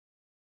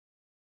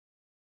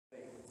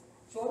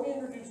So let me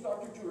introduce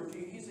Dr. Tour to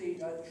you. He's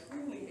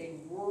truly a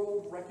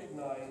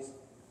world-recognized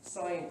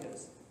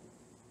scientist.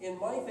 In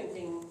my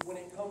thinking, when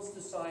it comes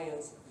to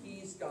science,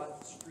 he's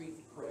got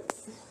street cred.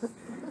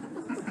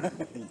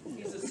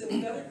 He's a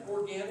synthetic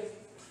organic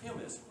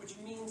chemist, which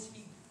means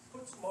he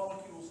puts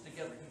molecules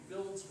together. He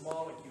builds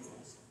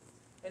molecules.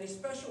 And he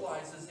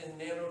specializes in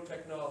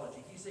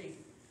nanotechnology. He's a,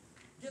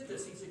 get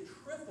this, he's a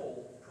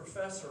triple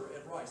professor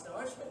at Rice. Now,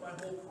 I've spent my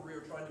whole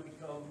career trying to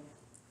become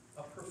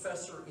a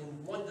professor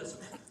in one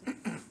discipline.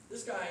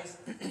 This guy's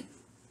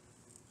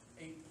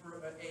a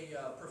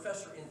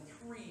professor in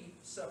 3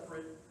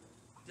 separate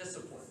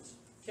disciplines: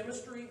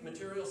 chemistry,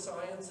 material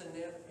science,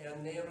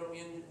 and nano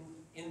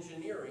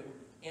engineering,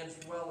 as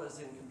well as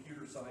in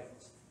computer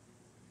science.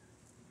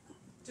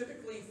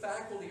 Typically,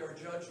 faculty are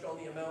judged on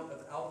the amount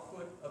of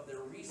output of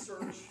their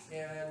research,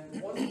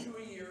 and 1 to 2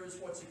 a year is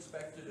what's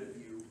expected of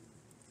you.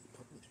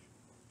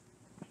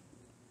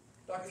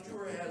 Dr.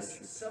 Tour has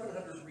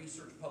 700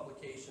 research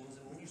publications,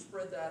 and when you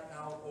spread that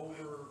out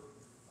over,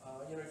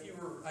 if you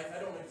were, I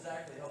don't know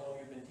exactly how long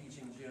you've been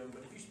teaching, Jim,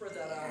 but if you spread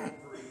that out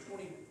over a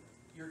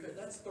 20-year,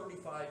 that's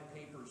 35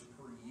 papers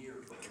per year.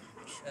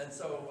 And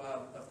so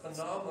a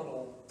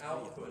phenomenal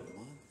output.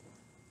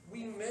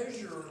 We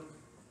measure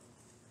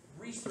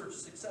research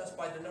success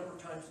by the number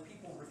of times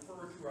people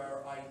refer to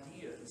our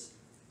ideas.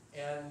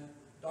 And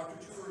Dr.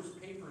 Tour's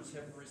papers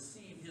have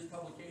received, his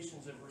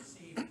publications have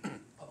received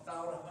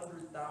about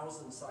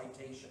 100,000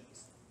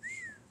 citations.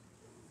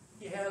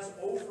 He has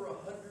over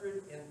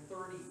 130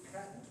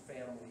 patent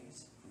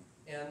families,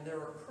 and there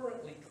are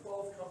currently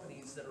 12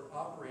 companies that are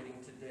operating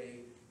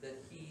today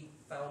that he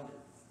founded.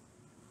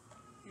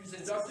 He was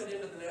inducted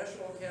into the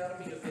National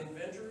Academy of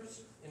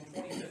Inventors in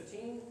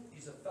 2015.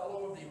 He's a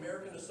fellow of the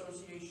American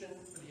Association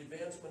for the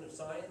Advancement of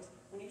Science.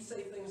 When you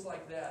say things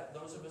like that,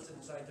 those of us in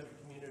the scientific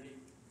community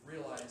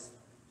realize,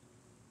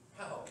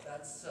 wow,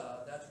 that's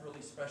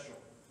really special.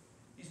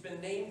 He's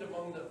been named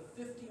among the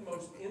 50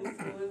 most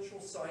influential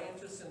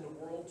scientists in the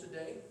world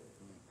today.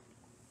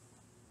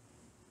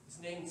 He's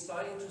named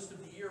Scientist of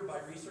the Year by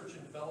Research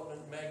and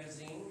Development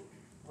magazine,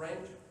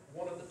 ranked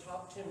one of the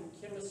top 10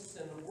 chemists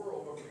in the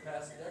world over the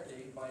past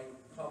decade by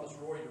Thomson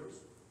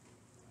Reuters.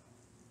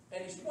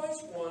 And he's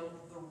twice won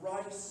the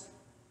Rice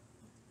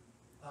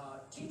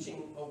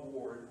Teaching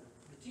Award,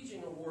 the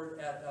teaching award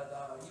at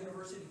the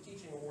University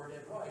Teaching Award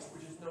at Rice,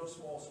 which is no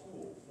small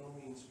school, no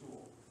mean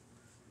school.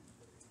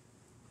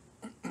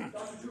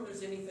 Dr. Tour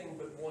is anything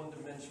but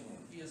one-dimensional.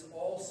 He is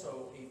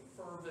also a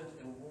fervent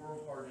and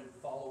warm-hearted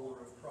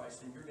follower of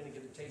Christ, and you're going to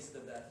get a taste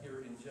of that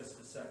here in just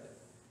a second.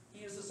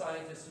 He is a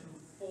scientist who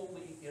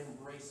fully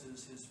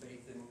embraces his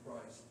faith in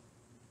Christ.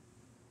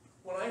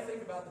 When I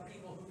think about the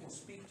people who can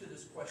speak to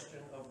this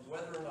question of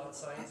whether or not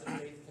science and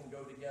faith can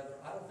go together,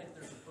 I don't think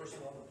there's a person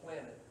on the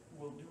planet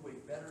who will do a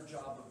better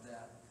job of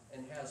that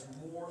and has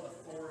more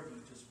authority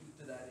to speak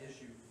to that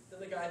issue than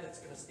the guy that's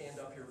going to stand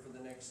up here for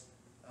the next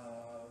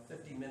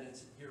 50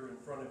 minutes here in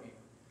front of you.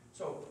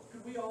 So,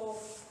 could we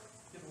all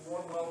give a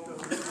warm welcome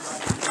to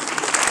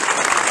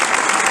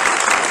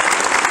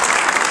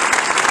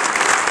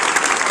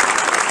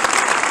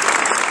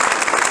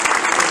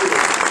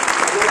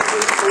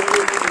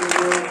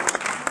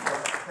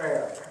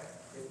prayer.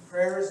 If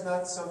prayer is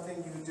not something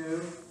you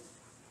do,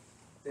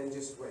 then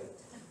just wait.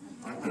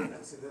 I'll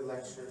get to the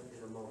lecture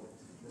in a moment.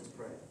 Let's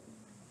pray.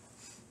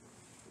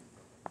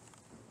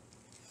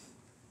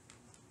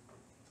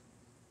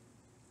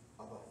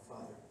 Abba,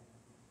 Father,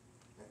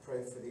 I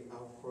pray for the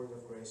outpouring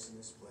of grace in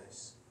this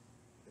place,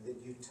 and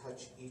that you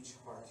touch each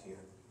heart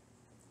here.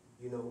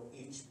 You know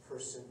each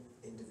person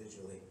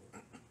individually,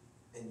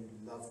 and you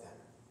love them.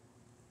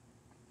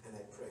 And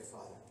I pray,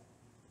 Father,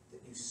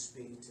 that you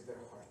speak to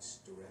their hearts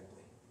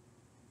directly.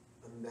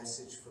 A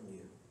message from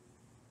you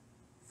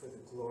for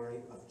the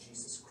glory of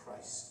Jesus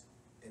Christ,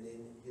 and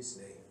in his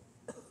name.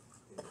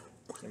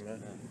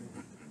 Amen.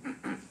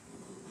 Amen.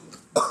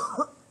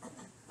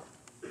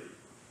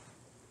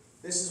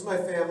 This is my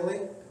family,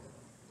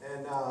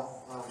 and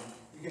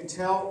you can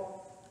tell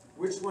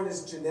which one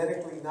is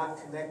genetically not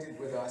connected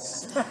with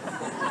us.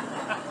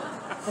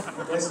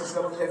 Messes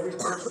up every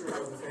picture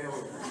of the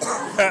family.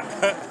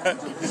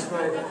 This is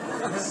my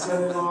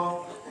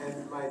son-in-law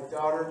and my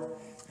daughter,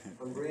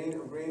 Umbreen.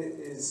 Umbreen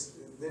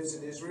lives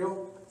in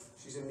Israel.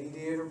 She's a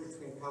mediator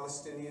between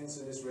Palestinians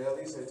and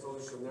Israelis. I told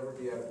her she'll never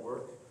be out of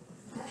work.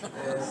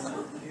 And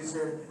these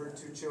are her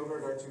 2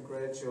 children, our 2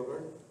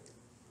 grandchildren.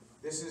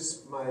 This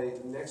is my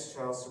next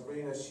child,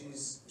 Sabrina.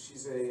 She's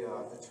a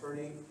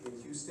attorney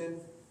in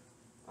Houston,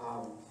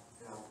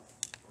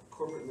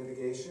 corporate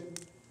litigation.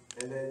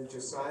 And then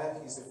Josiah,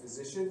 he's a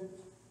physician.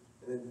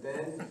 And then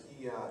Ben,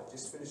 he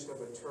just finished up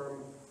a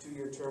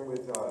 2-year term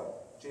with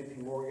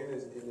JP Morgan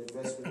in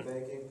investment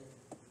banking.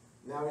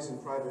 Now he's in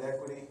private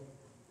equity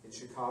in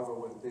Chicago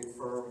with a big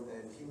firm,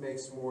 and he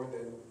makes more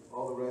than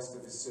all the rest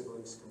of his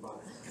siblings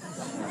combined.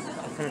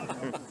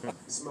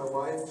 This is my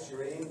wife,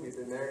 Shireen. We've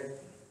been married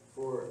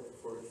for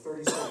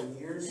 37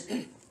 years,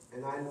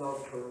 and I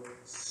love her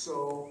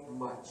so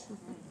much.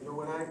 You know,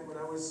 when I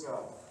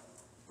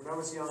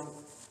was young,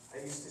 I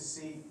used to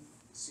see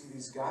see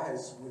these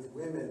guys with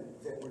women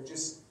that were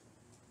just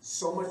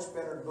so much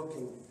better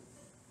looking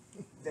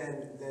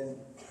than the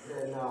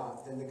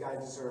guy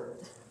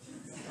deserved.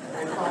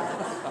 And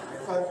I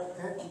thought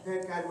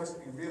that guy must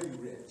be really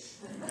rich.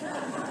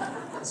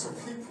 And so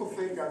people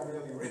think I'm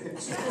really rich.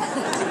 She's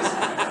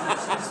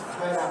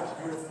flat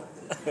out beautiful.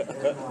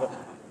 And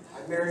I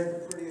married the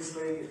prettiest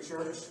lady at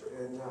church,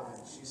 and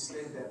she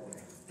stayed that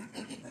way.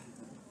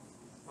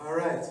 All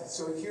right,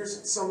 so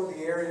here's some of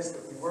the areas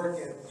that we work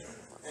in.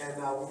 And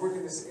we work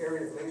in this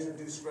area of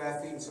laser-induced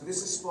graphene. So this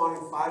is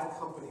spawning 5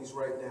 companies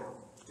right now.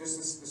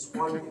 Just this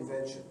one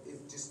invention.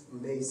 It's just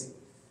amazing.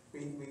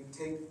 We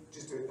take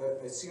just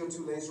a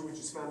CO2 laser, which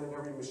is found in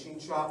every machine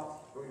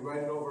shop, and we run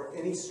it over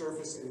any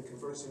surface, and it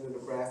converts it into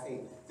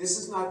graphene. This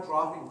is not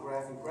dropping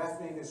graphene.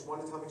 Graphene is 1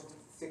 atomic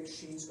thick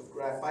sheets of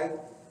graphite.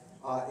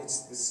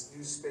 It's this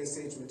new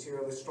space-age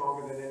material. It's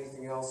stronger than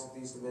anything else of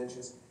these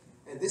dimensions.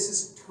 And this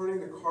is turning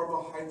the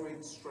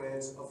carbohydrate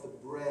strands of the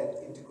bread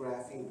into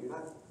graphene. You're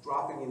not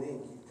dropping in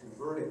ink, you're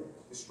converting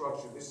the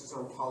structure. This is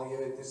on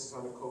polyimide, this is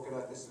on a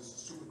coconut, this is a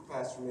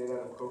supercapacitor made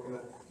out of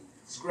coconut.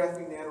 It's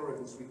graphene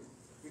nanoribbons.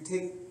 We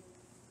take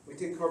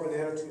carbon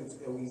nanotubes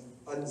and we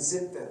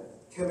unzip them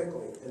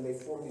chemically, and they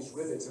form these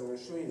ribbons. And I'm going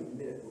to show you in a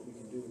minute what we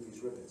can do with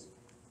these ribbons.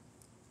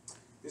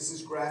 This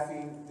is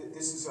graphene.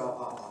 This is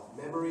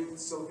memory,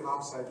 silicon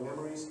oxide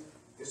memories.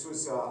 This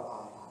is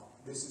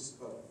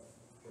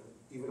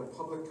even a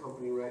public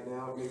company right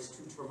now. It makes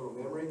 2-terminal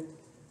memory.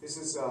 This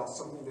is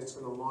something that's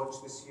going to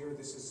launch this year.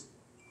 This is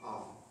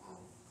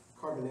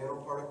carbon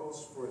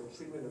nanoparticles for the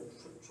treatment of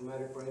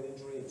traumatic brain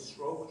injury and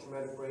stroke.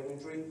 Traumatic brain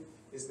injury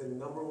is the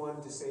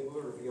 #1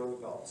 disabler of young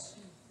adults.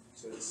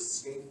 So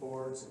it's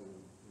skateboards and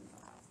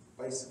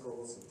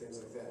bicycles and things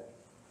like that.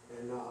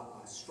 And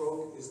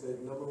stroke is the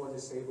 #1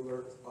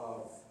 disabler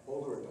of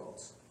older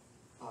adults,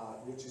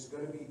 which is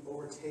going to be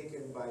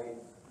overtaken by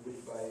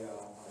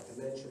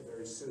dementia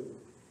very soon.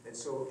 And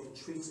so it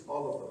treats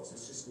all of those.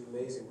 It's just an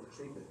amazing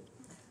treatment.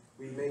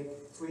 We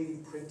make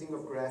 3D printing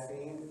of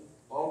graphene,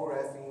 all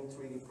graphene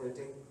 3D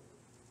printing.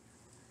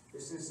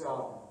 This is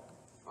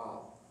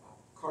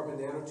carbon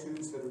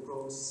nanotubes that are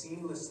grown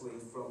seamlessly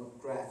from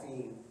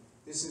graphene.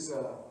 This is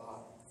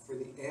for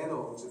the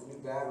anodes of new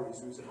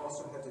batteries. We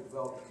also had to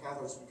develop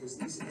cathodes because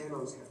these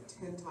anodes have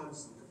 10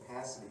 times the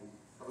capacity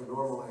of a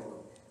normal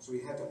anode. So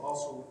we had to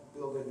also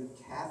build a new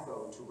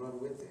cathode to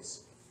run with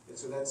this. And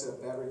so that's a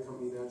battery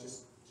company now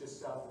just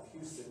south of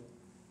Houston.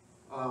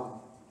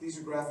 These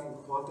are graphene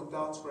quantum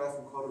dots.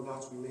 Graphene quantum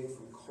dots we made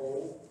from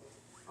coal.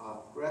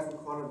 Graphene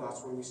quantum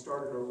dots, when we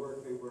started our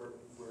work, they were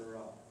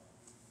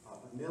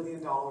 $1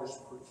 million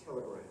per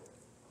kilogram.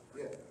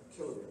 Yeah,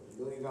 kilogram, $1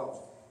 million.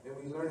 And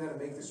we learned how to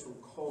make this from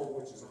coal,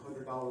 which is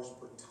 $100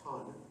 per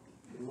ton,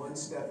 in one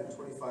step at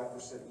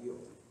 25%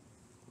 yield.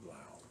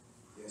 Wow.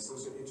 Yes,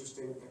 those are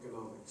interesting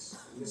economics.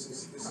 And this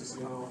is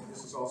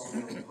also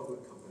now a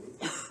public company.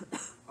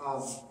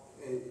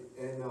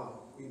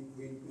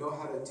 We know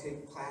how to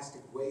take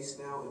plastic waste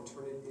now and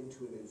turn it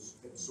into an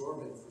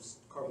absorbent for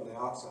carbon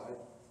dioxide.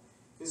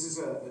 This is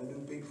a new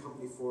big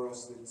company for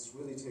us that's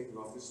really taken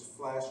off. This is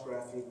flash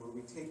graphene, where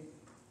we take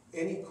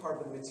any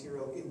carbon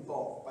material in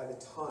bulk by the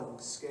ton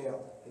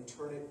scale and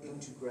turn it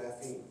into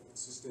graphene.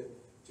 It's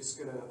just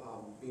going to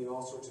be in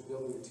all sorts of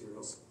building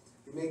materials.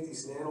 We make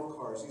these nano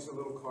cars. These are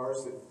little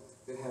cars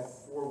that have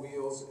 4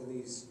 wheels and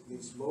these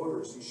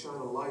motors. You shine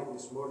a light and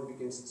this motor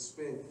begins to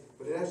spin,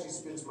 but it actually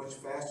spins much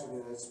faster than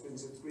that. It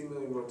spins at 3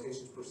 million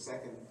rotations per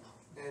second.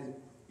 And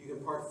you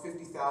can park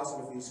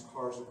 50,000 of these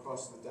cars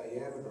across the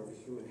diameter of a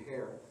human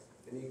hair.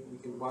 And we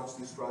can watch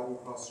these driving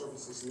across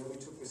surfaces. And then we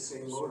took the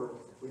same motor,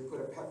 we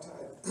put a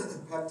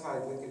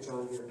peptide linkage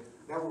on here.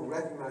 Now we'll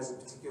recognize a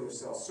particular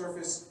cell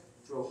surface,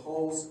 drill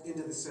holes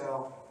into the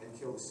cell, and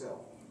kill the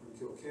cell. We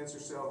kill a cancer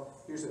cell.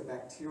 Here's a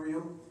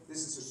bacterium.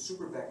 This is a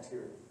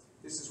superbacterium.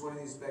 This is one of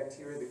these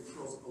bacteria that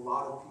kills a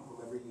lot of people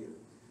every year.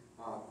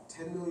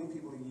 10 million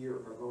people a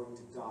year are going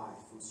to die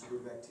from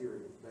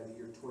superbacteria by the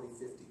year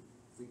 2050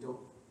 if we don't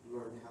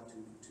learn how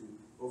to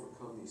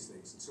overcome these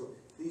things. And so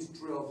these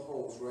drill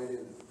holes right in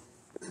them.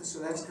 So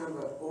that's kind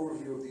of an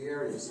overview of the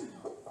areas.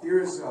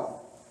 Here's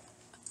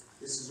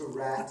this is a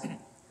rat.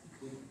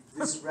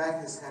 This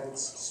rat has had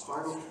its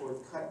spinal cord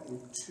cut in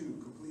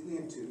 2, completely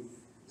in 2.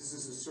 This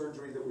is a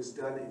surgery that was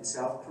done in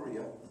South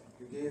Korea.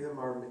 We gave them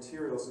our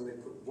materials, and they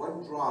put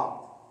 1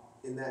 drop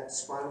in that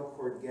spinal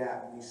cord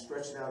gap, and you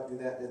stretch it out, do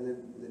that, and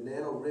then the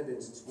nano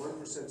ribbons, it's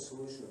 1%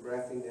 solution of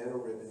graphene nano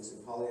ribbons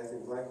and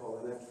polyethylene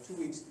glycol, and after 2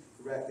 weeks,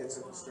 the rat gets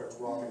up and starts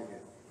walking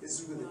again. This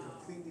is with a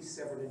completely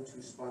severed in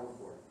 2 spinal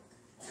cord.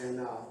 And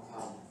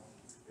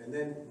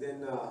then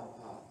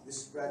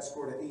this rat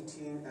scored an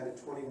 18 out of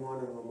 21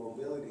 on the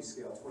mobility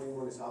scale.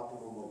 21 is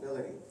optimal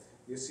mobility.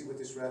 You'll see what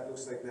this rat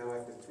looks like now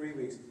after 3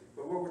 weeks.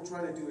 But what we're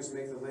trying to do is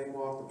make the lame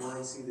walk, the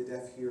blind see, the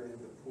deaf hear, and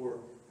the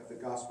poor have the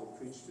gospel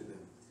preached to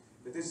them.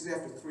 But this is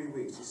after 3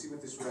 weeks. You see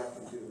what this rat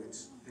can do.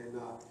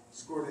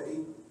 Scored an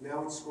 8.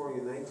 Now it's scoring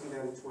a 19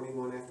 out of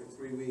 21 after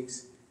 3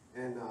 weeks.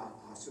 And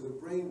so the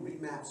brain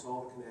remaps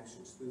all the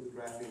connections through the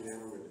graphene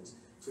nanoribbons.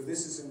 So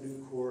this is a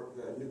new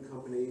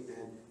company,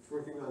 and it's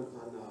working on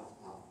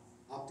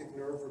optic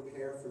nerve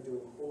repair for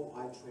doing whole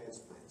eye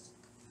transplants.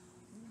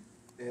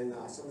 And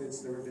something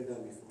that's never been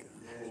done before.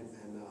 And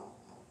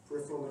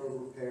peripheral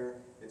nerve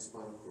repair and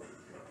spinal cord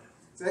repair.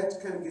 So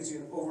that kind of gives you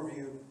an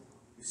overview.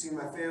 You've seen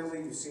my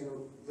family, you've seen a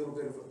little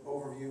bit of an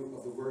overview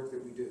of the work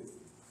that we do.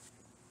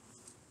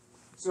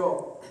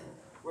 So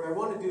what I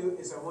want to do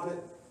is I want to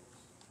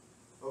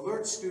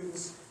alert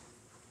students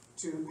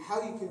to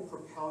how you can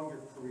propel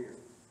your career.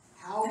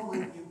 How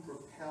might you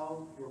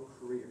propel your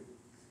career?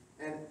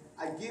 And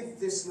I give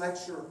this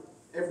lecture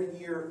every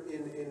year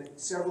in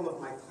several of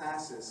my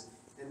classes,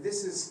 and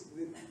this is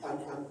on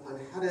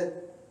how to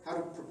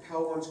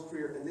propel one's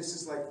career, and this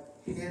is like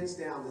hands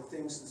down the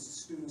things the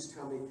students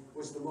tell me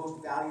was the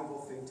most valuable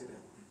thing to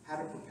them, how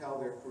to propel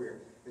their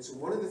career. And so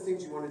one of the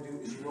things you want to do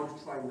is you want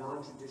to try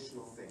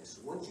non-traditional things.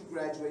 So once you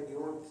graduate, you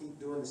don't want to keep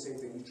doing the same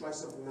thing. You try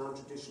something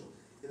non-traditional.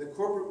 In the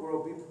corporate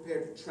world, be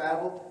prepared to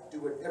travel,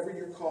 do whatever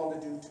you're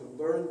called to do to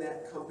learn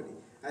that company.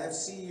 I have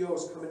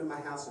CEOs come into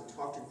my house and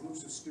talk to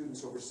groups of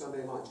students over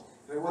Sunday lunch.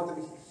 And I want them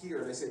to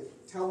hear, and I say,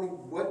 tell me,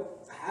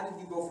 how did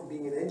you go from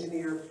being an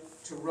engineer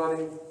to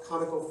running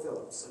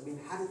ConocoPhillips? I mean,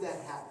 how did that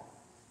happen?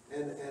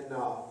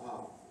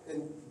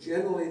 And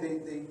generally,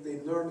 they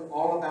learned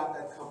all about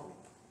that company.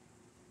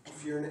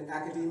 If you're in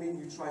academia,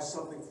 you try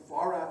something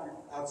far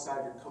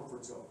outside your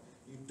comfort zone.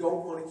 You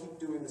don't want to keep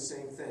doing the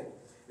same thing.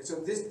 And so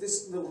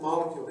this little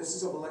molecule, this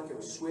is a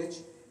molecular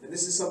switch, and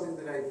this is something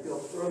that I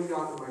built early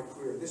on in my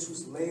career. This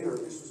was a paper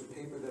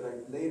that I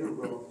later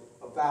wrote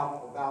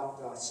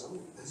about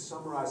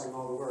summarizing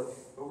all the work.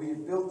 But we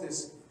had built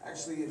this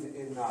actually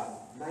in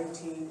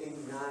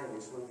 1989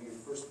 is when we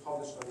first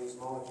published on these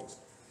molecules.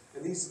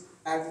 And these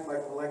acted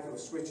like molecular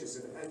switches.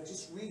 And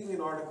just reading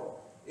an article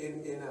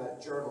in a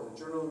journal, the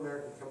Journal of the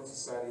American Chemical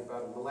Society,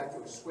 about a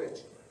molecular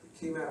switch that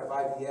came out of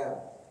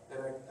IBM.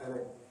 And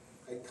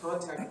I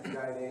contacted the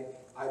guy at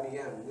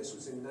IBM, and this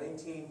was in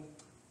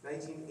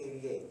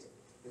 1988.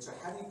 And so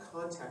how do you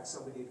contact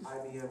somebody at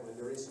IBM when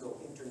there is no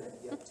internet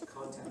yet to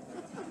contact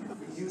them?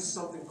 We use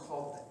something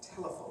called a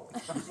telephone.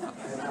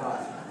 And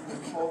you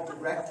would call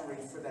directory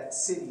for that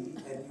city,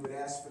 and you would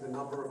ask for the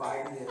number of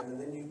IBM, and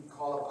then you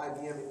call up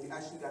IBM, and you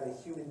actually got a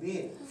human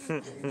being.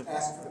 And you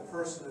ask for the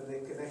person, and they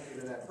connect you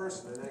to that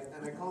person. And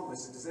I called him, I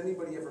said, does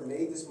anybody ever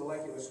made this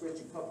molecular switch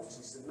in public?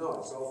 He said, no,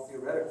 it's all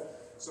theoretical.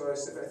 So I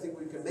said, I think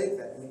we can make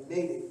that. And we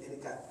made it, and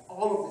it got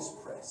all of this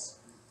press.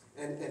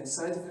 And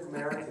Scientific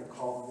American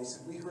called, and they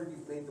said, we heard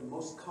you've made the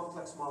most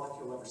complex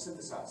molecule ever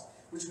synthesized,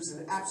 which was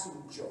an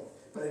absolute joke.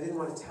 But I didn't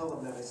want to tell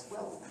them that. I said,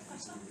 well,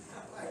 it's really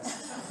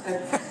complex.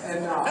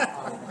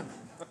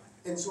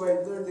 And so I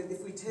learned that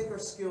if we take our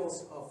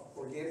skills of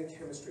organic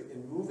chemistry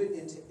and move it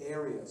into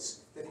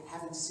areas that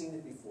haven't seen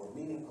it before,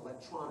 meaning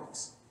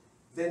electronics,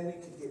 then we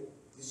could get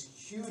this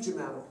huge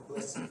amount of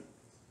publicity.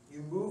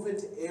 You move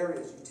into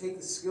areas, you take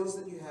the skills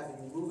that you have and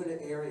you move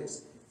into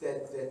areas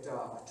that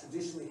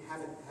traditionally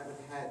haven't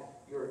had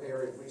your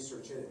area of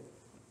research in it.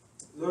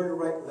 Learn to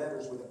write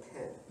letters with a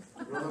pen.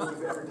 I don't know if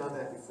you've ever done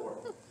that before.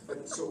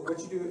 But so what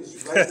you do is you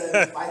write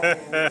letters by hand,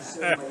 and you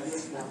send them by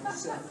email, you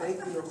send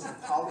thank you notes to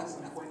colleagues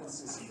and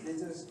acquaintances in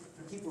business,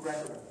 you keep a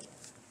record of it.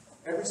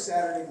 Every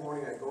Saturday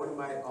morning I go into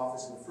my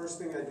office, and the first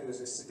thing I do is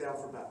I sit down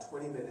for about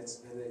 20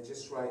 minutes and I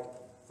just write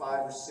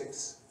 5 or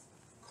 6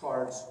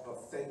 cards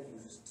of thank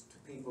yous to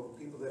people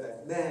that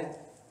I've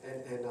met,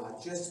 and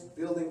just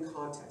building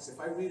context. If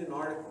I read an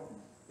article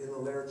in the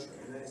literature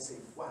and I say,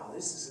 wow,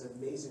 this is an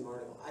amazing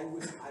article, I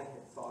wish I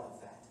had thought of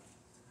that.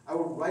 I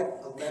would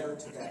write a letter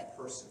to that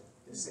person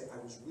and say, I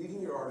was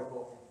reading your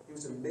article, it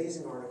was an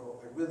amazing article,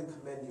 I really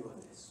commend you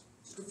on this.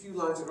 Just a few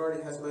lines, it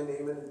already has my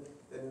name and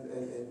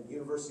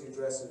university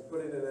address, and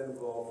put it in an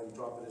envelope and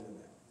drop it in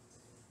there.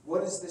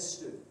 What does this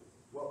do?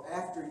 Well,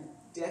 after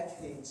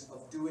decades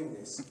of doing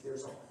this,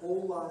 there's a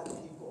whole lot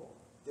of people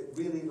that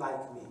really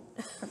like me.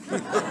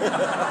 And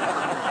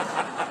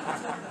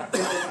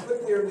they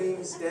put their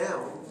names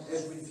down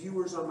as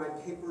reviewers on my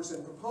papers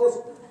and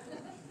proposals.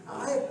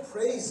 I have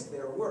praised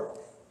their work,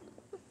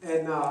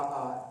 and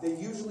they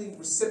usually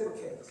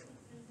reciprocate.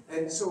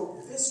 And so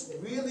this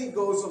really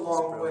goes a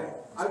long way.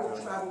 I will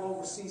travel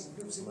overseas, and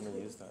people say,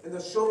 and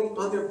they'll show me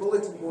on their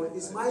bulletin board,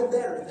 is my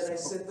letter that I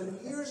sent them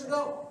years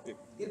ago.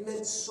 It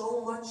meant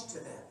so much to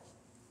them.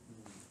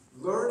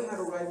 Learn how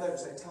to write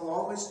letters. I tell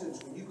all my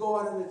students, when you go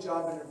out on a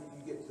job interview,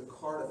 you get the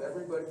card of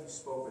everybody you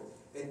spoke with,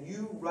 and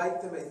you write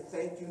them a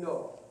thank you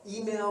note.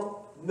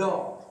 Email,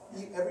 no.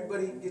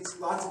 Everybody gets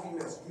lots of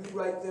emails. You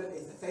write them a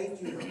thank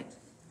you note,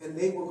 and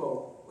they will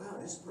go, wow,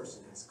 this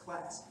person has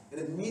class.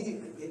 And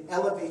immediately, it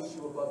elevates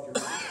you above your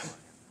peers.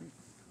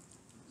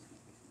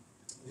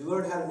 You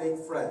learn how to make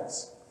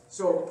friends.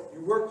 So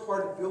you work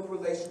hard to build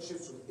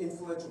relationships with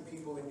influential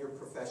people in your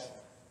profession.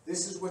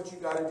 This is what you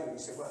got to do. You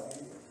say, well,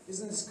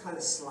 isn't this kind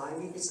of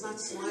slimy? It's not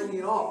slimy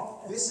at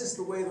all. This is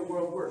the way the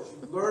world works. You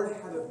learn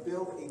how to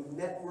build a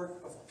network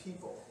of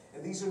people.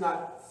 And these are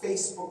not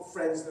Facebook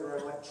friends that are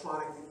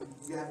electronic.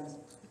 You haven't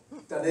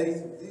done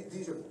anything.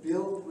 These are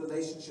build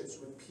relationships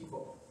with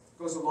people.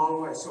 goes a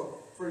long way. So,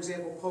 for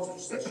example, poster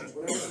sessions.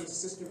 When I was an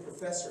assistant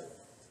professor,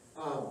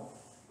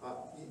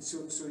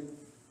 so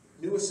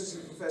new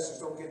assistant professors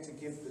don't get to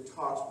give the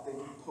talks, but they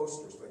do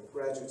posters like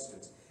graduate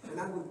students. And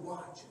I would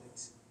watch,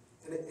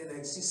 and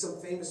I'd see some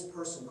famous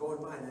person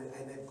going by,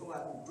 and I'd go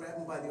out and grab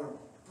him by the arm.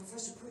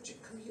 Professor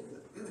Pritchett, come here.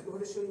 I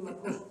want to show you my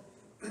poster.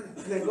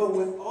 And I go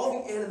with all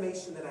the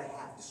animation that I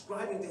have,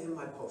 describing to him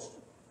my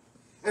poster.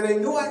 And I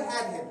knew I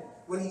had him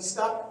when he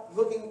stopped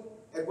looking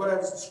at what I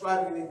was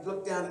describing, and he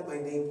looked down at my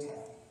name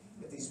tag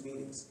at these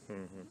meetings.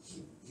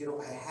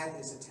 I had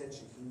his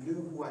attention. He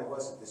knew who I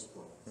was at this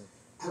point.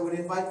 I would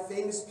invite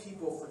famous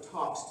people for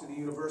talks to the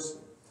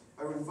university.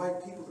 I would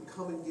invite people to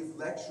come and give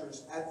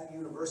lectures at the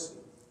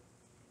university.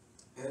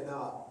 And then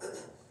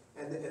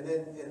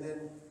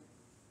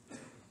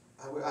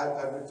I would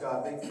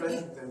make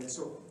friends with them. And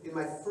so in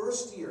my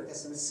first year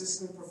as an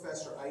assistant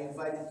professor, I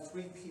invited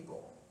 3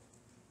 people.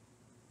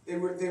 They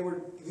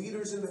were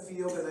leaders in the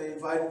field, and I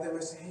invited them. I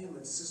said, hey, I'm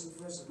an assistant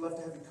professor. I'd love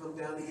to have you come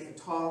down and give a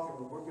talk, and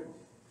we're working.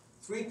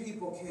 3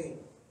 people came.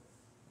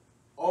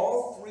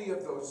 All 3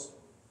 of those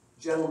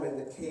gentlemen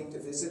that came to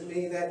visit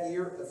me that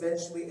year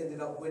eventually ended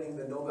up winning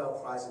the Nobel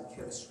Prize in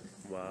Chemistry.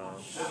 Wow.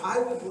 Now, I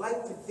would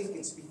like to think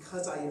it's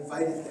because I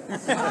invited them.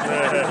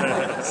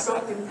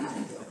 Something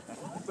happened.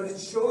 But it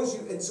shows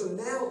you, and so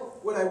now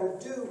what I would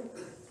do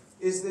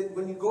is that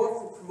when you go up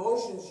for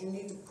promotions, you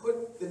need to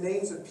put the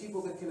names of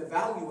people that can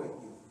evaluate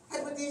you. I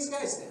put these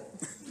guys down.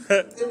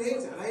 Their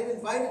names down. I had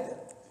invited them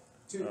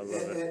to,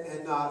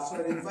 so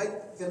I'd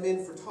invite them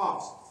in for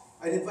talks.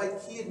 I'd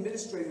invite key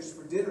administrators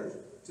for dinner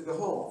to the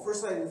home.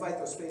 First, I'd invite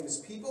those famous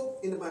people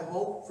into my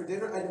home for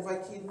dinner. I'd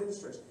invite key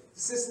administrators.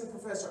 Assistant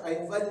professor, I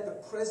invited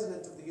the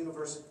president of the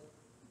university.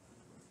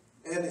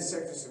 And the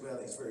secretary said, well,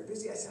 he's very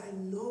busy. I said, I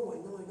know.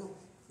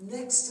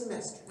 Next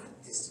semester,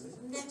 not this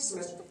semester, next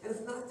semester. And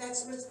if not that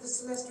semester, the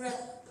semester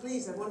after,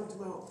 please, I want him to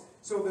my home.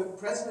 So the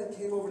president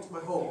came over to my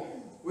home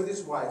with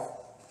his wife.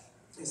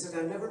 He said,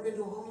 I've never been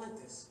to a home like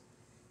this.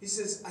 He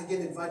says, I get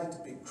invited to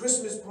big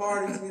Christmas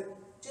parties.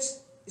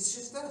 It's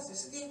just us. I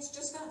said, yeah, it's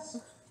just us.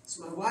 It's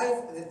my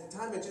wife, and at the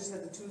time I just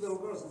had the 2 little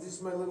girls, and these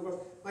are my little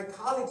girls. My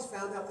colleagues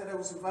found out that I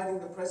was inviting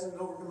the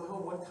president over to my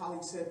home. One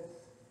colleague said,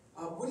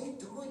 what are you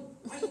doing?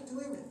 Why are you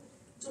doing that?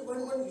 So why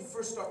don't you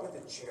first start with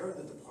the chair of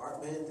the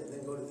department, and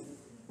then go to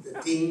the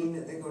dean,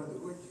 and then go to the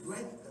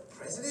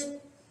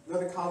president?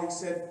 Another colleague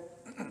said,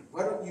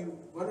 why don't you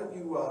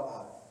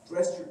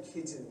dress your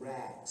kids in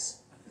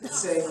rags and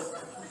say,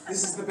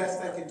 this is the best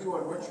I can do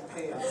on what you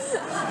pay us.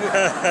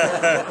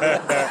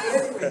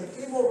 Anyway,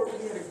 he came over,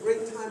 we had a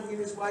great time, he and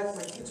his wife.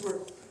 My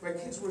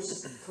kids were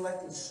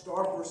collecting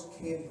Starburst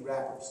candy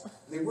wrappers.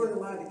 They weren't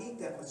allowed to eat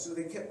that much, so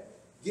they kept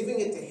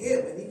giving it to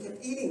him, and he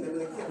kept eating them,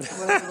 and they kept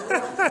collecting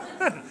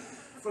them.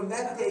 From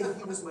that day,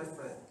 he was my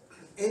friend.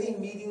 Any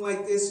meeting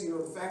like this,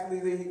 the faculty,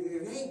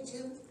 they'd, hey,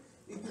 Jim,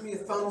 he'd give me a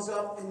thumbs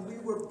up, and we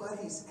were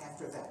buddies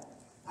after that.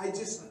 I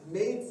just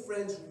made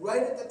friends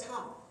right at the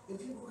top. And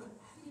people were going,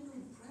 how do you know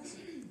the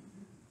president?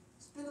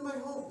 He's been in my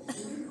home.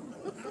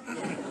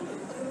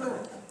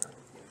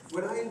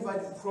 When I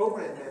invited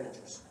program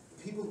managers,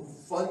 people who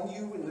fund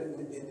you in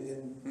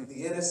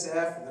the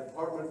NSF, and the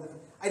Department of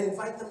I'd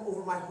invite them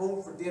over my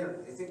home for dinner.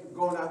 They think we're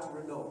going out to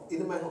Renault,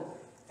 into my home.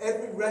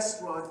 Every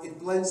restaurant, it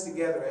blends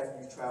together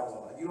after you travel a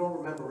lot. You don't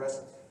remember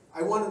restaurants.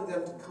 I wanted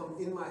them to come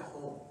in my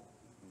home.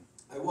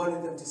 I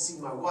wanted them to see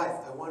my wife.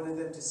 I wanted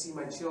them to see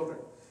my children.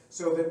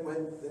 So that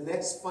when the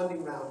next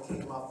funding round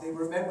came up, they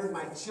remembered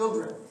my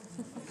children.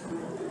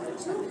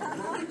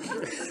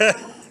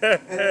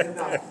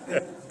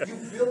 And you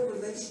build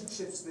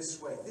relationships this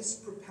way. This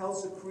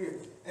propels a career.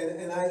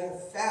 And I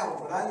have found,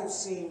 what I have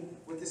seen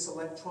with this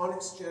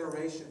electronics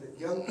generation, that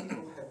young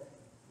people have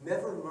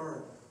never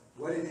learned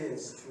what it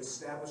is to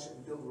establish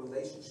and build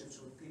relationships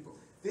with people.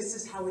 This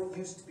is how it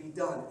used to be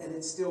done, and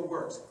it still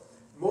works.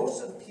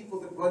 Most of the people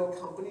that run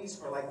companies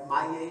are like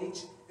my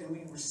age, and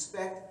we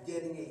respect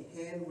getting a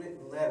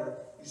handwritten letter.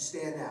 You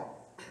stand out.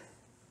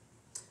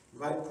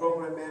 Invited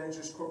program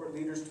managers, corporate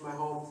leaders to my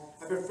home.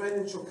 I've befriended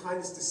and shown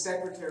kindness to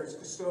secretaries,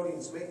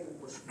 custodians,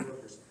 maintenance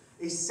workers.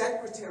 A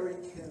secretary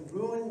can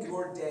ruin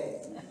your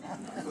day.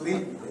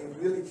 Believe me, they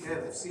really can.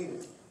 I've seen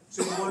it.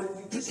 So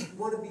you just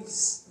want to be,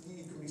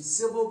 you can be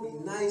civil, be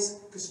nice.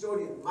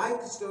 Custodian. My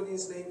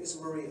custodian's name is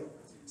Maria.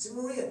 I said,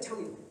 Maria, tell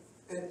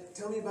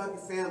me about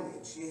your family.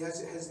 And she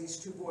has these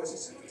 2 boys. I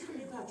said, well, tell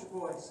me about your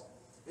boys.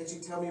 And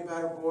she'd tell me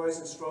about her boys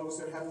and struggles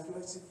they're having through.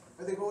 I said,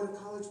 are they going to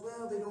college?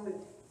 Well, they don't.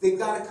 They've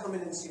got to come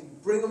in and see me.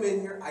 Bring them in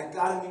here. I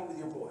got to meet with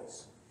your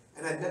boys.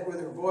 And I met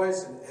with her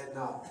boys,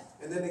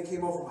 and then they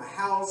came over to my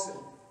house. And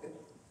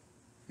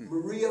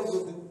Maria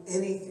will do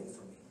anything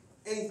for me.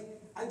 Anything.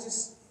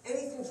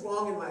 Anything's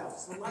wrong in my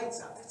office. The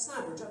light's out. That's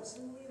not her job. I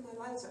said, Maria, my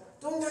light's out.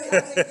 Don't worry,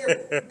 I'll take care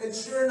of it. And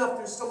sure enough,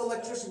 there's some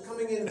electrician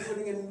coming in and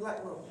putting in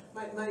light. Well,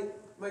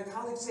 my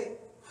colleagues say,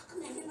 how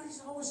come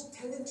everybody's always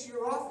tending to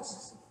your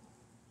offices?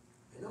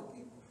 I know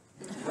people.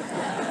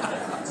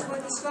 It's my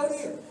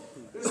custodian.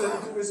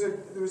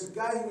 There was a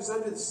guy who was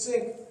under the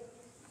sink,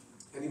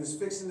 and he was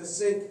fixing the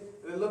sink,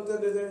 and I looked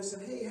under there and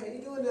said, hey, how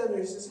you doing down there?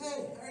 He says,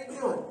 hey, how are you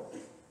doing?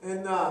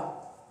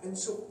 And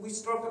so we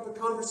struck up a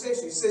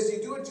conversation. He says,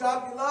 you do a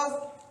job you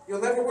love,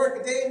 you'll never work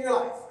a day in your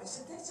life. I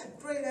said, that's a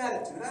great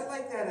attitude. I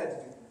like that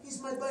attitude.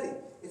 He's my buddy.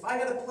 If I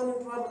got a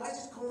plumbing problem, I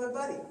just call my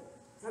buddy.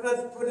 If I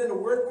don't put in a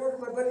work order,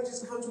 my buddy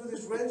just comes with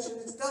his wrench and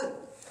it's done.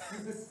 You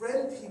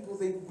befriend people,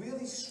 they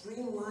really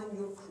streamline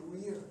your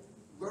career.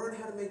 Learn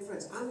how to make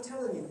friends. I'm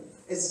telling you,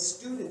 as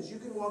students, you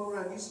can walk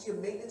around, you see a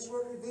maintenance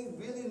worker, they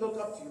really look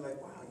up to you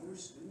like, wow, you're a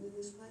student in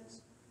this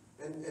place?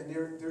 And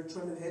they're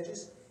trimming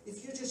hedges.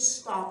 If you just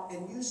stop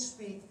and you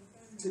speak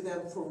to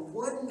them for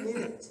 1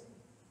 minute,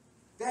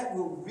 that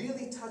will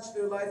really touch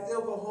their life.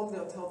 They'll go home,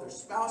 they'll tell their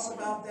spouse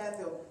about that.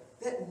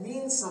 That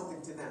means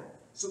something to them.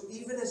 So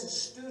even as a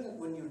student,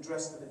 when you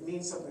address them, it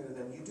means something to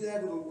them. You do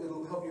that,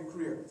 it'll help your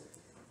career.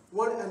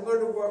 One, I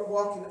learned to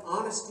walk in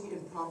honesty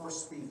and proper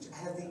speech. I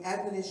had the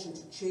admonition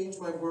to change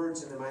my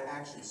words and my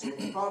actions. So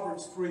in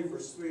Proverbs 3,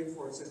 verse 3 and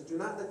 4, it says, do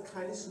not let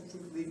kindness and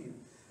truth leave you.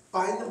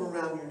 Bind them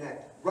around your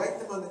neck. Write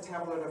them on the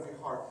tablet of your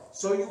heart.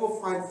 So you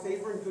will find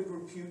favor and good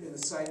repute in the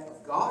sight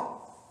of God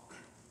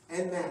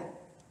and man.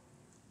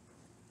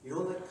 You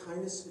don't let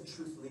kindness and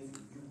truth leave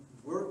you. You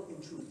work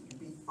in truth. You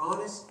be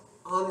honest,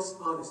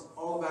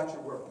 all about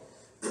your work.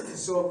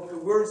 So the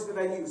words that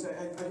I use, I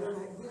learned I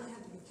really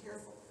have to be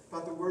careful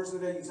about the words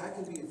that I use. I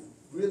can be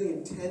really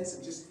intense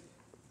and just,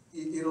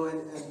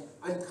 and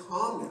I'm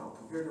calm now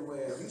compared to the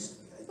way I used to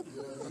be.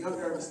 When I was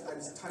younger, I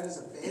was tight as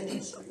a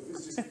bamboo string. It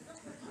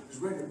was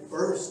ready to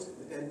burst.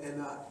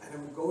 And I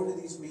would go into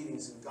these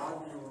meetings, and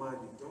God would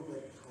remind me, don't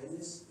let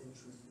kindness and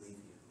truth leave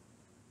you.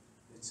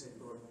 And say,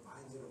 Lord,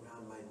 bind it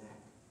around my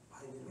neck.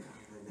 Bind it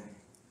around my neck.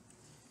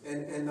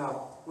 And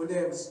one day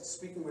I was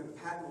speaking with a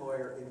patent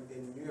lawyer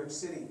in New York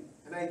City,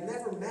 and I had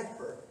never met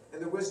her,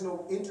 and there was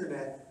no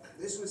internet.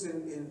 This was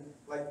in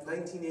like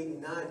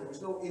 1989. There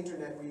was no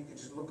internet where you could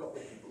just look up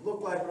what people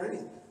look like or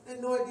anything. I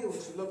had no idea what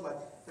she looked like.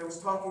 And I was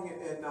talking,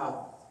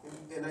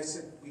 and I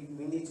said, we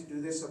need to do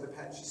this on the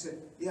patent. She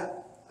said, yeah,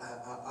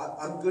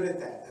 I'm good at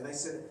that. And I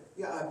said,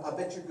 yeah, I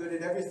bet you're good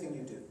at everything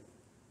you do.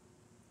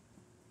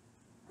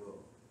 Whoa.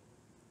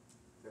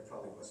 That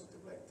probably wasn't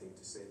the right thing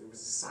to say. There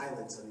was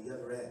silence on the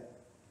other end.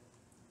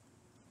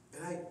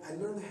 And I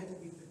learned I had to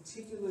be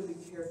particularly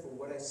careful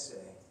what I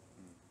say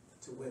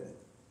to women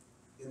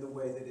in the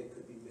way that it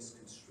could be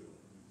misconstrued.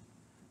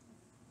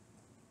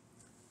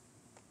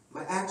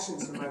 My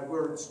actions and my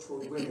words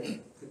toward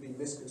women could be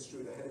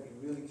misconstrued. I had to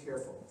be really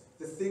careful.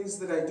 The things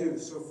that I do.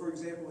 So, for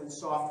example, in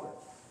software,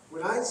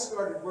 when I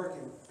started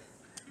working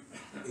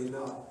in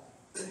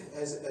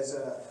as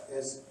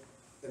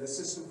an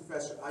assistant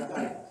professor, I got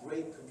a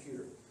great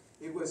computer.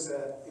 It was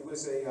a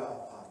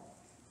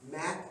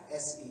Mac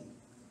SE.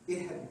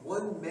 It had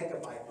 1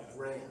 megabyte of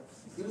RAM.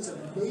 It was an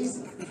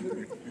amazing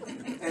computer.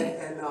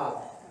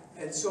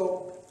 And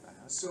so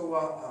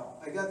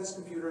I got this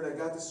computer and I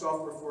got the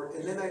software for it.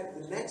 And then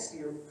the next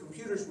year,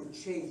 computers would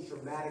change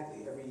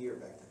dramatically every year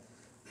back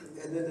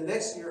then. And then the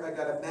next year, I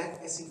got a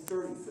Mac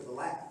SE30 for the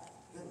lab.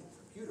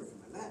 Computer for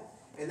my lab,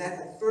 and that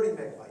had 30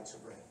 megabytes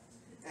of RAM.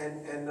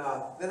 And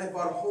then I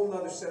bought a whole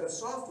other set of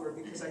software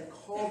because I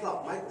called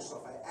up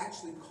Microsoft. I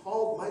actually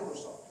called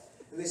Microsoft.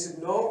 And they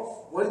said,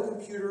 no, 1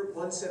 computer,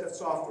 1 set of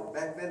software.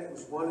 Back then it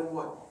was 1 and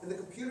 1. And the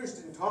computers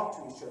didn't talk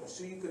to each other,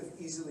 so you could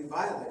easily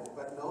violate it.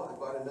 But no, I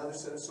bought another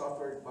set of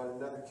software, I bought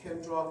another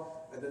ChemDraw,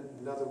 and then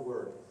another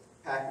Word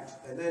package.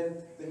 And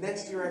then the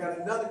next year I got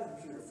another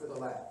computer for the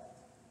lab.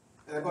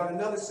 And I bought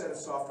another set of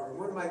software. And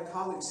one of my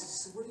colleagues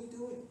said, what are you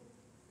doing?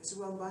 I said,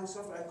 well, I'm buying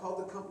software. I called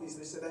the companies.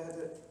 They said I had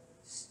to.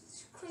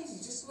 It's crazy.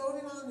 Just load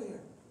it on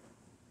there.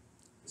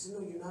 I said, no,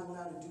 you're not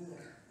allowed to do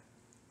that.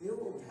 You know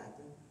what would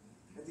happen?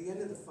 At the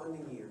end of the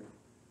funding year,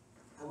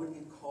 I would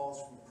get calls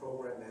from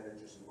program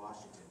managers in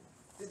Washington.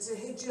 They'd say,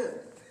 hey, Jim,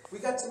 we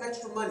got some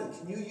extra money.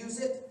 Can you use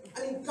it?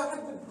 I mean,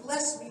 God would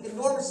bless me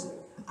enormously.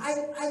 I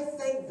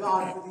thank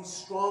God for these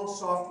strong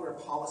software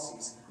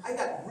policies. I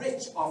got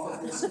rich off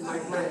of this in my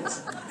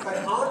grants by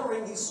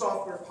honoring these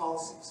software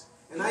policies.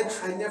 And I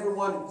never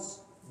wanted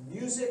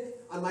music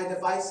on my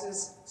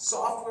devices,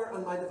 software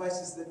on my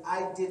devices that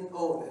I didn't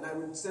own. And I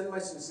would send my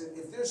students,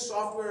 if there's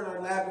software in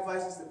our lab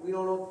devices that we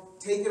don't own,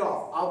 take it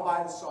off. I'll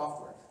buy the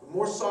software. The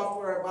more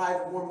software I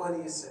buy, the more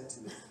money is sent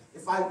to me.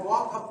 If I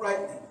walk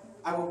uprightly,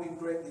 I will be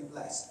greatly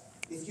blessed.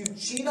 If you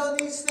cheat on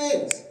these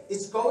things,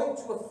 it's going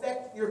to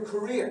affect your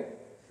career.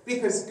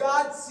 Because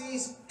God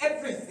sees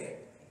everything.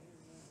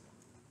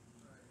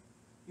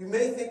 You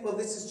may think, well,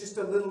 this is just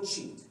a little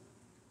cheat.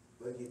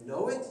 But you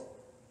know it,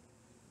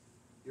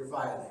 you're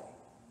violating.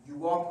 You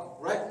walk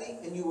uprightly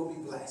and you will be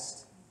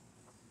blessed.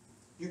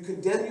 You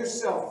condemn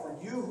yourself,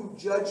 for you who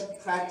judge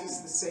practice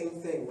the same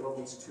thing,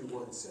 Romans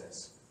 2:1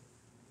 says.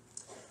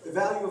 The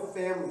value of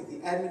family,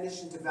 the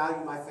admonition to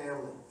value my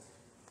family.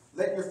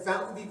 Let your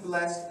fountain be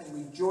blessed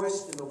and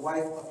rejoice in the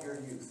wife of your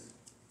youth.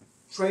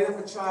 Train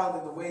up a child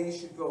in the way he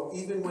should go.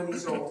 Even when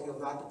he's old, he'll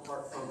not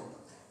depart from it.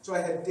 So I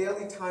had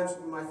daily times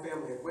with my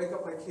family. I'd wake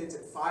up my kids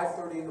at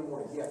 5:30 in the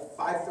morning. Yeah,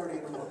 5:30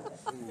 in the morning.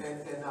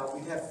 And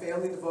we'd have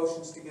family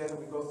devotions together.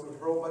 We'd go through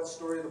Hurlbut's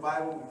story of the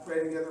Bible. We'd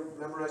pray together,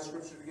 memorize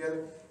scripture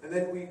together. And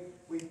then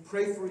we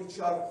pray for each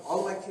other.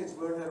 All my kids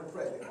learned how to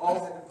pray. They all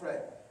had to pray.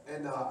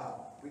 And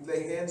we'd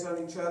lay hands on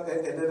each other,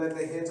 and then I'd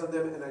lay hands on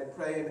them, and I'd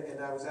pray,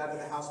 and I was out of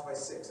the house by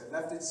 6. I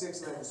left at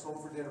 6, and I was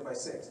home for dinner by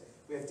 6.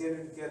 We had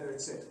dinner together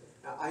at 6.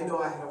 Now, I know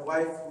I had a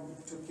wife who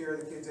took care of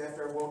the kids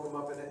after I woke them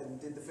up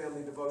and did the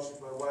family devotions.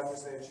 My wife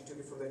was there, and she took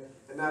it from there.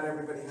 And not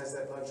everybody has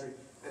that luxury.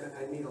 And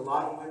I meet a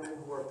lot of women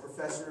who are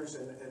professors,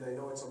 and I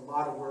know it's a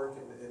lot of work,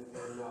 and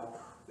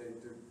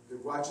they're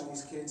watching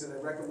these kids, and I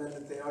recommend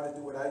that they ought to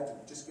do what I do.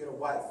 Just get a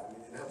wife. I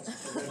mean, it helps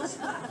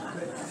tremendously.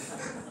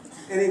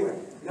 Anyway,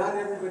 not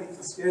everybody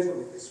can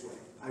schedule it this way.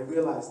 I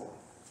realize that.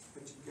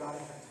 But you've got to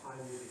have time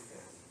with your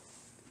family.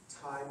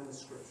 Time in the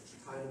scriptures,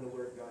 time in the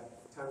Word of God,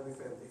 time with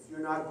your family. If you're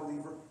not a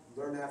believer,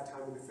 learn to have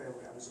time with your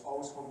family. I was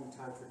always home in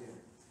time for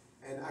dinner.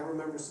 And I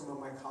remember some of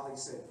my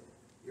colleagues saying,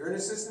 "You're an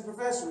assistant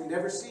professor, we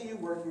never see you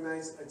working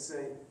nights." I'd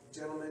say,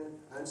 "Gentlemen,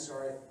 I'm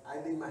sorry, I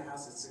leave my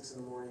house at 6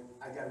 in the morning,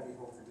 I got to be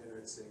home for dinner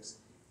at 6,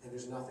 and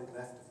there's nothing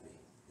left of me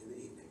in the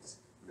evenings,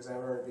 because I've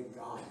already been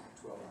gone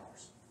 12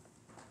 hours.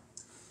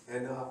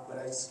 And, but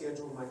I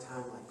scheduled my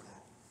time like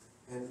that.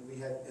 And we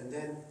had, and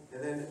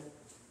then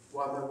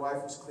while my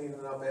wife was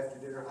cleaning up after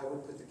dinner, I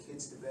would put the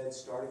kids to bed,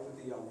 starting with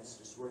the youngest,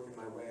 just working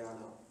my way on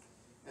up.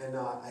 And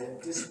I had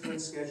a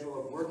disciplined schedule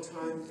of work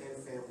time and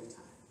family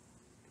time.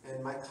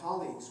 And my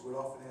colleagues would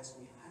often ask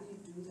me, "How do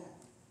you do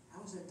that?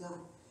 How is that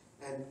done?"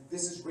 And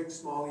this is Rick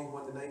Smalley, who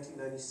won the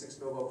 1996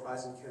 Nobel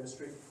Prize in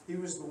Chemistry. He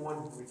was the one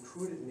who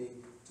recruited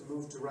me to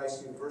move to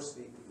Rice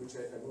University, which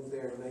I moved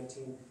there in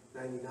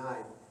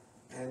 1999.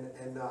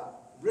 And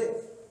Rick,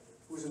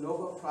 who was a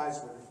Nobel Prize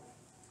winner,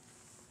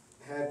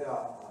 had,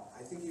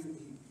 I think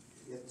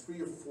he had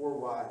 3 or 4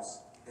 wives,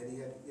 and he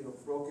had,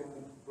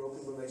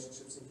 broken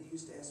relationships. And he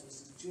used to ask me, he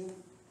says,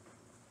 "Jim,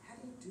 how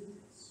do you do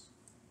this?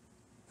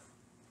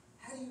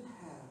 How do you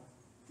have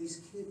these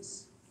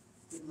kids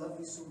that love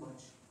you so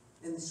much,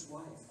 and this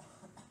wife?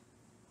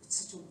 It's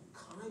such a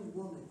kind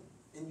woman,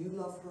 and you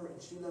love her,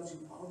 and she loves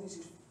you all these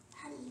years.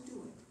 How do you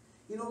do it?"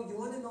 You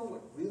want to know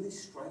what really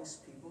strikes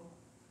people?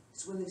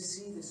 It's when they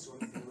see this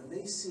sort of thing, when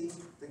they see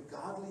the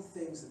godly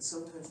things that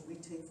sometimes we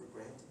take for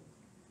granted.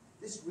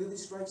 This really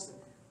strikes them.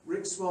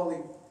 Rick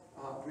Smalley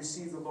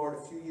received the Lord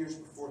a few years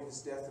before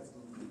his death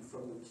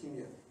from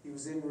leukemia. He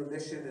was in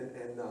remission,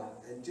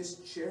 and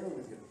just sharing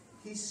with him,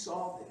 he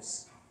saw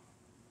this,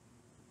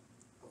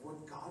 of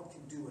what God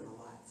can do in a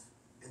life.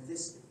 And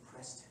this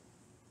impressed him.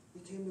 He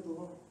came to the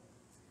Lord.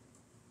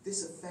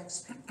 This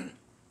affects people.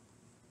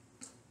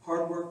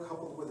 Hard work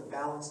coupled with a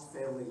balanced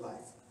family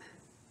life.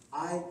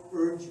 I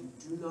urge you,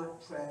 do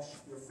not trash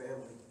your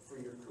family for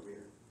your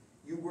career.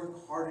 You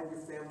work hard at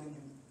your family.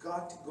 You've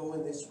got to go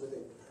in this with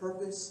a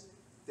purpose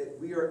that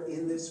we are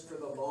in this for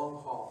the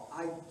long haul.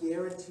 I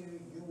guarantee you,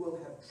 you will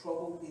have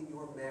trouble in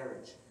your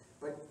marriage.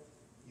 But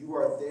you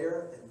are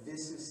there, and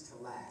this is to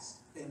last.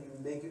 And you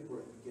make it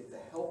work. You get the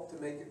help to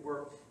make it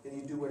work, and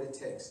you do what it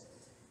takes.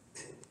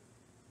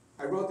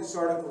 I wrote this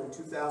article in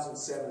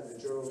 2007 in the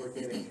Journal of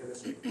Organic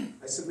Chemistry.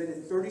 I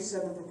submitted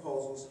 37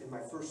 proposals in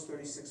my first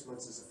 36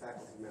 months as a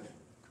faculty member.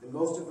 And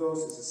most of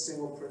those as a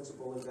single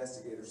principal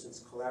investigator, since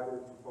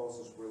collaborative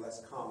proposals were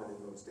less common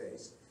in those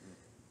days.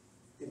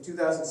 In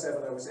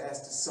 2007, I was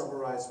asked to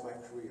summarize my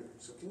career.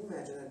 So can you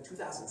imagine that? In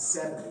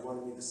 2007, they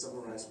wanted me to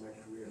summarize my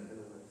career.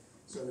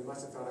 So they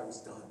must have thought I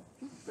was done.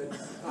 But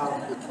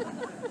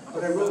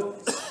I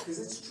wrote, because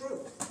it's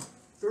true,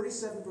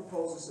 37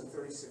 proposals in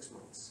 36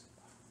 months.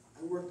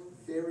 I worked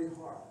very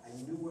hard. I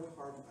know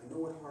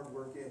what hard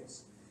work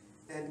is.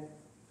 And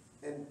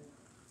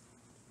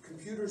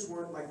computers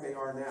weren't like they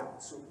are now.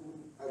 So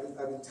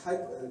I would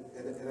type,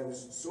 and I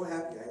was so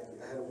happy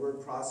I had a word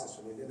processor,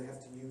 and I didn't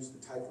have to use the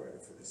typewriter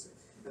for this thing.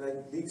 And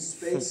I'd leave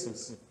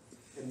spaces,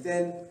 and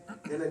then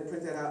I'd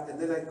print that out, and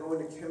then I'd go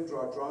into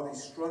ChemDraw, draw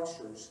these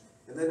structures,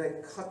 and then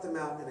I'd cut them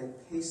out, and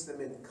I'd paste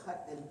them in.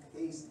 Cut and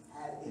paste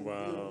had a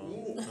real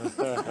meaning.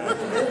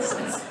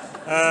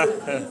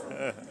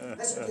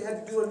 That's what you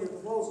had to do on your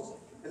proposals.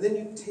 And then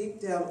you tape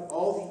down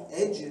all the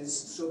edges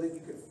so that you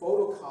could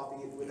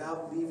photocopy it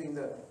without leaving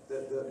the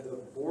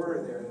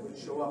border there that would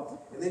show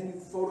up. And then you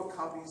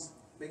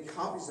make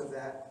copies of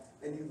that,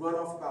 and you run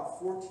off about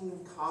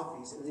 14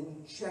 copies, and then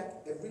you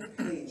check every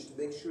page to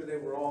make sure they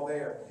were all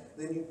there.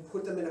 And then you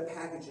put them in a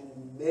package and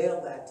you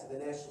mail that to the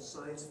National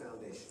Science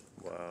Foundation.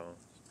 Wow.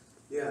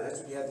 Yeah, that's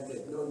what you had to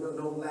do.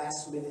 No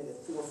last minute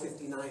at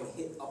 4:59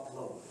 hit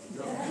upload.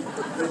 No,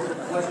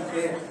 it wasn't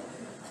there.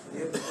 You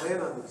had to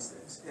plan on these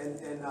things, and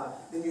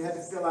then you had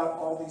to fill out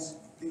all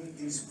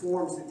these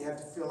forms that you had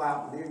to fill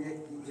out. And there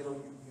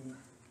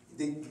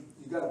you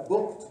got a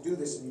book to do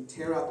this, and you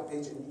tear out the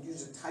page, and you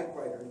use a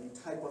typewriter, and you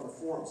type on the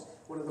forms.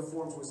 One of the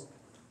forms was,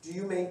 "Do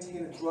you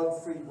maintain a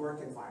drug-free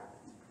work environment?"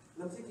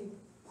 And I'm thinking,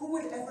 who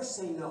would ever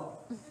say no?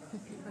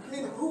 I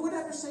mean, who would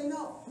ever say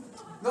no?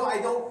 No, I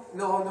don't.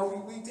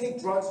 No, we take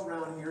drugs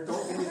around here.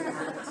 Don't give me the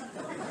drink.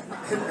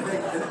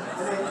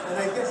 And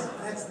I guess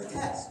that's the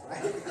test,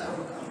 right?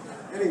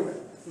 Anyway,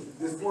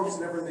 the forms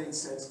never made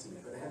sense to me,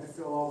 but I had to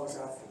fill all those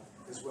out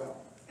as well.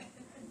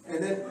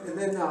 And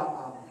then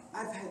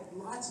I've had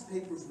lots of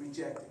papers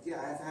rejected. Yeah,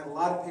 I've had a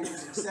lot of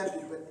papers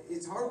accepted, but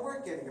it's hard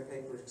work getting a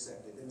paper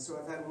accepted. And so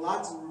I've had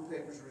lots of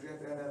papers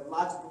rejected. I've had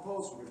lots of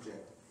proposals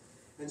rejected.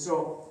 And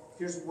so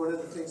here's one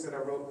of the things that I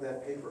wrote in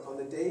that paper. On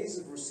the days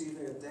of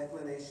receiving a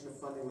declination of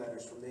funding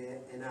letters from the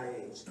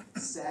NIH,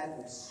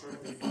 sadness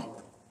certainly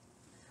followed.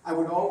 I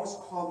would always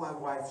call my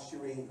wife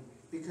Shireen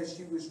because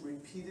she was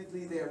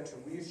repeatedly there to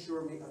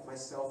reassure me of my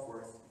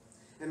self-worth.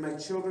 And my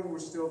children were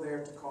still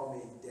there to call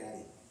me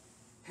Daddy.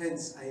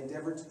 Hence, I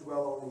endeavored to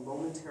dwell only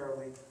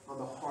momentarily on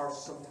the harsh,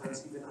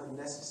 sometimes even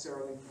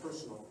unnecessarily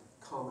personal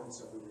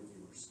comments of the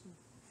reviewers.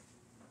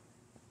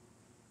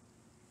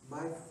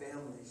 My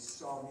family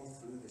saw me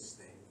through this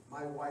thing.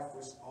 My wife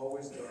was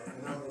always there.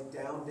 And on the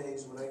down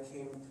days when I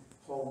came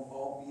home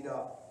all beat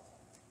up,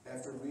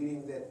 after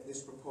reading that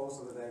this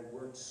proposal that I had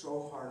worked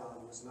so hard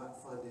on was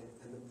not funded,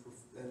 and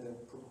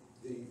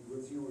the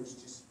reviewers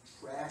just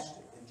trashed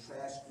it and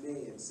trashed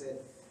me and said,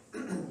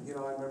 you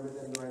know, I remember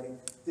them writing,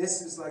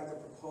 this is like the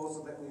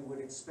proposal that we would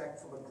expect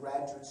from a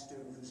graduate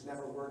student who's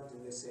never worked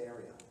in this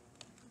area.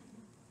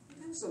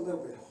 It was a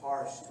little bit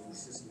harsh to the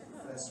assistant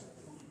professor.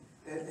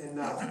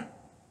 And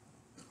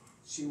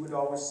she would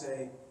always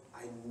say,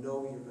 I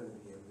know you're going to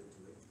be able to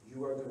do it.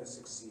 You are going to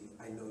succeed.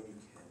 I know you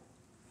can.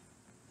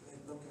 And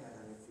I'd look at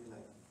her and I'd feel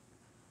like,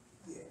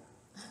 yeah.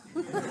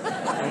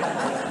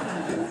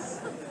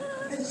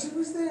 And she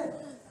was there.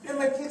 And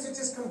my kids would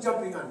just come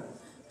jumping on me.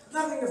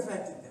 Nothing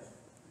affected them.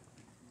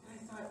 And I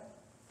thought,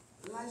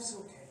 life's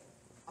okay.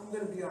 I'm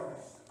going to be all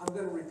right. I'm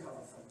going to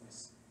recover from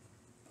this.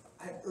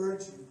 I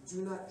urge you,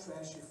 do not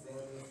trash your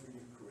family for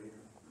your career.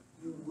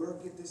 You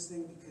work at this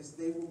thing because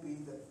they will be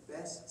the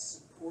best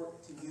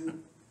support to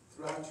you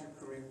throughout your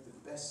career,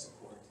 the best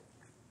support.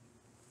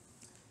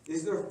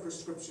 Is there a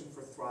prescription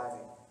for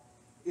thriving?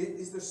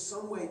 Is there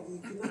some way that you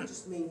cannot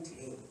just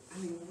maintain, I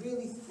mean,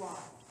 really thrive?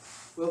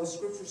 Well, the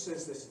scripture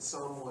says this in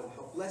Psalm 1,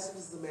 how blessed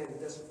is the man who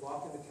doesn't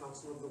walk in the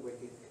counsel of the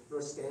wicked,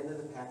 nor stand in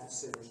the path of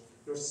sinners,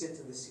 nor sit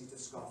in the seat of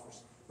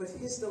scoffers. But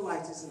his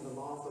delight is in the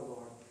law of the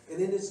Lord,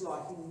 and in his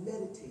law he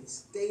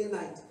meditates day and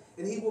night.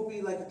 And he will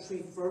be like a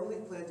tree firmly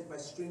planted by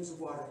streams of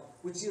water,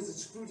 which yields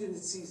its fruit in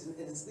its season,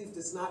 and its leaf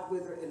does not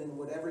wither, and in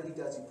whatever he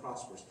does, he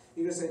prospers.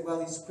 You're going to say, well,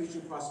 he's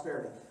preaching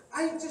prosperity.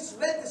 I just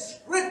read the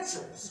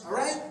scriptures, all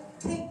right?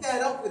 Take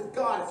that up with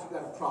God if you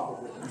got a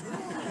problem with it.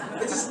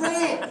 I just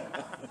read.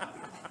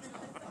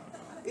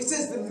 It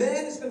says the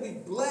man is going to be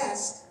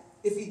blessed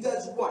if he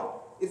does what?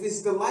 If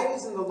his delight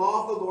is in the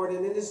law of the Lord,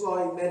 and in his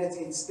law he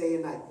meditates day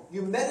and night.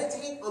 You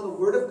meditate on the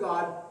word of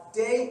God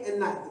day and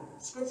night.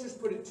 The scriptures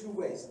put it two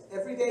ways,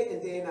 every day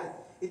and day and night.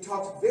 It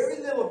talks very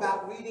little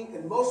about reading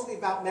and mostly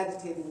about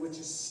meditating, which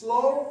is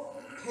slow,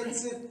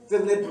 pensive,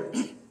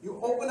 deliberate. You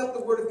open up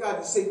the word of God.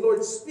 You say,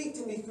 Lord, speak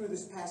to me through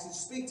this passage.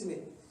 Speak to me.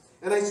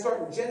 And I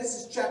start in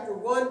Genesis chapter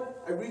 1.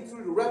 I read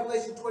through to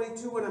Revelation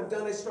 22. When I'm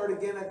done, I start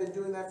again. I've been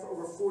doing that for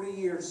over 40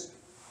 years.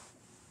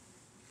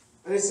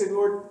 And I say,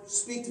 Lord,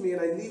 speak to me.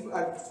 And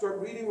I start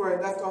reading where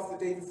I left off the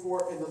day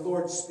before, and the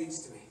Lord speaks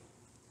to me.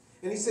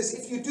 And he says,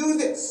 if you do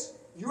this,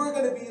 you are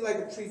going to be like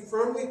a tree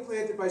firmly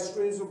planted by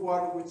streams of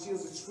water, which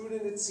yields its fruit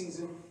in its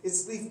season.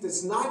 Its leaf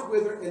does not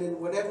wither, and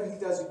in whatever he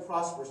does, he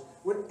prospers.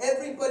 When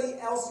everybody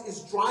else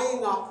is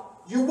drying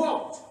up, you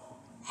won't.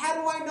 How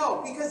do I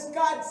know? Because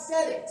God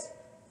said it.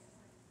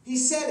 He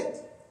said it.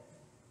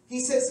 He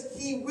says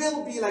he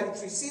will be like a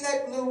tree. See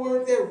that little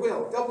word there?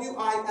 Will.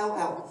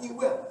 W-I-L-L. He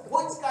will.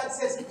 Once God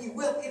says he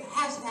will, it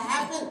has to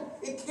happen.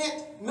 It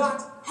can't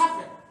not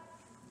happen.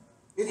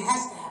 It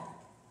has to happen.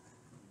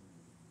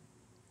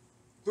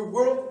 The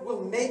world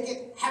will make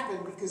it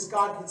happen because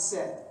God had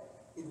said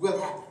it will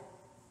happen.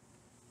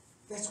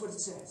 That's what it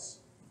says.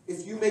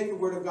 If you make the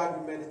word of God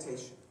your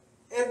meditation,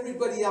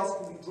 everybody else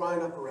can be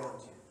drying up around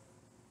you.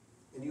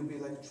 And you'll be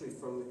like a tree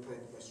firmly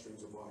planted by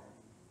streams of water.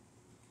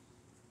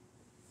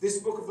 This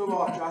book of the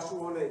law, Joshua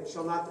 1:8,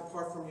 shall not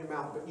depart from your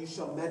mouth, but you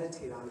shall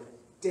meditate on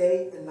it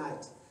day and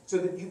night, so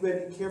that you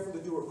may be careful to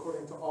do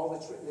according to all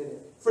that's written in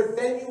it. For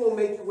then you will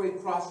make your way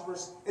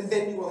prosperous, and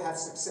then you will have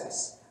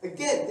success.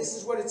 Again, this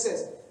is what it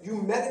says.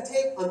 You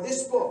meditate on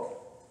this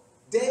book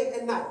day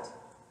and night.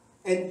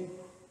 And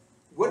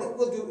what it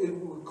will do,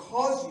 it will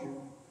cause you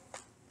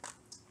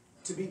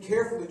to be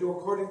careful to do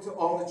according to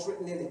all that's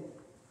written in it.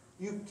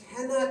 You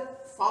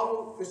cannot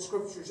follow the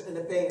scriptures and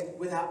obey it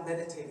without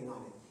meditating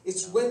on it.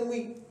 It's when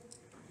we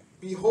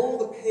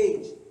behold a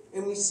page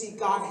and we see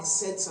God has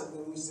said something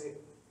and we say,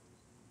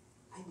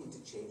 I need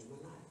to change my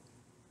life.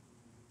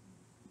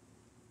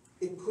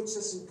 It puts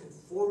us in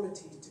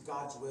conformity to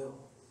God's will.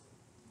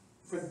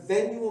 For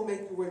then you will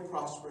make your way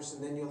prosperous,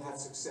 and then you'll have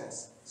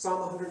success.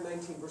 Psalm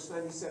 119, verse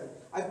 97.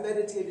 I've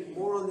meditated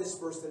more on this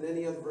verse than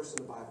any other verse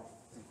in the Bible.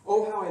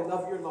 Oh, how I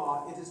love your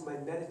law. It is my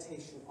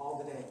meditation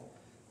all the day.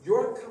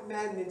 Your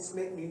commandments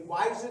make me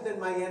wiser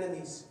than my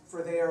enemies,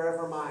 for they are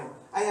ever mine.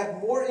 I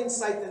have more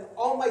insight than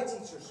all my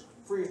teachers,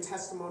 for your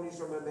testimonies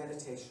are my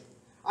meditation.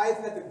 I have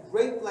had the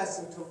great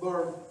blessing to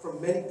learn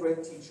from many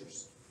great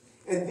teachers.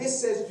 And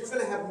this says you're going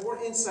to have more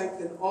insight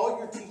than all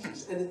your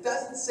teachers. And it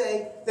doesn't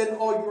say than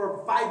all your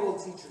Bible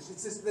teachers. It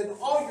says than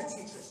all your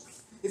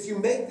teachers. If you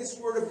make this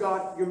Word of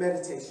God your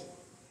meditation,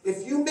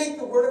 if you make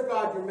the Word of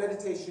God your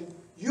meditation,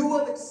 you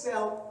will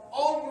excel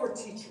all your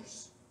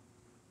teachers.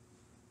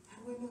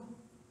 How do I know?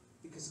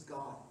 Because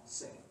God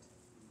said it.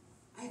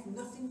 I have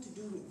nothing to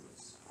do with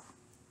this.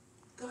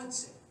 God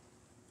said it.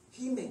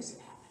 He makes it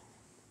happen.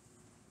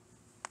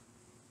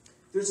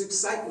 There's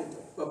excitement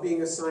about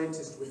being a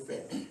scientist with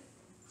faith.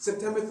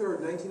 September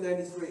 3rd,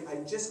 1993,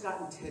 I'd just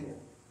gotten tenure.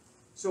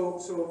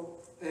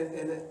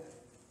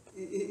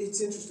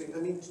 It's interesting. I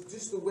mean,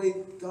 just the way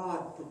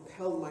God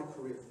propelled my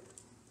career.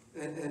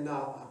 And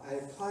I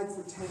applied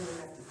for tenure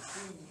after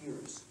 3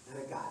 years, and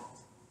I got it.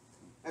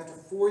 After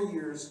 4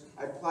 years,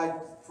 I applied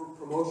for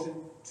promotion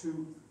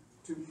to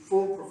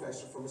full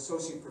professor, from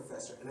associate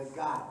professor, and I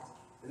got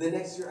it. And the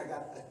next year, I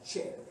got a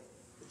chair.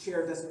 A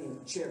chair doesn't mean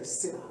a chair to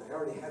sit on. I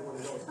already had one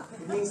of those.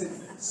 It means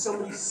that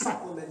somebody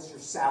supplements your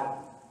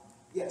salary.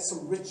 Yeah,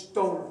 some rich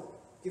donor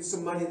gives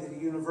some money to the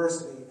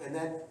university, and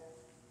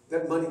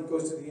that money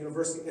goes to the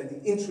university, and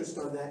the interest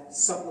on that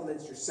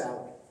supplements your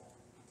salary.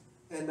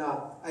 And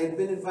I had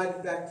been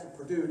invited back to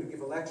Purdue to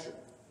give a lecture.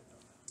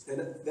 And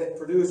that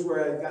Purdue is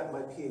where I got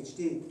my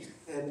PhD.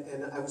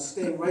 And I was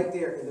staying right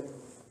there in the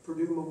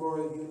Purdue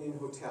Memorial Union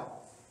Hotel.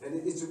 And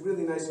it's a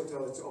really nice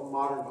hotel. It's all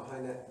modern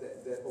behind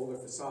that older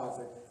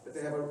facade. But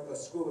they have a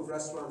school of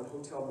restaurant and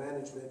hotel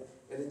management.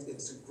 And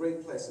it's a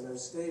great place. And I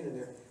was staying in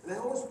there. And I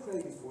always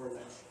pray before a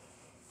lecture.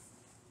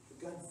 That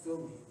God fill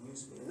me and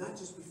use me. And not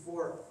just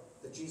before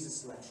the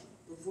Jesus lecture,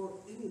 before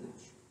any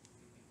lecture.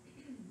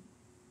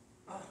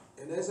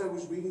 And as I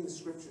was reading the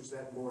scriptures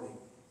that morning,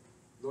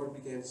 the Lord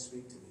began to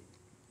speak to me.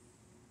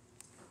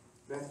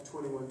 Matthew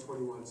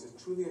 21:21 says,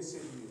 "Truly I say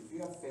to you, if you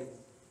have faith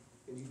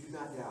and you do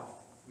not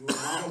doubt, you will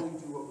not only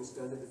do what was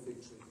done to the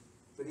fig tree,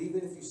 but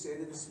even if you say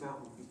to this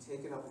mountain, be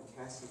taken up and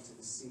cast into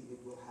the sea,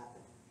 it will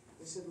happen."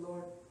 I said,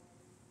 "Lord,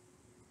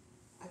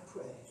 I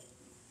pray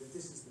that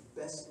this is the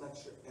best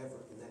lecture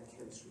ever in that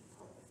chemistry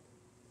department.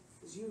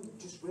 Because you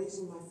just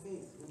raising my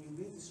faith. When you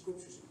read the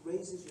scriptures, it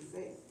raises your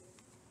faith.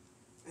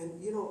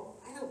 And you know,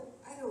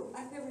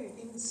 I've never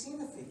even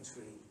seen a fig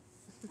tree.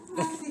 I don't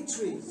like fig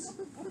trees.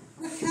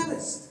 I'm a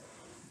chemist.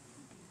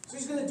 So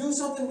he's going to do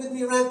something with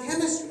me around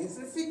chemistry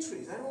instead of fig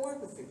trees. I don't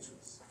work with fig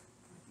trees.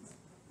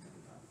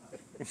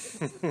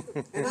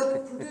 And I'm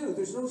at Purdue.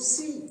 There's no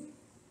sea.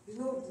 There's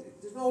no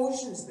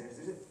oceans there.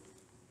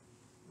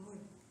 Lord,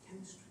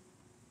 chemistry.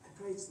 I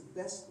pray it's the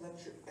best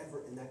lecture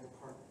ever in that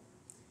department.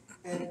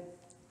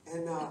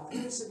 And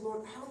I said,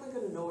 Lord, how am I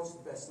going to know it's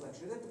the best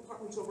lecture? That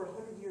department's over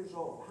 100 years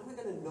old. How am I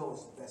going to know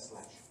it's the best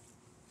lecture?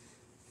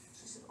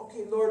 So I said,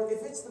 okay, Lord,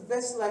 if it's the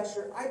best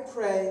lecture, I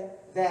pray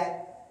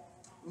that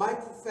my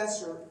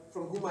professor,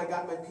 from whom I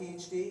got my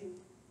PhD,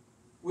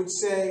 would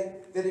say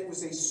that it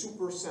was a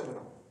super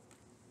seminar.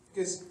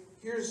 Because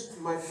here's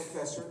my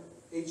professor,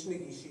 H.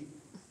 Nagishi.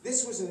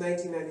 This was in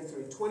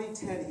 1993.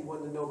 2010, he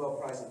won the Nobel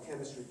Prize in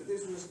Chemistry. But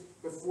this was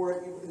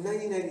before, in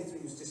 1993,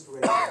 he was just a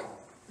regular guy.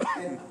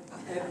 And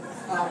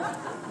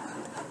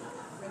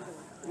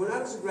when I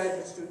was a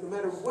graduate student, no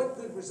matter what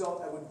good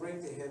result I would bring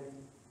to him,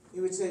 he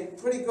would say,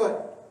 pretty good,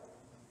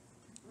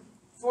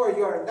 for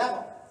your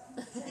level.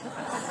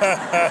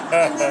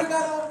 I never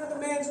got over the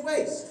man's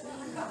waist.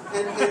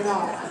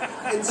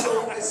 And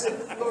so I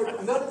said,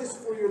 Lord, none of this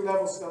for your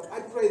level stuff. I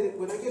pray that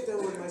when I get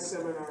done with my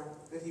seminar,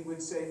 that he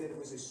would say that it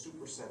was a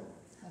super seminar.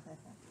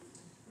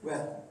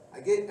 Well, I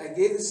gave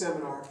the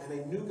seminar, and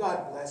I knew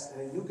God blessed,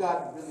 and I knew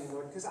God really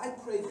Lord, because I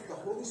prayed that the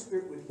Holy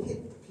Spirit would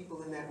hit the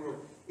people in that room.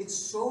 It's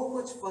so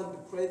much fun to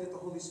pray that the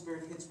Holy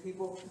Spirit hits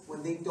people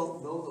when they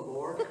don't know the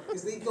Lord,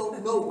 because they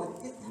don't know what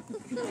hit them.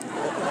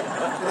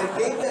 And I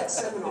gave that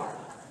seminar,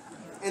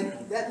 and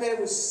that man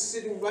was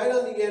sitting right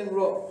on the end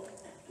row,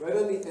 right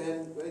on the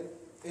end, right?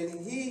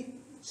 And he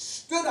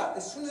stood up.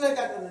 As soon as I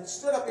got done, he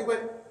stood up, he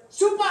went,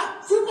 super,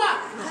 super!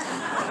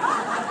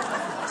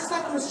 Just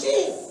like a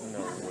machine.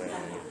 No way.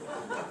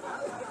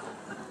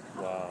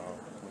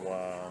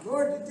 Wow.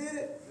 Lord, you did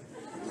it.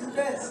 You're the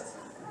best.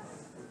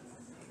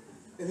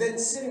 And then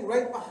sitting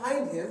right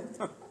behind him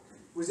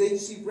was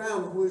H.C.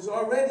 Brown, who was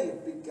already a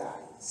big guy.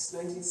 It's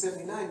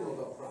 1979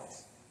 Nobel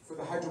Prize for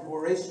the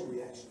hydroboration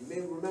reaction. You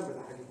may remember the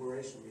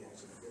hydroboration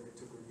reaction if you ever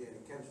took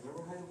organic chemistry.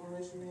 Remember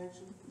hydroboration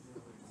reaction?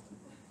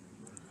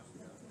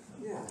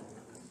 Yeah.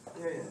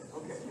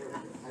 Okay, there we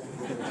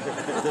go.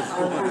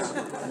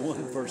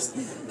 One person.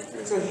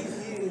 So he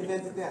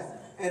invented that.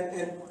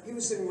 And he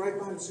was sitting right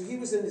behind me. So he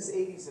was in his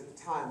 80s at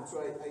the time. So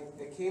I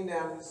came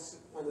down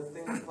on the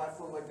thing,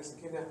 platform like this,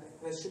 and came down,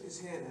 and I shook his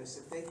hand, and I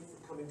said, thank you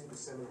for coming to the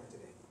seminar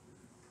today.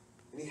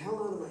 And he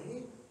held on to my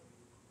hand.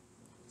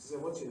 He says,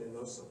 I want you to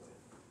know something.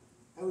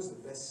 That was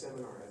the best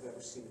seminar I've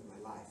ever seen in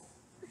my life.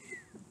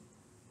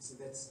 I said,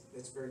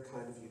 that's very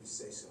kind of you to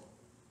say so.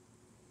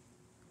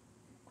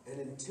 And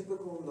in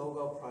typical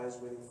Nobel Prize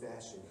winning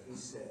fashion, he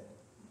said,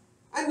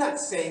 I'm not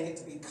saying it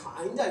to be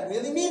kind, I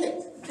really mean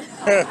it.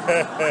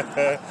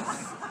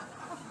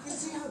 You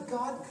see how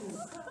God can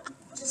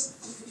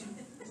just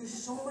do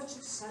so much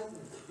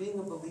excitement being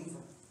a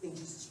believer. in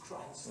Jesus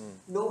Christ,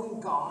 knowing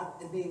God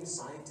and being a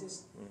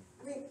scientist.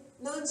 I mean,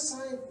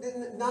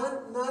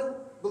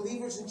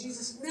 non-believers in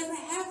Jesus never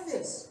have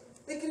this.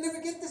 They can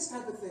never get this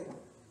type of thing.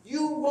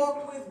 You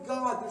walk with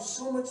God. There's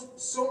so much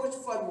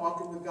fun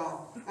walking with God.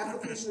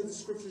 Application of the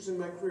scriptures in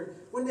my career.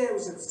 One day I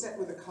was upset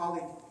with a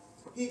colleague.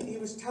 He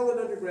was telling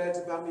undergrads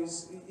about me.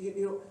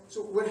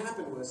 So what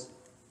happened was,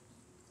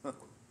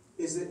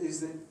 is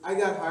that I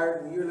got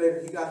hired, and a year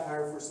later he got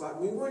hired for a slot.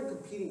 We weren't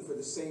competing for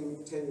the same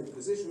tenured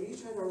position. We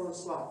each had our own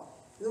slot.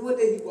 And then one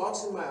day he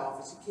walks in my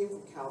office. He came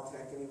from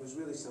Caltech, and he was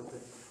really something.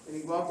 And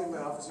he walked in my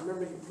office. I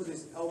remember he put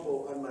his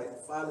elbow on my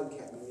filing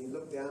cabinet, and he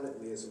looked down at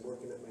me as I'm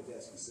working at my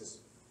desk. He says,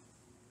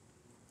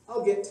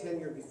 "I'll get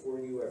tenure before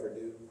you ever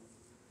do."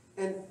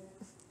 And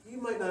you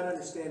might not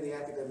understand the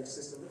academic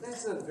system, but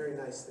that's not a very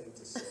nice thing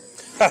to say.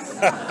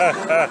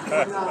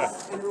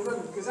 and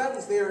remember, because I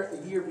was there a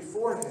year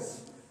before him,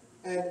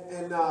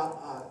 and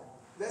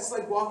that's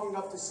like walking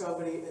up to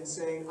somebody and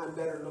saying, "I'm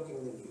better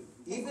looking than you."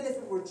 Even if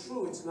it were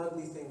true, it's an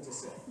ugly thing to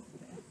say.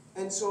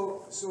 And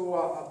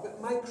but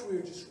my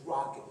career just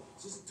rocketed,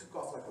 just took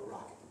off like a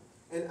rocket.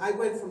 And I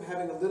went from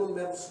having a little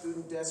metal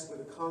student desk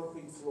with a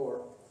concrete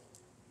floor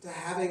to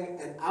having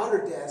an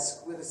outer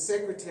desk with a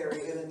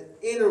secretary and an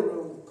inner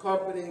room,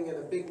 carpeting and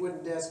a big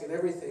wooden desk and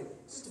everything.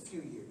 Just a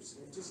few years,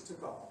 and it just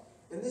took off.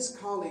 And this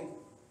colleague,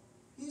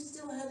 he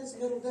still had his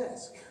metal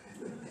desk,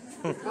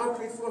 the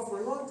concrete floor for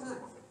a long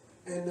time.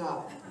 And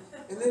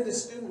then the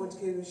student once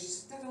came to me, she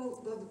said, "That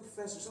old the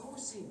professor's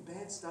always saying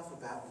bad stuff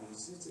about me."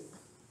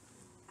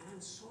 And I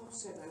was so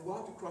upset. And I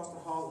walked across the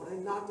hall, and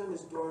I knocked on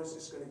his door. I was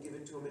just going to give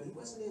it to him, and he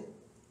wasn't in.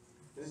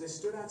 And as I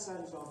stood outside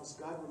his office,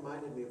 God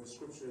reminded me of a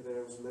scripture that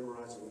I was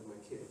memorizing with my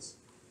kids.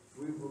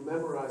 We were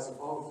memorizing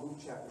all of Luke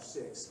chapter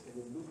 6. And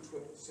in Luke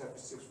chapter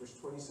 6, verse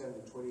 27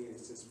 and 28,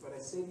 it says, "But I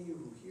say to you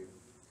who hear,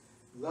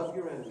 love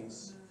your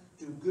enemies,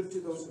 do good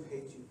to those who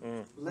hate you,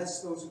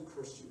 bless those who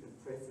curse you, and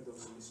pray for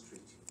those who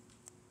mistreat you."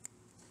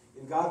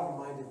 And God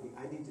reminded me,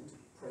 I needed to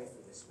pray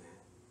for this man.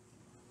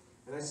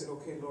 And I said,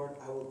 "Okay, Lord,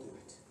 I will do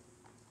it."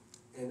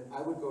 And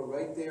I would go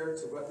right there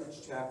to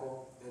Rutledge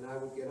Chapel, and I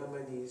would get on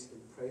my knees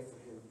and pray for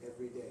him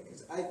every day.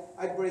 Because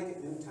I break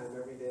at noontime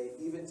every day,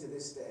 even to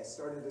this day. I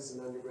started as an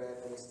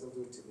undergrad, and I still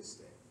do it to this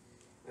day.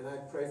 And I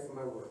pray for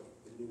my work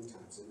at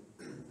noontimes.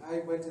 And I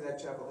went to that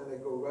chapel, and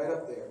I'd go right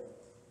up there,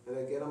 and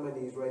I'd get on my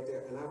knees right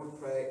there, and I would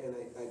pray, and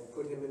I'd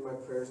put him in my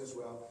prayers as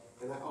well.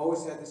 And I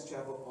always had this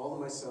chapel all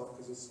to myself,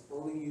 because it's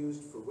only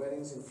used for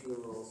weddings and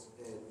funerals,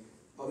 and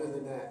other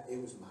than that,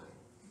 it was mine.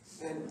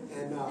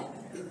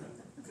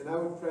 And I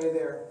would pray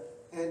there,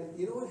 and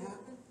you know what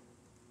happened?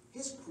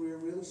 His career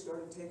really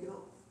started taking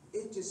off.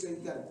 It just said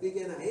he got a big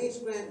NIH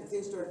grant, and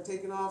things started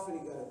taking off, and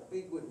he got a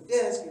big wooden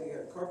desk, and he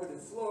got a carpeted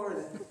floor,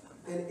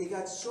 and it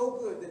got so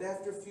good that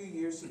after a few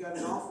years, he got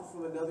an offer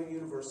from another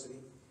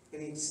university,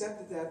 and he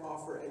accepted that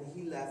offer, and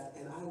he left,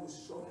 and I was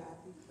so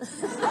happy.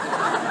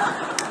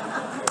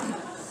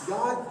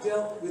 God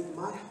dealt with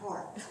my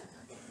heart,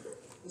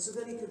 and so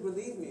then he could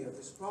relieve me of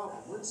this problem.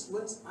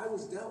 Once I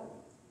was dealt with,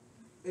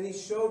 and he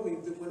showed me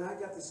that when I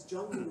got this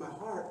junk in my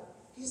heart,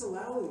 he's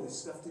allowing this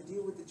stuff to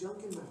deal with the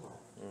junk in my heart.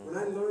 When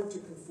I learn to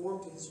conform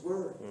to his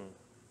word,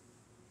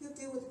 he'll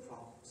deal with the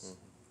problems.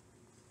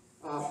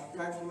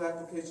 Practical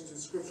applications of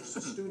scriptures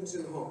to students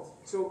in the home.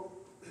 So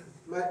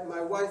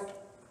my wife,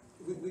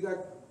 we got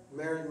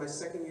married my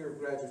second year of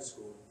graduate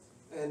school.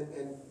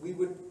 And we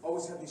would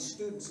always have these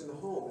students in the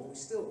home. And we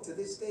still, to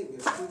this day, we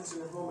have students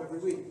in the home every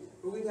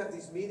week. But we'd have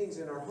these meetings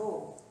in our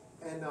home.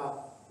 And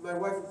my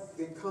wife,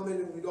 they'd come in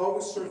and we'd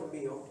always serve a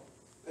meal.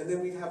 And then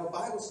we'd have a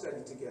Bible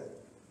study together.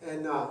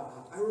 And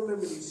I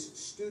remember these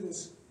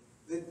students,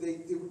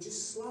 they were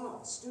just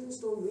slobs. Students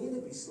don't mean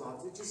to be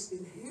slobs. They're just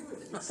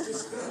inherent. It's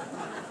just there.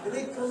 And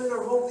they'd come in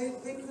our home.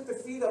 They'd put their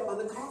feet up on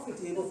the coffee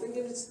table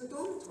thinking it's the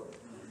dormitory.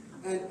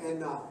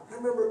 And I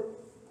remember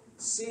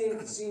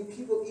seeing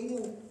people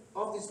eating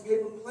off these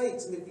paper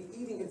plates, and they'd be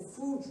eating, and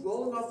food's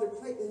rolling off their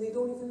plate, and they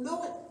don't even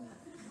know it.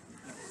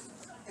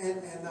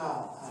 And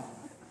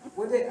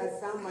one day I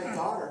found my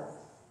daughter,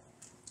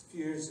 a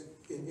few years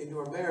into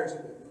our marriage,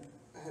 and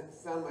I had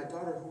found my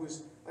daughter who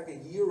was like a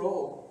year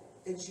old,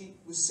 and she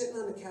was sitting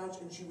on the couch,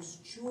 and she was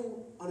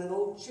chewing on an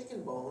old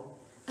chicken bone,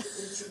 and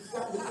she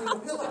got between the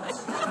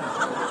pillows.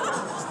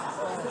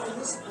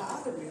 And this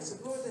bothered me. I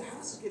said, "Lord, the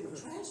house is getting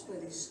trashed by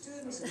these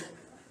students."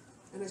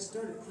 And I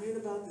started praying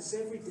about this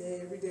every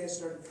day. Every day I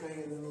started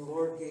praying, and then the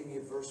Lord gave me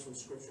a verse from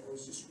Scripture. I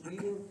was just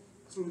reading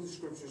through the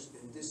Scriptures,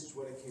 and this is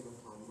what I came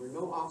upon. "Where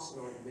no oxen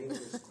are, the manger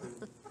is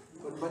clean,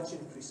 but much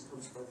increase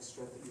comes by the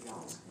strength of the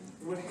ox."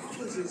 And what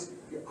happens is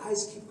your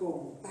eyes keep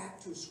going back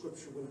to a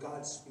Scripture when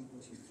God's speaking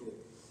to you through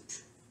it.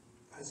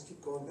 Eyes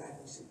keep going back,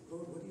 and you say,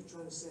 "Lord, what are you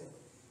trying to say?"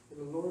 And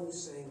the Lord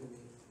was saying to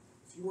me,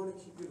 if you want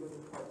to keep your little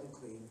apartment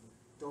clean,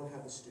 don't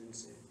have the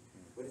students in.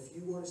 But if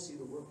you want to see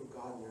the work of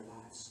God in their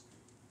lives,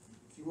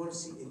 if you want to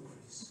see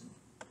increase,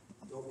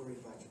 don't worry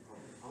about your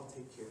apartment. I'll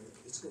take care of it.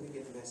 It's going to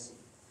get messy.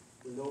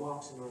 Where no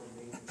oxen are, the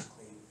manger is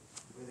clean.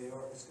 Where they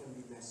are, it's going to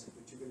be messy,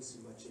 but you're going to see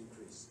much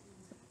increase.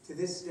 To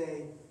this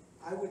day,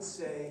 I would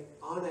say,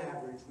 on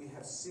average, we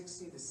have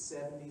 60 to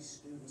 70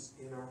 students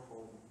in our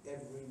home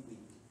every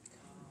week,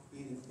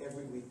 eating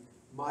every week.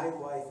 My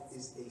wife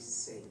is a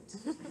saint,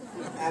 an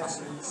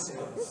absolute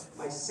saint.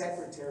 My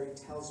secretary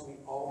tells me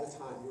all the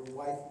time, your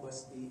wife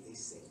must be a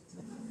saint.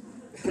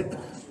 She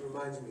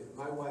reminds me,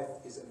 my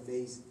wife is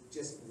amazing,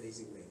 just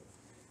amazing lady.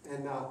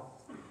 And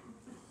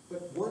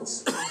but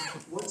once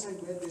I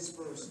read this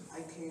verse,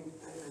 I came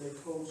and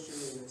I told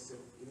Shirley, and I said,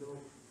 you know,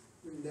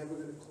 we're never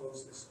going to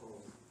close this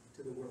home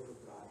to the work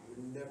of God.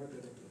 We're never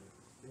going to do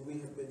it. And we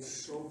have been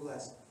so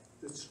blessed.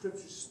 The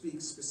Scripture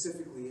speaks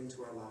specifically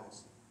into our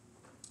lives.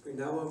 Okay,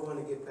 now I want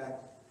to get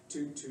back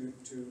to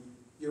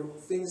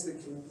things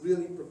that can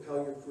really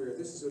propel your career.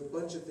 This is a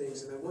bunch of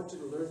things, and I want you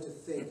to learn to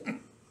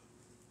think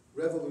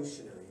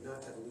revolutionary,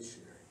 not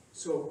evolutionary.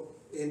 So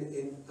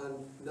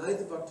on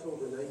 9th of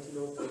October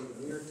 1903,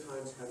 the New York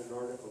Times had an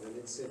article, and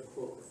it said,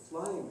 quote, "The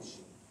flying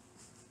machine,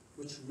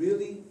 which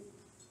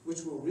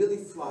will really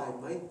fly,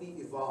 might be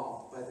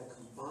evolved by the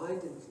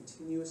combined and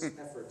continuous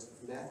efforts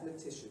of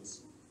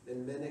mathematicians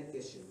and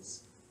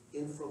mechanicians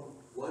in from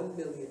 1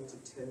 million to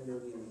 10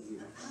 million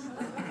years."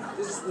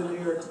 This is the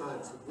New York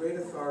Times, the great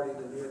authority of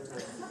the New York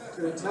Times. It's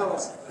going to tell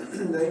us,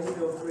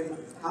 1903,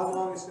 how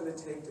long it's going to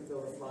take to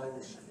build a flying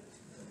machine.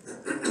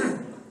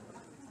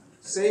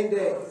 Same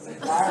day,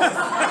 formal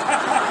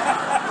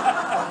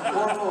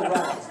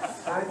round,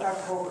 9th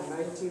October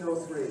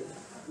 1903.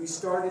 We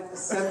started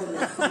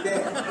assembling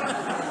today.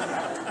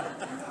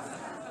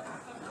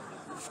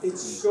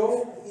 It's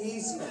so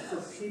easy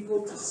for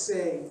people to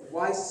say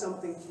why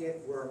something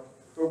can't work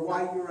or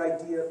why your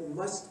idea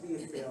must be a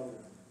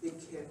failure. It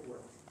can't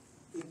work.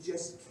 It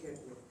just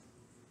can't work.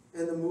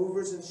 And the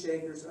movers and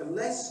shakers,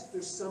 unless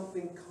there's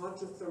something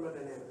contra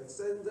thermodynamics,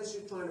 unless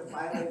you're trying to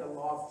violate a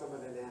law of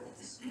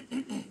thermodynamics,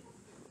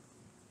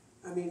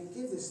 I mean,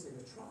 give this thing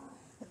a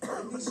try.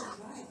 At least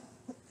try it.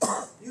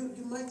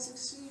 You might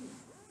succeed.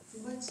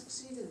 You might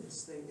succeed in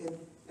this thing.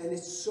 And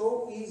it's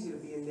so easy to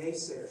be a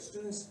naysayer.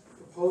 Students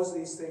propose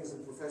these things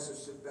and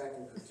professors sit back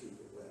and critique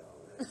it. Well,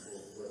 that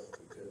won't work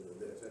because of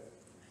this.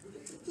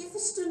 Give the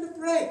student a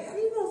break. How do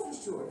you know for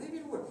sure? Maybe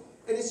it'll work.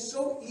 And it's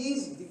so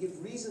easy to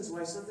give reasons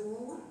why something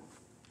won't work.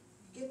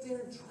 Get there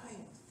and try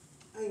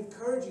it. I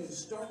encourage you to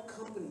start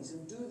companies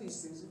and do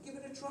these things and give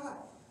it a try.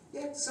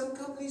 Yeah, some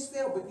companies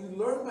fail, but you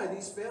learn by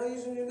these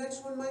failures and your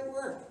next one might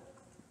work.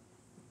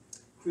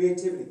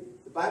 Creativity.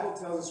 The Bible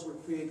tells us where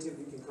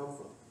creativity can come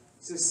from.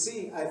 It says,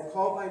 "See, I have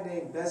called by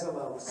name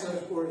Bezalel, the son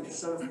of Uri, the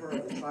son of Hur,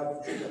 of the tribe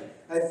of Judah.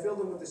 I have filled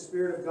him with the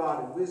Spirit of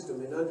God in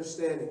wisdom, in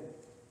understanding,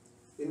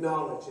 in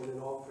knowledge, and in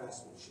all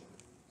craftsmanship."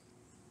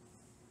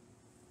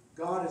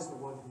 God is the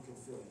one who can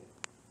fill you.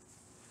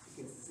 He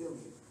can fill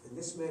you. And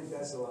this man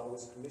Bezalel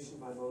was commissioned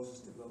by Moses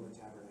to build a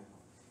tabernacle.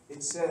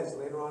 It says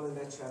later on in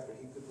that chapter,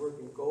 he could work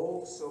in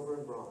gold, silver,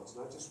 and bronze,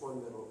 not just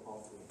one metal,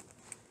 all three.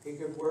 He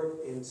could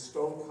work in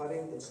stone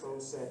cutting and stone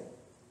setting.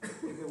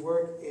 He could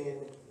work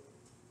in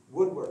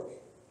woodwork.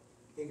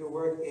 He could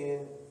work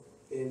in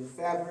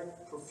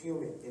fabric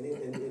perfuming,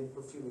 in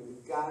perfuming.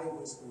 The guy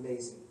was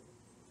amazing.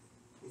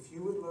 If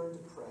you would learn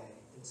to pray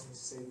and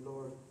say,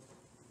 "Lord,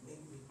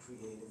 make me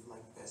creative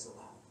like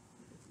Bezalel.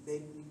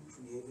 Make me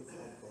creative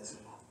like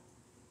Bezalel."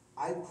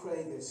 I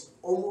pray this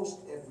almost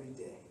every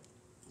day.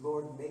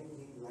 Lord, make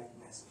me like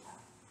Bezalel.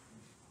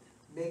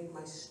 Make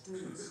my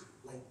students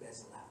like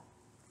Bezalel.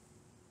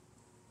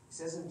 It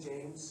says in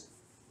James,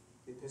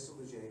 the Epistle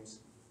of James,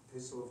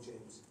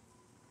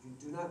 you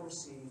do not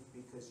receive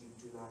because you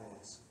do not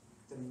ask.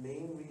 The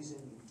main reason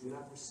you do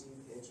not receive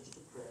answers to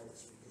prayer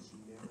is because you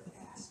never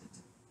asked.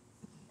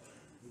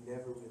 You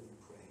never really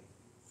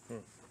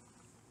prayed.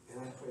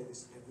 And I pray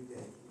this every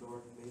day.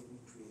 Lord, make me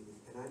creative.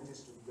 And I'm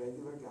just a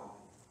regular guy.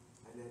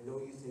 And I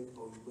know you think,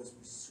 oh, you must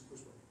be super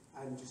smart.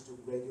 I'm just a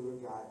regular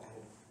guy. I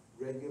had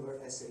regular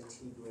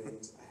SAT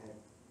grades.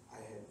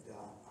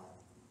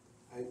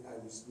 I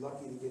was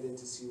lucky to get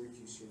into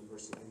Syracuse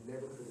University. I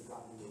never could have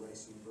gotten into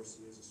Rice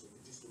University as a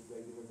student. Just a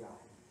regular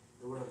guy.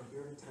 And what I'm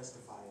here to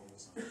testify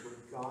is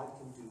what God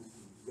can do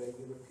through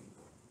regular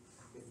people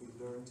if we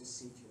learn to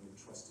seek Him and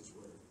trust His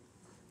Word.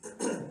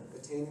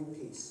 Attaining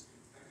peace.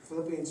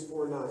 Philippians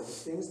 4:9. The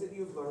things that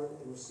you've learned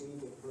and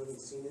received and heard and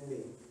seen in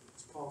me,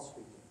 it's Paul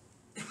speaking.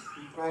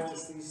 You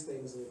practice these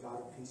things and the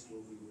God of peace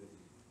will be with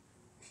you.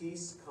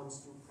 Peace comes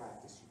through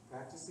practice. You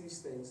practice these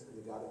things and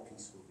the God of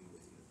peace will be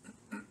with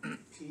you.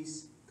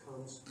 Peace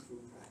comes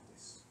through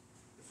practice.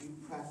 If you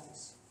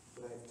practice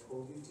what I have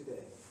told you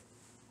today,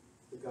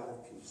 the God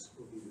of peace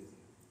will be with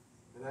you.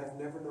 And I've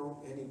never known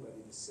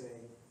anybody to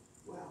say,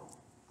 well,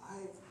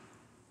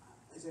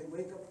 as I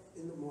wake up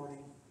in the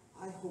morning,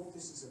 I hope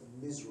this is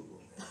a miserable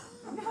day.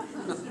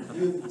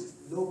 Really, just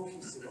no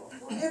peace at all.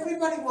 Well,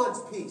 everybody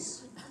wants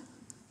peace.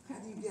 How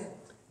do you get it?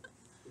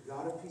 The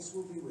God of peace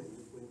will be with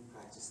you when you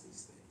practice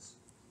these things.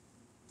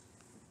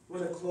 I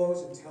want to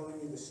close in telling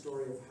you the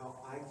story of how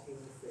I came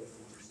to faith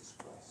in Jesus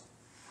Christ.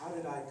 How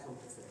did I come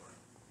to faith?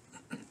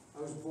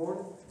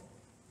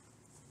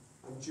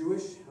 I'm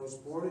Jewish. I was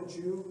born a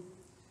Jew,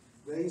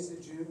 raised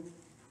a Jew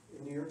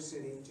in New York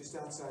City, just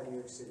outside New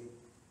York City.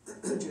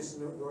 just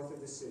north of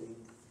the city,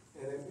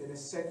 and in a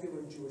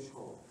secular Jewish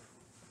home.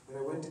 And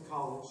I went to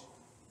college,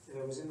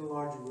 and I was in the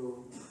laundry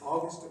room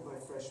August of my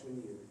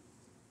freshman year,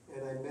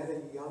 and I met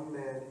a young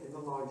man in the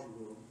laundry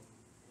room,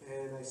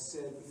 and I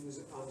said, he was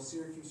on the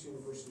Syracuse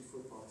University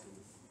football team.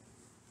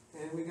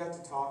 And we got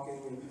to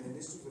talking, and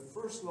this was the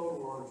first load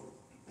of laundry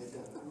I'd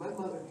done. And my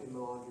mother did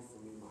laundry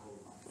for me my whole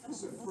life.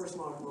 This was the first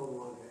load of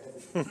laundry I ever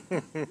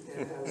did.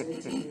 And I was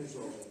 18 years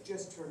old. I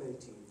just turned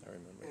 18. I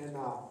remember. And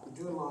I'm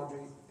doing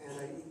laundry, and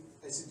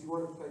I said, do you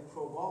want to play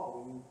pro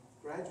ball when you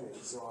graduate?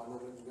 He said, oh, I'm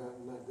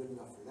not good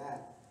enough for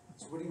that.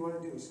 So what do you want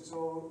to do? He says,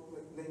 oh,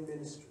 like lay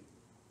ministry.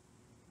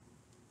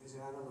 I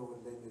said, I don't know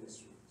what lay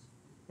ministry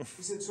is.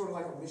 He said, sort of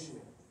like a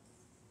missionary.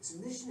 I said,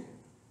 missionary?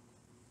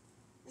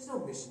 There's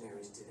no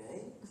missionaries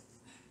today.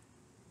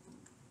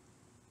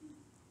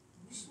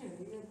 Missionary?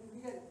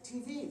 We got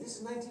TV. This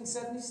is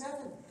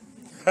 1977.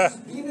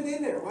 Just beam it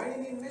in there. Why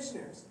do you need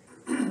missionaries?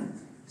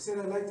 He said,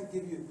 I'd like to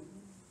give you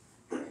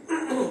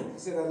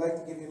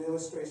an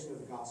illustration of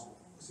the gospel.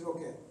 I said,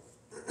 okay.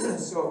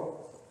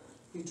 So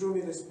he drew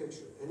me this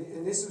picture.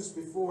 And this was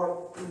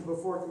before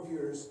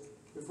computers,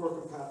 before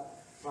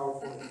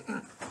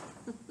PowerPoint.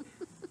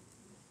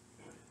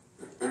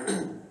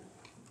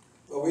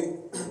 Well,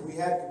 we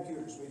had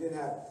computers. We didn't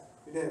have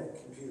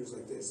computers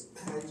like this.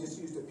 I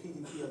just used a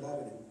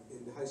PDP-11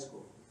 in high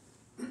school.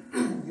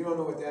 You don't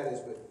know what that is,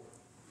 but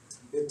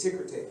the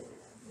ticker tape.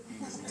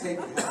 It's a tape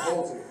that had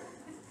holes in it.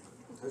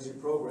 That was your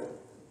program.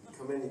 You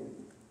come in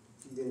and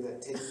feed in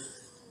that tape.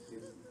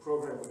 Your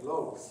program would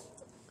load.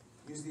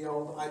 Use the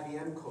old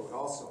IBM code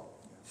also.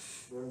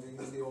 Remember to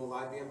use the old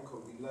IBM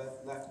code. We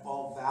left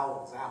all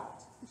vowels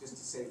out just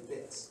to save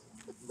bits.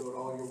 You wrote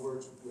all your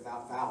words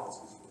without vowels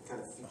because you could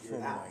kind of figure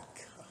it out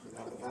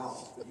without the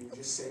vowels. But you were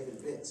just saving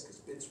bits because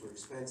bits were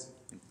expensive.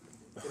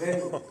 But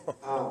anyway,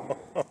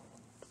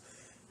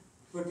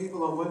 put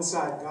people on one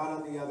side,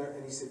 God on the other,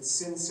 and he said,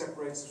 sin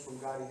separates us from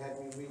God. He had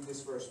me read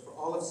this verse, for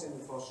all have sinned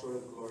and fall short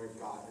of the glory of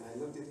God. And I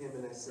looked at him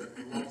and I said,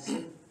 I'm not a sinner.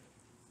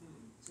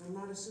 I said, I'm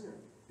not a sinner.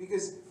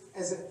 Because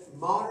as a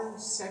modern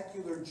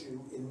secular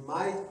Jew, in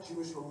my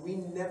Jewish home, we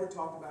never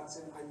talked about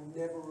sin. I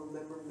never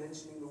remember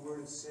mentioning the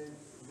word sin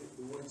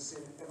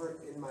ever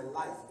in my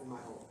life, in my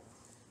home.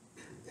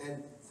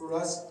 And for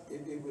us,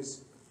 it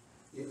was,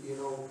 you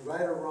know,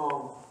 right or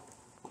wrong,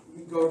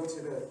 we'd go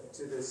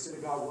to the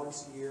synagogue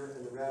once a year,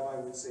 and the rabbi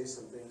would say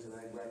some things, and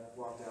I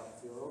walked out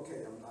feeling,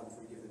 okay, I'm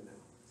forgiven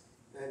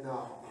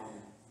now.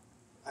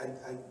 And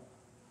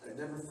I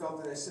never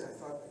felt that I sinned. I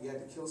thought you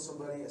had to kill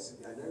somebody. I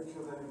said, I never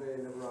killed anybody. I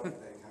never robbed a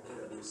bank. How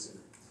could I be a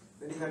sinner?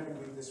 Then he had me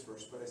read this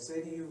verse. But I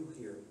say to you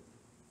here,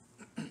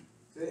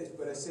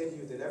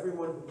 that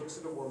everyone who looks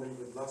at a woman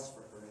with lust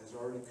for her has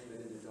already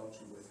committed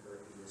adultery with her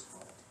in his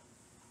heart.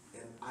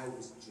 And I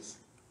was just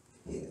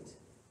hit.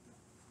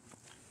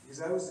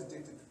 Because I was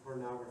addicted to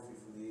pornography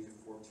from the age of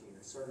 14.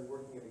 I started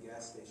working at a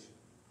gas station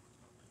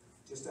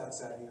just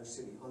outside New York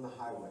City on the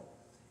highway.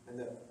 And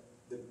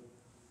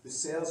the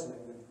salesmen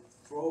would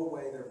throw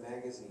away their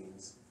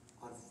magazines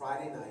on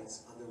Friday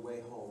nights on their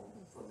way home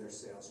from their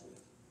sales week.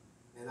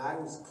 And I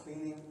was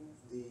cleaning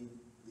the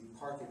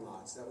parking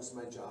lots. That was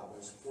my job. I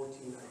was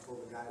 14. I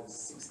told the guy I was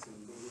 16.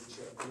 They didn't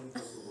check any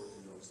paperwork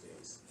in those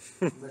days.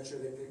 I'm not sure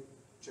they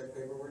check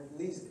paperwork in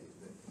these days,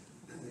 but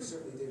they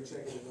certainly didn't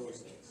check it in those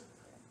days.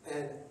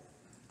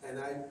 And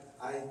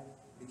I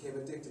became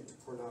addicted to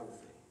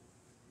pornography.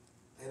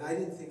 And I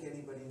didn't think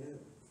anybody knew.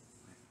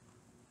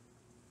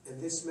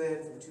 And this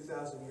man from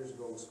 2,000 years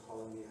ago was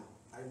calling me out.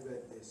 I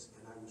read this,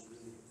 and I was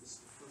really, this is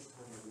the first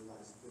time I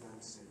realized that I'm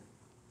a sinner.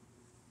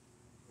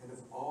 And of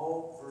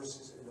all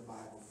verses in the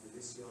Bible for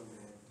this young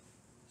man,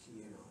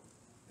 key in on.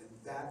 And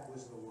that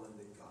was the one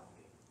that got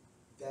me.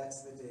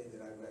 That's the day that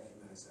I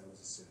recognized I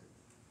was a sinner.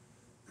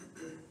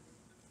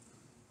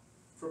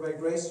 For by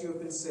grace you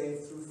have been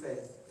saved through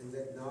faith, and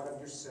that not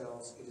of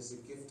yourselves. It is a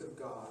gift of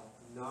God,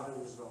 not a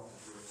result of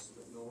yours, so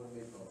that no one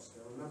may boast.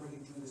 Now remember, he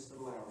drew this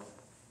little arrow.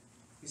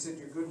 He said,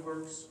 your good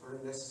works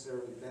aren't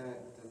necessarily bad,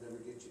 but they'll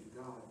never get you to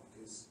God,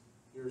 because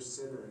you're a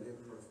sinner and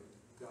imperfect.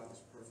 God is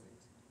perfect.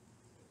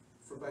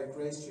 For by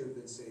grace you have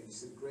been saved. He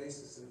said, grace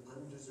is an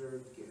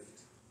undeserved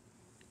gift.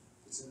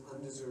 It's an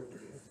undeserved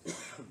gift.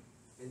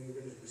 And you're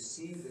going to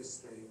receive this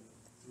thing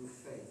through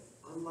faith.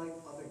 Unlike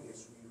other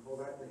gifts where you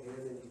hold out your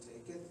hand and you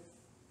take it,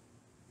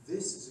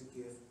 this is a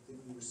gift that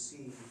you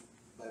receive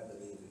by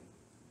believing,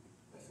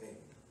 by faith.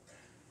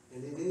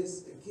 And it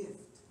is a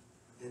gift.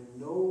 And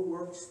no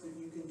works that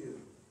you can do.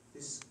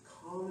 This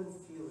common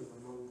feeling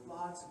among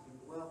lots of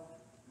people, well,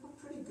 I'm a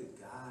pretty good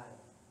guy.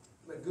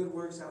 My good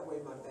works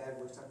outweigh my bad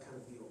works, I'll kind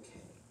of be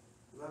okay.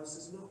 The Bible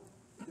says no,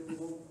 it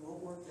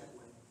won't work that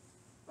way.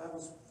 The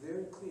Bible's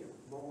very clear,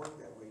 it won't work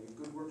that way. Your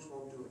good works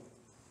won't do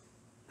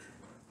it.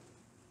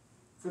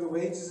 For the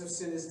wages of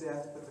sin is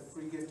death, but the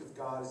free gift of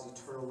God is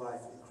eternal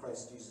life in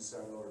Christ Jesus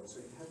our Lord. So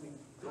you have me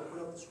open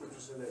up the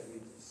scriptures and I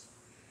read this.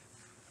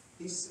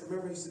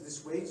 Remember, he said,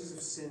 this wages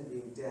of sin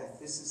being death.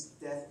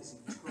 Death is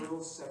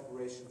eternal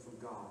separation from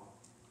God.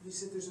 But he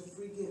said there's a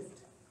free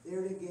gift.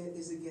 There it again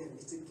is again.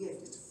 It's a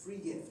gift. It's a free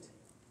gift.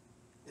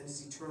 and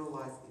is eternal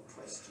life in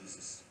Christ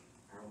Jesus,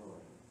 our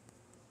Lord.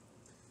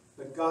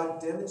 But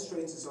God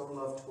demonstrates his own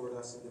love toward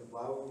us in that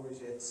while we were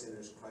yet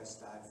sinners,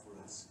 Christ died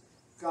for us.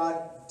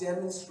 God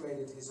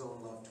demonstrated his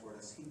own love toward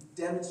us. He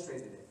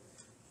demonstrated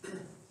it.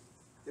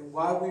 That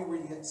while we were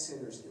yet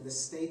sinners, in the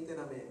state that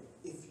I'm in,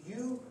 if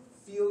you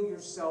feel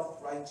yourself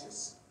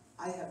righteous,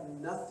 I have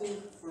nothing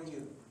for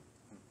you.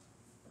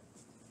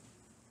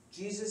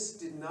 Jesus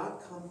did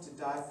not come to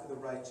die for the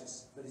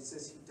righteous, but it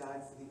says he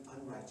died for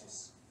the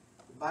unrighteous.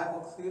 The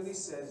Bible clearly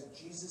says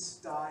Jesus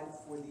died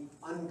for the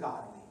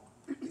ungodly.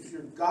 If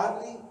you're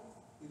godly,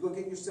 you go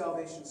get your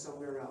salvation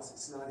somewhere else.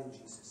 It's not in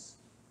Jesus.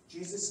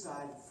 Jesus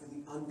died for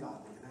the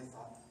ungodly. And I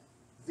thought,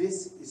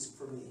 this is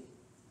for me.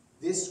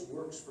 This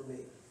works for me.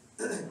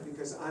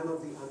 Because I'm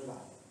of the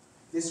ungodly.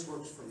 This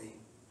works for me.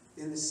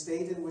 In the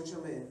state in which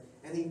I'm in.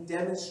 And he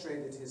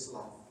demonstrated his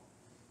love.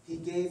 He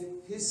gave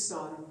his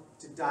son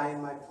to die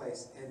in my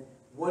place. And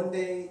one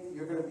day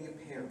you're going to be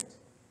a parent.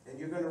 And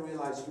you're going to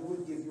realize you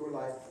would give your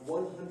life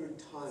 100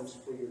 times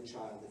for your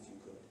child if you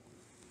could.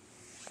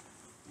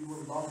 You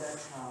would love that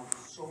child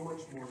so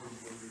much more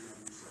than you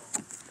love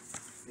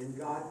yourself. And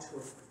God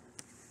took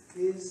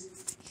his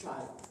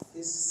child,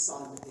 his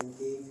son, and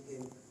gave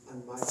him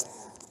on my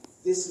behalf.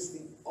 This is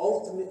the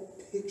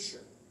ultimate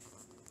picture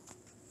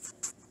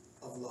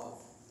of love.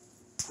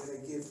 That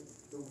I give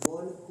the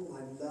one whom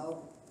I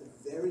love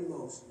the very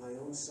most, my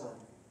own son,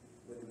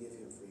 I'm going to give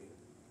him for you.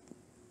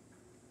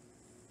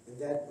 And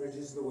that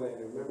bridges the way.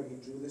 And remember, he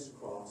drew this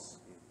cross.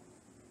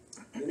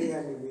 Then he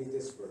had me read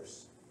this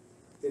verse.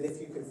 That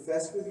if you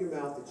confess with your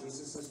mouth that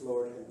Jesus is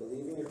Lord and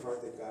believe in your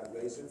heart that God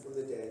raised him from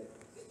the dead,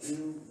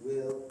 you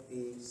will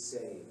be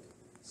saved.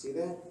 See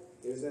that?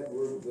 There's that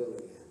word will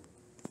again.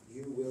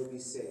 You will be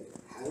saved.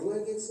 How do I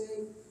get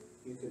saved?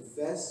 You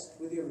confess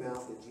with your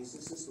mouth that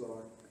Jesus is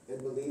Lord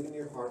and believe in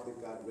your heart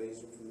that God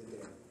raised him from the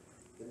dead.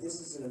 And this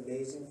is an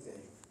amazing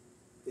thing.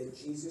 That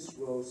Jesus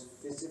rose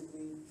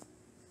physically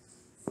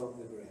from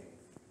the grave.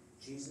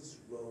 Jesus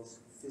rose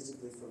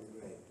physically from the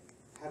grave.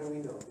 How do we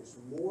know? There's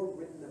more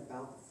written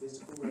about the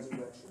physical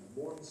resurrection,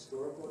 more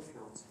historical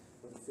accounts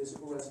of the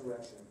physical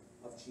resurrection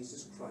of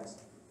Jesus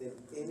Christ than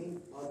any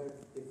other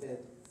event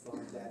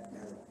from that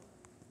era.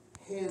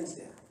 Hands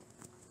down.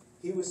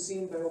 He was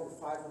seen by over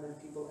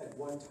 500 people at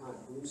one time.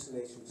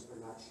 Hallucinations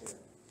are not shared.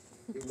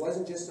 It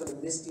wasn't just on a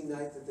misty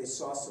night that they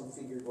saw some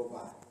figure go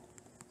by.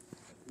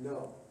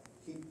 No.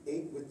 He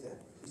ate with them.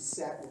 He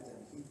sat with them.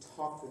 He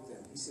talked with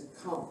them. He said,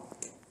 come,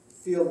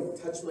 feel me,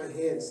 touch my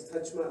hands,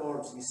 touch my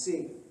arms. You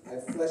see, I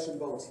have flesh and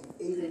bones.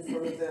 He ate in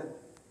front of them.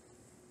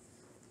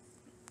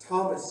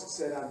 Thomas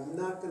said, I'm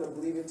not going to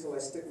believe it until I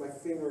stick my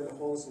finger in the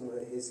holes in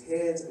his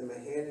hands and my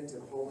hand into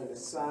the hole in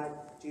his side.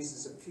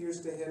 Jesus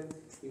appears to him.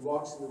 He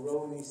walks in the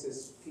road and he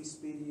says, peace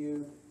be to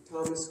you.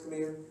 Thomas, come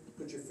here.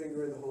 Put your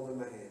finger in the hole in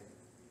my hand.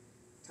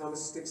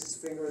 Thomas sticks his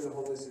finger in the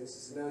hole and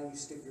says, now you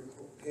stick your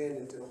hand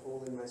into the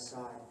hole in my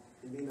side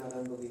and be not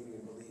unbelieving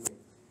and believing.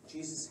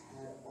 Jesus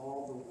had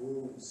all the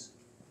wounds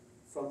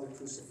from the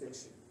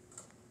crucifixion.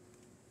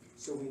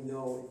 So we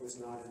know it was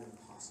not an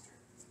imposter.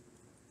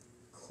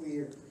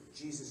 Clear.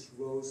 Jesus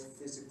rose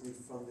physically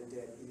from the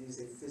dead. It is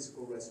a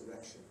physical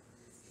resurrection.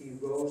 He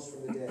rose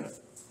from the dead.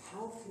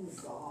 How can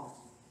God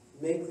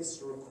make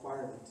this a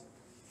requirement?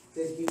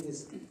 That he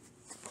has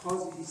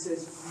caused, he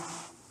says,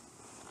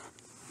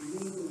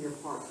 believe in your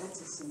heart.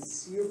 That's a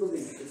sincere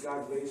belief that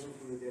God raised him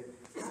from the dead.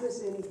 How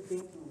does any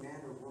thinking man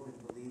or woman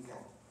believe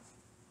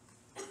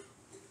that?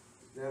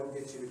 That'll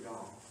get you to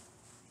God.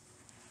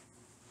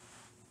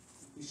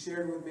 He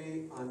shared with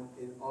me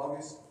in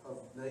August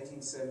of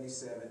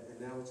 1977, and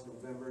now it's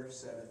November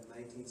 7th,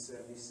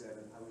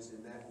 1977. I was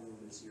in that room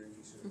at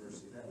Syracuse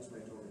University. That was my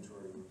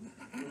dormitory room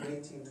from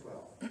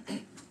 1812.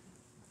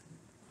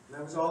 And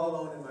I was all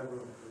alone in my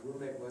room. The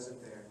roommate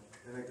wasn't there.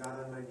 And I got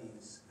on my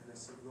knees, and I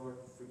said, Lord,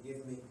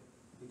 forgive me,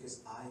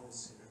 because I am a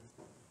sinner.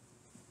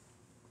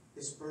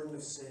 This burden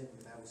of sin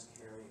that I was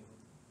carrying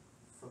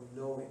from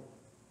knowing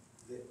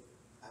that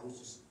I was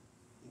just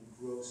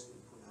engrossed in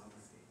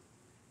pornography.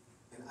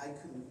 And I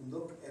couldn't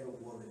look at a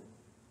woman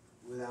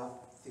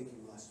without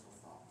thinking lustful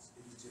thoughts.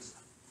 It was just,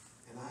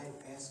 and I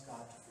asked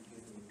God to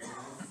forgive me. And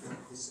I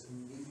felt this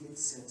immediate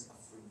sense of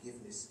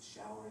forgiveness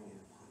showering in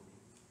upon me.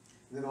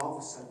 And then all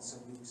of a sudden,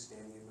 somebody was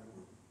standing in my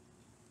room.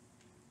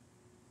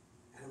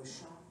 And I was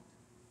shocked.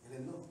 And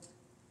I looked.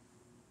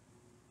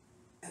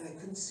 And I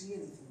couldn't see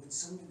anything, but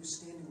somebody was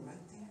standing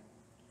right there.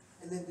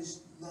 And then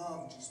this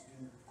love just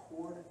being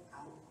poured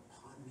out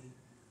upon me.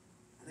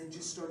 And I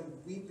just started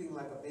weeping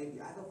like a baby.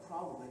 I have a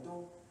problem.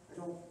 I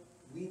don't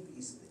weep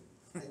easily.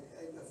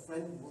 A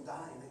friend will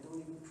die, and I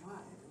don't even cry.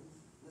 I don't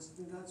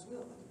listen to God's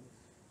will.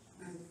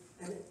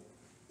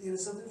 And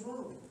something's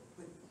wrong with me.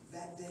 But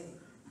that day,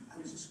 I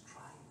was just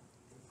crying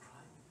and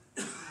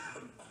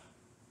crying.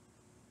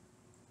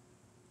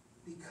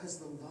 Because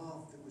the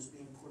love that was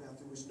being poured out,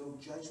 there was no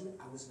judgment.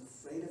 I wasn't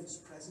afraid of his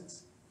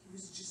presence. He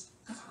was just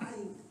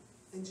kind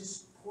and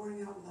just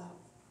pouring out love.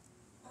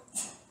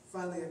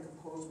 Finally, I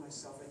composed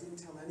myself. I didn't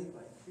tell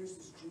anybody. Here's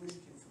this Jewish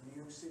kid from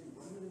New York City.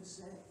 What am I going to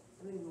say?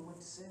 I don't even know what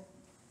to say.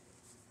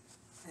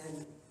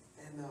 And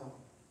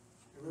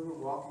I remember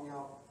walking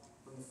out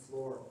on the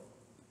floor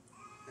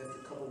after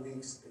a couple of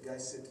weeks. The guy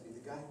said to me,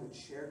 the guy who had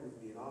shared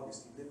with me in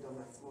August, he lived on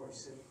my floor. He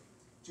said,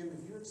 Jim,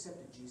 have you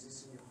accepted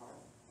Jesus in your heart?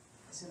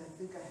 I said, I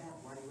think I have.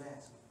 Why do you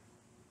ask?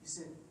 He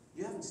said,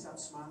 you haven't stopped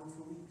smiling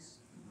for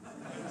weeks.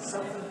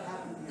 Something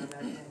happened to you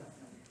that day.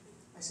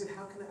 I said,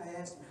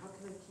 I asked him, how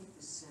can I keep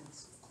this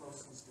sense of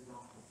closeness to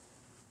God?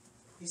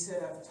 He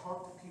said, I've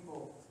talked to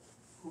people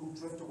who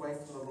drift away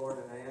from the Lord,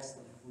 and I asked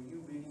them, were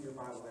you reading your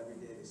Bible every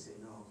day? They say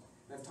no.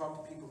 And I've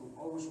talked to people who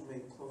always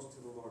remain close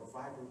to the Lord,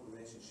 vibrant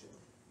relationship.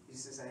 He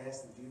says, I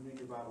asked them, do you read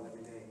your Bible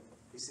every day?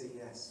 They say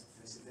yes.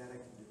 And I said, that I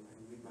can do. I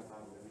can read my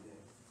Bible every day.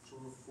 So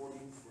for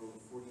over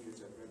 40 years,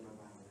 I've read my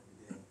Bible every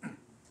day.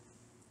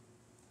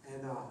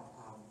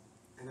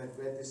 And I've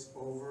read this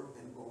over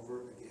and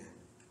over again.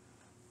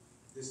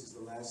 This is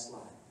the last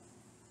slide.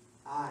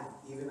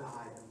 Even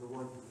I, am the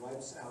one who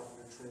wipes out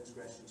your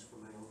transgressions for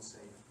my own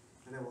sake,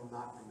 and I will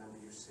not remember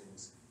your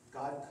sins.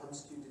 God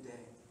comes to you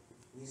today,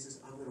 and he says,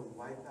 I'm going to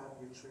wipe out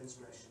your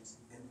transgressions,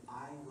 and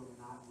I will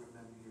not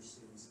remember your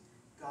sins.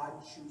 God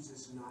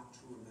chooses not to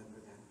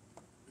remember them,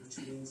 which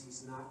means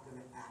he's not going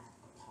to act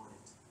upon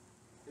it.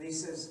 And he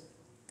says,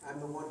 I'm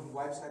the one who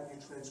wipes out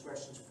your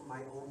transgressions for my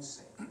own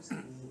sake. What does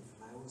that mean,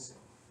 for my own sake?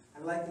 I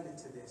liken it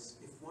to this.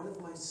 If one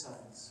of my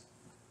sons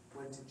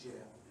went to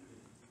jail,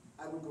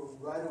 I would go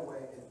right away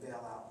and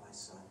bail out my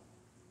son.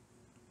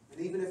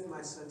 And even if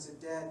my son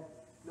said, Dad,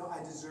 no, I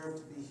deserve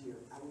to be here,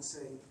 I would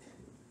say,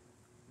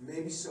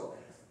 maybe so,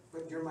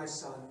 but you're my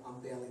son, I'm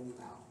bailing you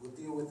out. We'll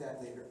deal with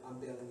that later, I'm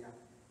bailing you out.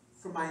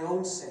 For my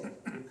own sake,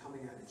 you're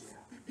coming out of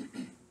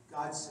jail.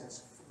 God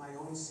says, for my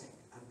own sake,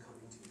 I'm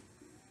coming to you.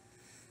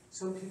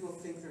 Some people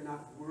think they're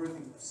not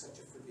worthy of such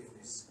a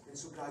forgiveness. And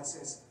so God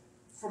says,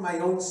 for my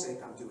own sake,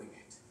 I'm doing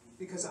it.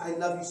 Because I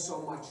love you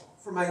so much,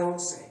 for my own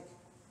sake.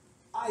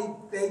 I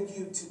beg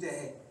you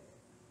today,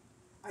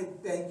 I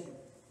beg you,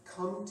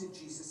 come to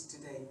Jesus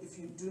today. If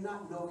you do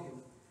not know him,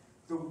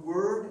 the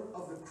word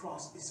of the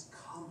cross is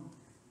come.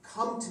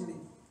 Come to me.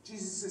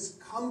 Jesus says,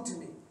 come to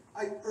me.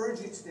 I urge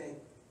you today,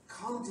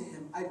 come to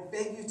him. I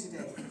beg you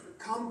today,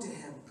 come to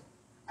him.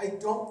 I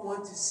don't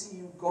want to see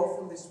you go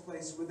from this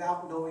place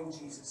without knowing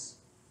Jesus.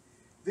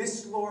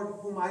 This Lord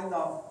whom I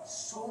love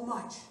so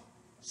much,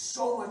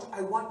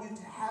 I want you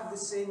to have the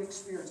same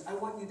experience. I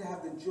want you to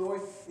have the joy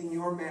in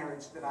your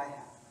marriage that I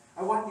have.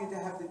 I want you to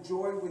have the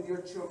joy with your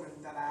children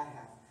that I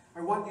have.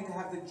 I want you to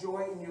have the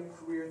joy in your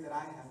career that I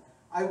have.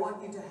 I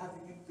want you to have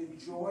the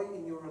joy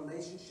in your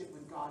relationship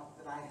with God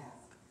that I have.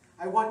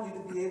 I want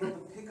you to be able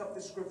to pick up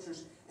the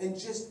scriptures and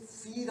just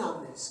feed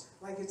on this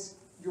like it's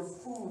your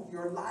food,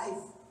 your life,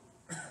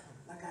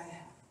 like I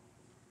have.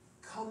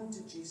 Come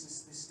to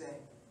Jesus this day.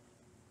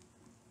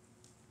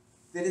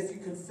 That if you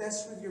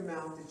confess with your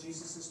mouth that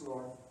Jesus is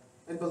Lord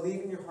and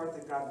believe in your heart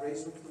that God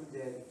raised him from the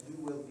dead, you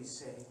will be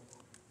saved.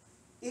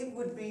 It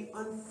would be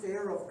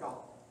unfair of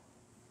God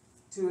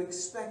to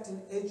expect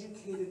an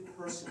educated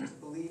person to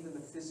believe in the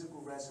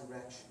physical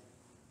resurrection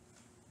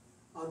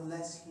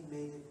unless he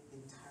made it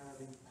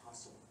entirely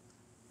possible.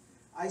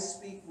 I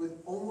speak with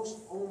almost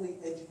only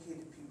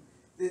educated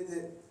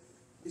people.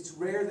 It's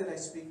rare that I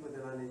speak with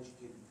an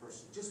uneducated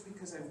person, just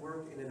because I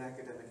work in an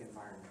academic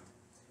environment.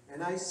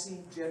 And I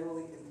see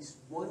generally at least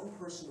one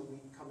person a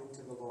week coming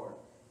to the Lord,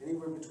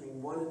 anywhere between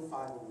 1 and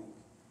 5 a week.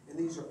 And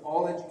these are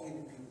all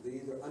educated people. They're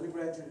either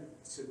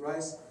undergraduates at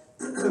Rice,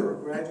 or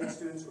graduate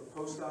students, or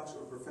postdocs,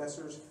 or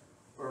professors,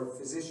 or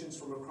physicians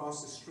from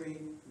across the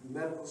street,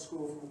 medical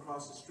school from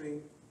across the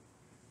street,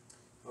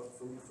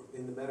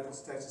 in the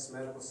Texas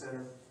Medical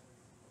Center.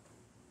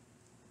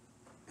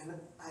 And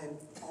I am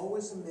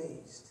always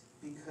amazed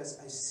because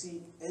I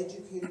see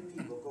educated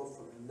people go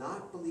from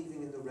not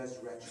believing in the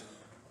resurrection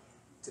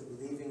to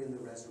believing in the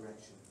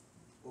resurrection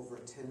over a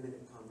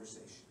 10-minute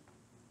conversation.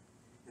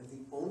 And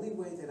the only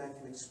way that I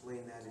can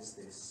explain that is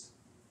this: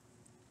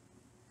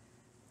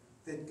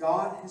 that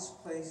God has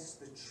placed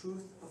the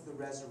truth of the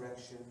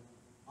resurrection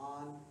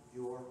on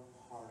your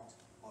heart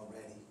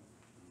already.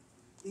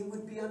 It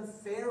would be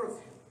unfair of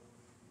him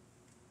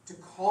to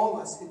call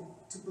us and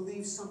to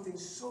believe something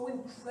so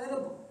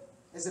incredible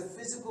as a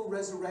physical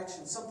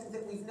resurrection, something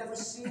that we've never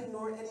seen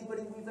nor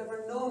anybody we've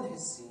ever known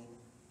has seen,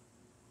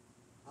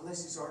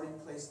 unless he's already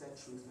placed that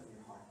truth on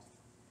your heart.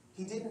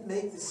 He didn't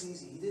make this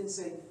easy. He didn't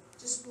say,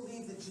 just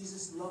believe that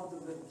Jesus loved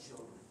the little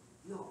children.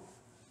 No,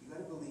 you got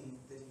to believe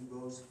that he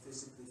rose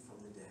physically from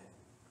the dead.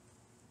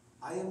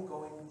 I am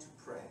going to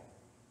pray.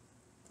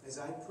 As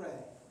I pray,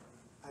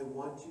 I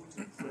want you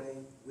to pray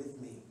with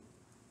me.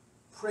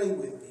 Pray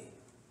with me.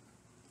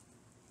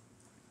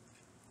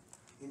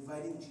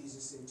 Inviting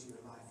Jesus into your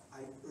life.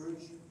 I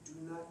urge you, do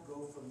not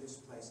go from this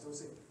place. Don't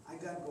say, I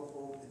got to go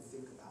home and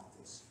think about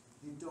this.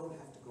 You don't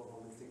have to go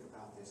home and think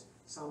about this.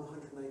 Psalm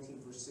 119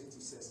 verse 60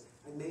 says,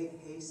 I made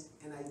haste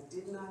and I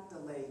did not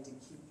delay to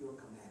keep your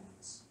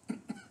commandments.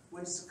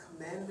 When it's a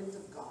commandment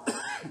of God,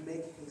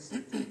 make haste to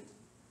do it.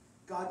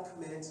 God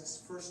commands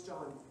us. 1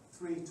 John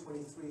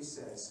 3:23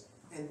 says,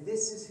 and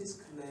this is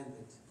his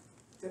commandment,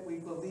 that we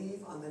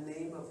believe on the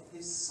name of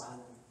his Son,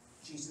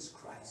 Jesus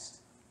Christ,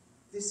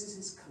 This is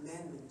his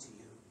commandment to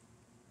you.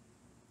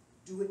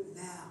 Do it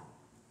now.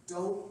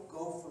 Don't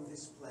go from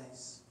this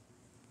place.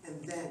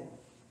 And then,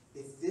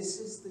 if this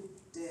is the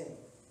day,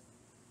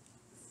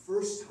 the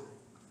first time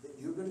that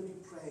you're going to be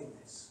praying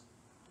this,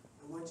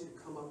 I want you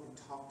to come up and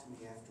talk to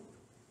me afterward.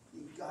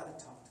 You've got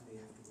to talk to me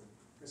afterward,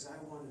 because I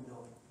want to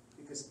know it,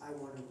 because I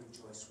want to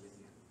rejoice with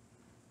you.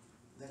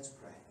 Let's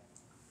pray.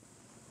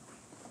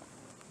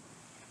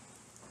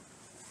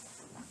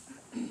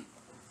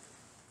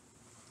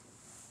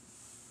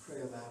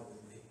 Pray aloud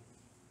with me.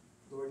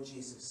 Lord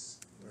Jesus.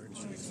 Lord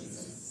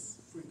Jesus,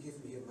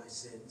 Forgive me of my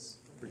sins.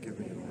 forgive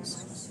me of my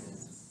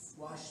sins.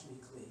 Wash me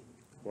clean.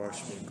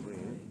 Wash me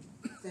clean.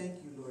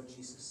 Thank you, Lord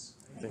Jesus,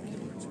 Thank you,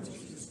 Lord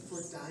Jesus,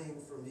 for dying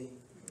for me.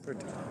 for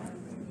dying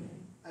for me.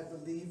 I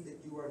believe that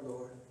you are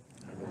Lord,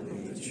 I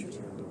believe that you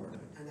are Lord.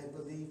 and I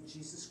believe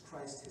Jesus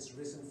Christ has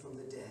risen from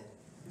the dead.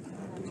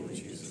 I believe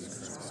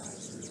Jesus Christ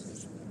has risen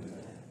from the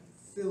dead.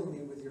 Fill me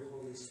with your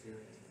Holy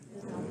Spirit.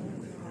 Fill me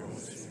with your Holy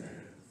Spirit.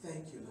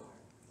 Thank you, Lord.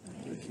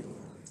 Thank you,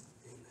 Lord.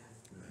 Amen.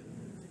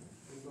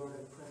 And Lord,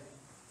 I pray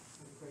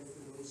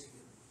for those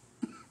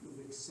here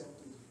who've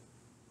accepted you.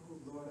 Oh,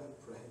 Lord, I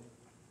pray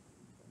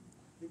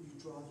that you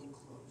draw them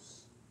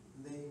close,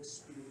 and they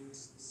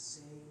experience the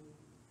same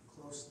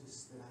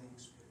closeness that I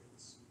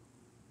experience.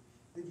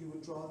 That you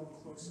would draw them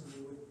close and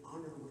they would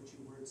honor what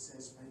your word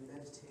says by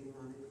meditating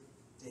on it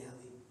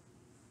daily.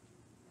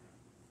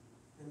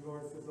 And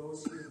Lord, for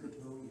those here that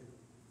know you,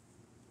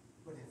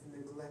 but have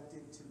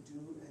neglected to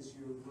do as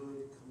your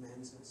word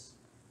commands us,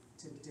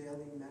 to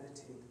daily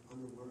meditate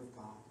on the word of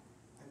God,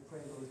 I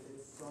pray, Lord,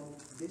 that from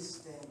this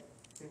day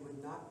they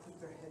would not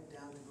put their head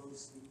down to go to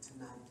sleep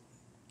tonight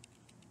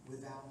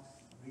without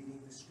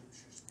reading the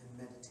scriptures and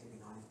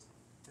meditating on it.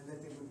 And that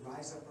they would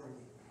rise up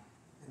early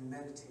and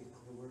meditate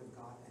on the word of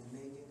God and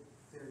make it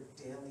their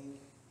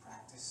daily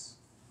practice.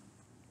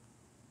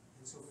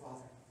 And so,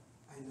 Father,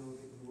 I know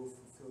that you will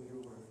fulfill your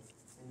word,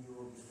 and you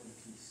will give them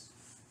peace,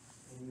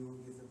 and you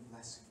will give them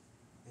blessing,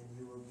 and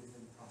you will give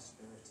them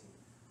prosperity,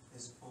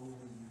 as only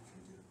you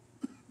can do.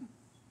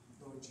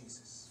 Lord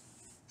Jesus,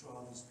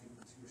 draw these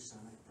people to your Son,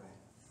 I pray.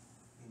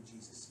 In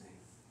Jesus'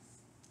 name,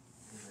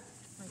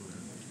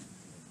 amen.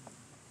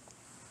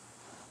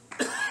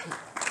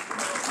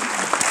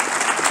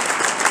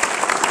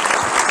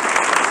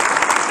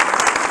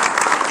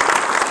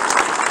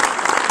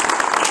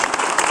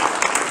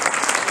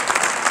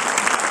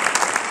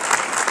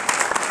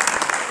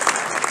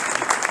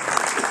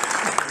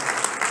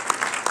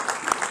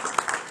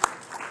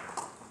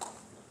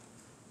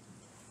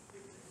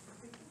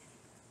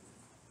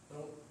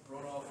 Don't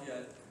run off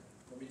yet.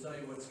 Let me tell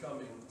you what's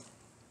coming.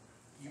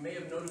 You may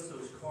have noticed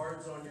those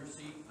cards on your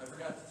seat. I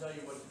forgot to tell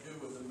you what to do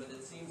with them, but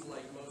it seems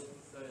like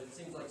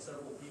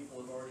several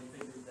people have already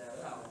figured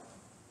that out.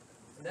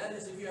 And that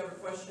is, if you have a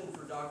question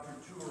for Dr.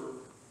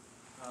 Tour,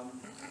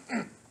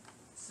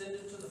 send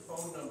it to the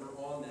phone number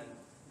on that.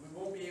 We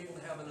won't be able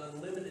to have an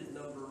unlimited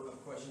number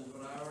of questions,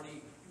 but I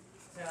already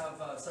have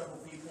several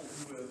people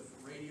who have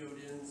radioed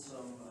in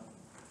some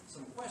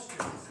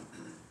questions.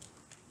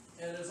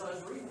 And as I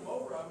was reading them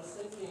over, I was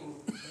thinking,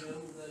 Jim,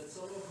 that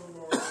some of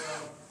them are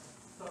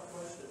tough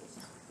questions.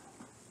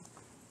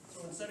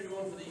 So instead of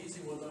going for the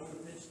easy ones, I'm going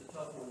to pitch the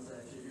tough ones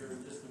at you here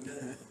in just a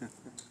minute.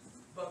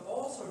 But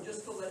also,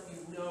 just to let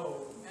you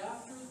know,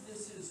 after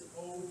this is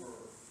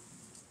over,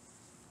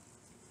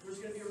 there's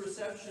going to be a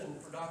reception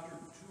for Dr.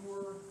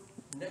 Tour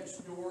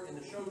next door in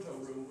the Shoto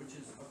room, which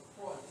is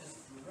across,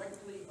 just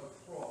directly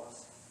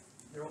across.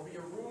 There will be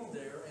a room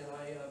there, and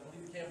I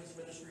believe Campus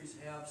Ministries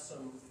have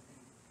some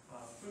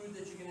food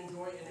that you can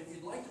enjoy. And if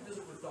you'd like to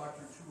visit with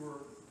Dr.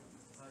 Tour,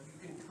 you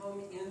can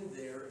come in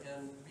there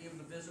and be able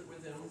to visit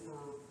with him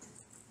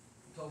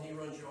until he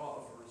runs you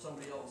off, or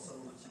somebody else,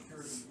 some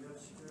security. You have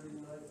security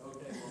tonight?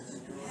 Okay, well,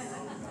 then you're on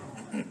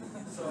your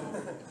own. So,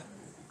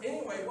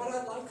 anyway, what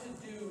I'd like to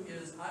do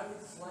is I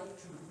would like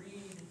to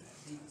read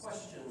the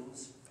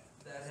questions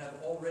that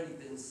have already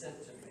been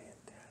sent to me.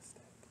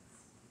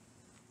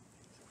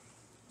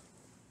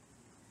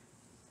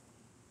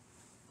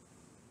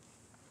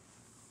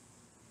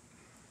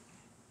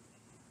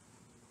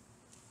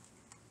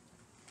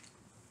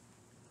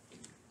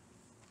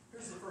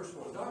 Here's the first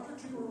one. Dr.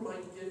 Tudor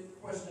might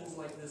get questions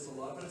like this a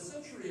lot, but a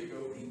century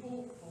ago,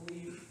 people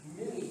believed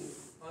many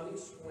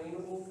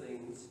unexplainable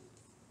things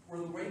were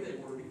the way they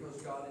were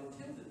because God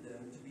intended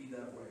them to be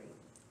that way.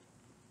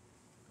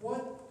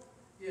 What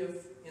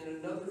if, in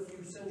another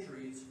few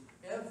centuries,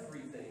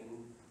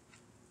 everything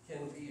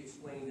can be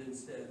explained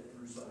instead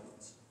through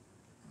science?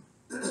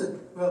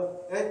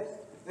 Well,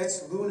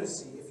 that's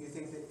lunacy if you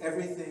think that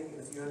everything in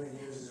a few hundred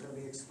years is going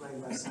to be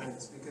explained by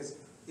science. Because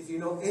if you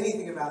know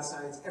anything about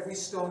science, every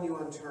stone you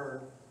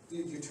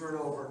you turn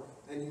over,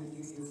 and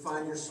you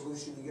find your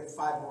solution, you get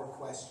 5 more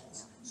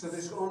questions. So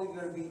there's only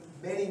going to be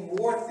many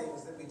more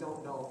things that we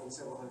don't know in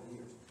several hundred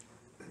years.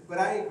 But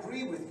I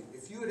agree with you.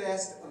 If you had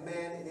asked a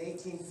man in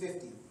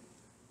 1850,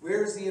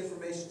 where is the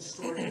information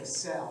stored in a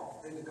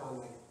cell, they'd have gone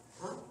like,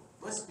 huh,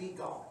 must be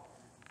God.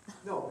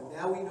 No, but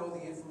now we know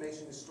the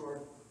information is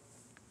stored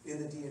in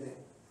the DNA.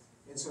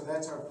 And so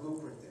that's our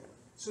blueprint there.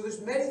 So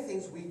there's many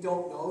things we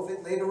don't know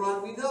that later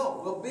on we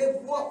know. Well,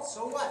 bib, whoop,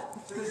 so what?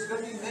 So there's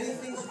going to be many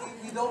things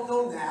we don't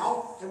know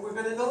now, and we're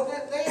going to know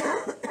that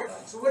later.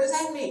 So what does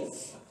that mean?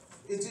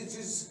 It's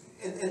just,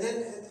 and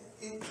then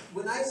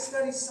when I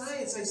study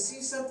science, I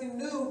see something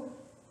new,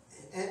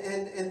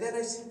 and then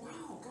I say,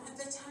 wow, God,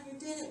 that's how you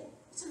did it.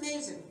 It's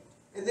amazing.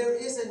 And there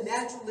is a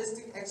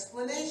naturalistic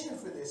explanation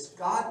for this.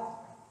 God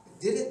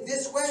did it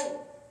this way.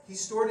 He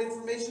stored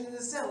information in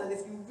the cell. And if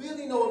you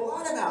really know a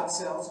lot about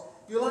cells,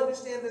 you'll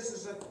understand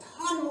there's a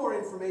ton more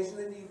information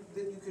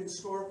that you can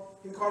store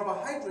in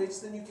carbohydrates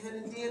than you can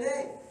in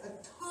DNA. A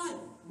ton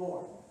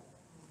more.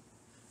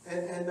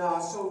 And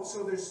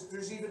so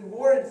there's even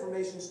more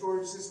information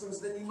storage systems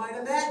than you might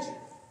imagine.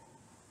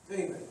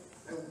 Anyway,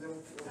 that was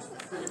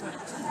pretty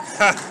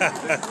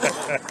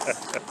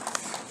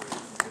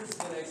Here's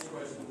the next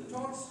question. The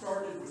talk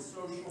started with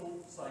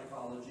social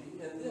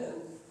psychology and then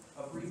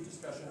a brief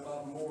discussion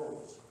about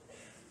morals.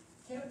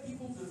 Can't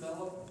people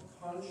develop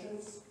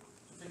conscience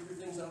to figure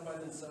things out by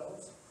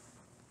themselves?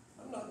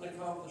 I'm not an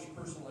accomplished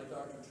person like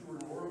Dr. Tour,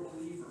 nor a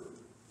believer,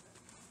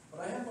 but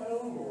I have my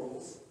own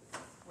morals,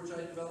 which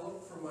I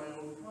developed from my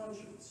own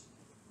conscience.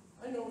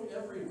 I know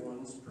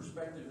everyone's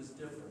perspective is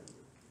different,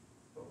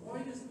 but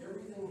why does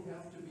everything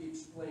have to be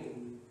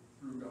explained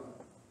through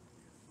God?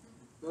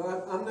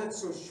 Well, I'm not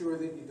so sure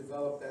that you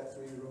develop that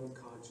through your own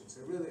conscience.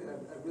 I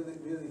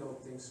really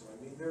don't think so.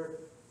 I mean, there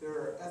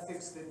are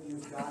ethics that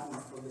you've gotten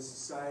from the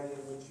society in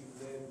which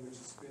you've lived, which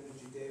has been a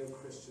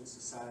Judeo-Christian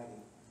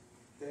society,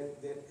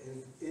 that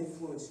have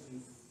influenced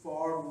you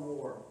far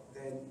more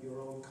than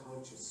your own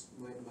conscience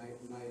might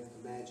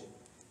imagine.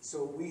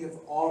 So we have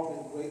all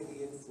been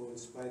greatly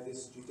influenced by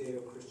this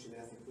Judeo-Christian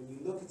ethic. When you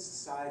look at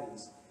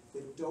societies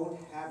that don't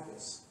have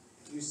this,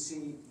 you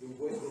see the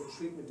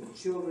treatment of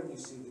children, you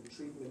see the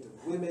treatment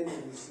of women,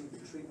 and you see the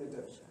treatment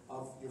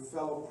of your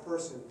fellow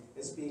person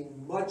as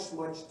being much,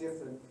 much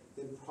different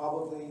than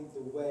probably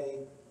the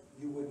way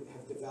you would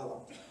have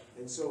developed.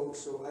 And so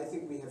I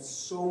think we have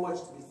so much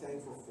to be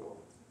thankful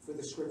for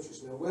the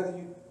Scriptures. Now, whether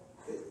you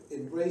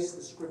embrace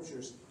the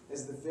Scriptures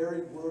as the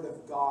very Word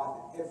of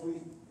God,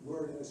 every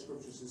word in the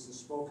Scriptures is the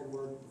spoken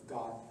Word of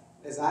God,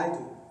 as I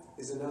do,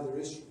 is another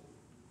issue.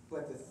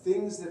 But the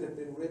things that have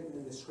been written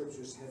in the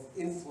Scriptures have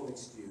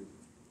influenced you.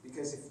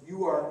 Because if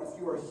you are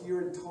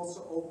here in Tulsa,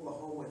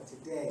 Oklahoma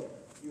today,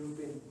 you've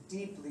been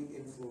deeply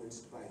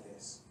influenced by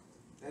this.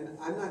 And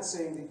I'm not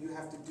saying that you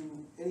have to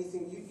do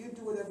anything. You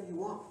do whatever you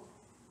want.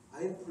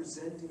 I am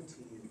presenting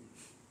to you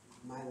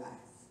my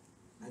life.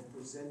 I'm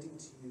presenting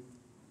to you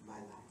my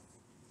life.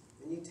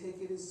 And you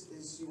take it as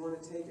you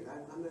want to take it.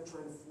 I'm not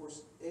trying to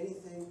force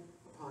anything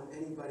upon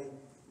anybody,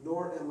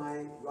 nor am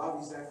I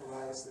Ravi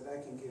Zacharias that I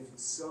can give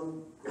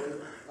some great,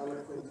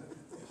 eloquent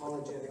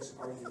apologetics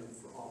argument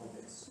for all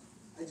of this.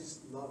 I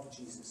just love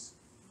Jesus.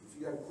 If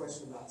you have a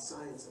question about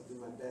science, I'll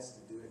do my best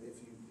to do it. If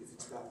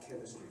it's about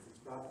chemistry, if it's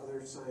about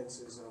other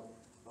sciences,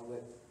 I'll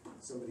let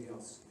somebody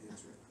else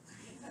answer it.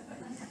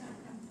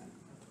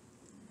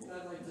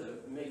 I'd like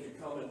to make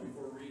a comment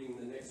before reading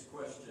the next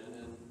question,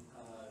 and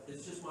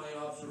it's just my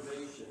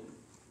observation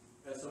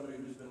as somebody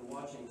who's been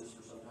watching this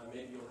for some time.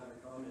 Maybe you'll have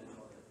a comment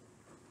on it.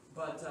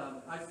 But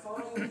I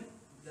find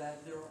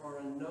that there are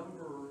a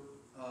number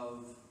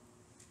of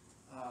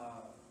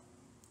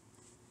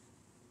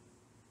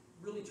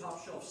really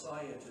top-shelf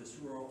scientists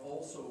who are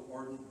also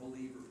ardent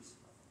believers.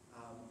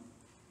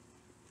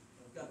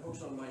 I've got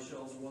books on my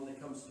shelves. One that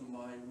comes to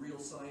mind, Real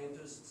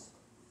Scientists,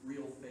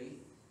 Real Faith.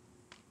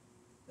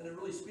 And it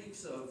really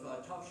speaks of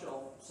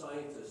top-shelf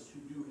scientists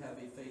who do have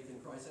a faith in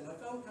Christ. And I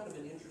found kind of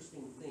an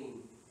interesting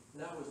theme,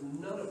 and that was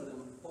none of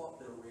them thought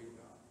their way to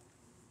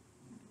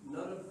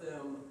God. None of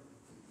them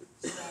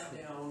sat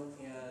down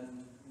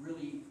and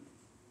really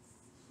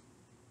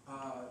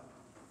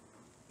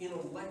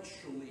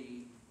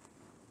intellectually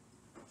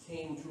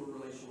came to a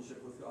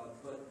relationship with God.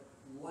 But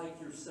like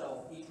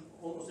yourself,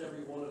 almost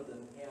every one of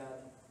them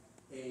had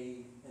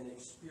an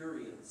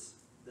experience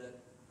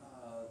that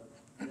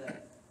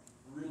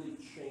really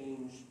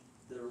changed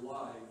their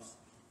lives.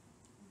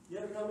 You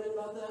have a comment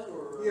about that,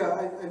 or?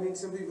 Yeah, I mean,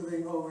 some people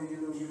think, oh, well, you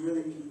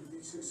really,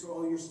 so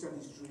all your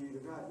studies drew you to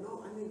God.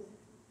 No, I mean,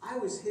 I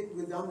was hit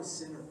with, I'm a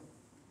sinner.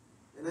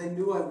 And I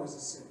knew I was a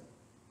sinner.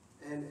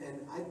 And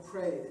I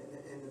prayed,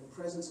 and the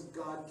presence of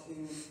God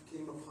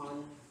came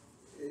upon,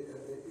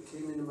 it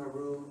came into my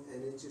room,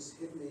 and it just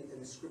hit me,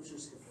 and the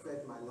Scriptures have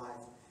fed my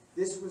life.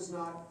 This was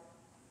not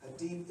a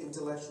deep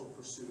intellectual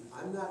pursuit.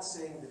 I'm not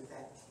saying that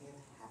can't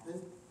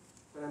happen,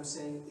 but I'm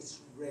saying it's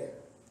rare.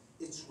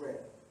 It's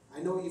rare. I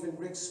know even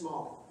Rick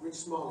Smalley,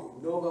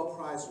 Nobel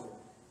Prize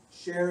winner,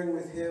 sharing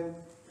with him,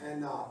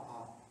 and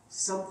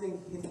something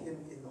hit him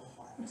in the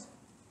heart.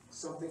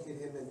 Something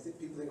hit him, and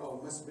people think, oh,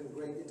 it must have been a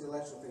great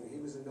intellectual thing. He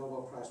was a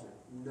Nobel Prize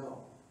winner.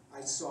 No,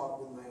 I saw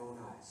it with my own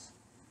eyes.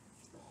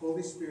 The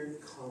Holy Spirit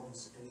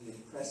comes and He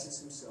impresses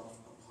Himself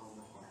upon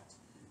the heart.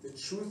 The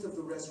truth of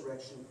the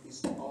resurrection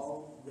is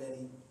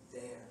already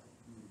there.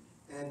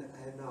 And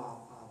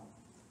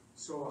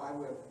so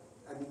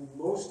I mean,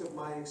 most of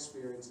my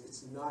experience,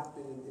 it's not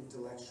been an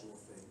intellectual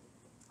thing.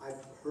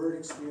 I've heard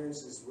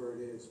experiences where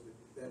it is, but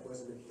that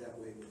wasn't that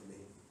way with me.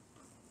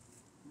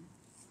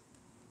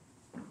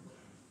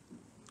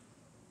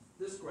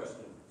 This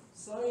question,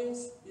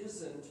 science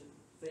isn't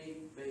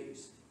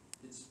faith-based,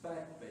 it's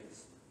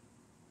fact-based.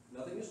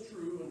 Nothing is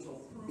true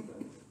until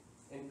proven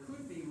and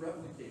could be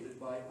replicated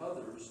by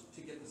others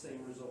to get the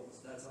same results.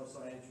 That's how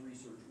science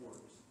research works.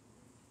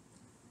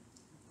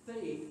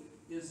 Faith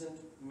isn't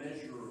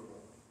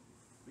measurable.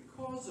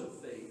 Because of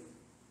faith,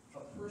 a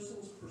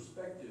person's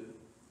perspective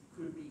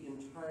could be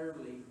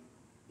entirely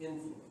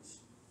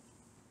influenced.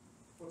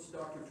 What's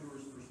Dr.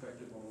 Tour's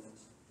perspective on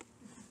this?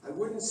 I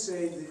wouldn't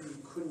say that you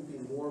couldn't be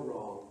more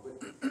wrong, but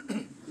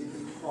it'd be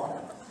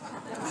hard.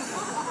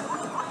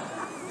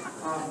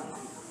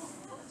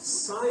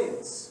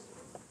 Science,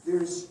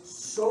 there's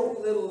so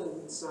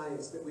little in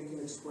science that we can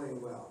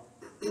explain well.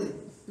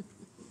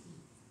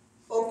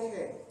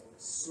 Okay,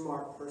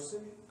 smart person,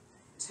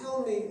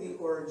 tell me the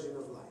origin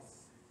of life.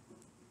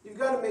 You've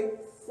got to make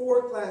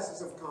 4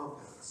 classes of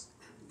compounds.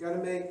 You've got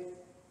to make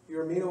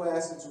your amino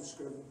acids, which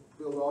are going to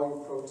build all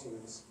your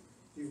proteins.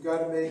 You've got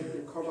to make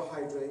your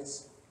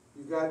carbohydrates.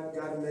 You've got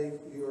to make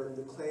your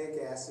nucleic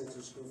acids,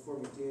 which can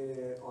form your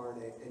DNA,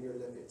 RNA, and your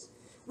lipids.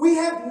 We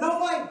have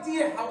no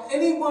idea how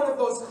any one of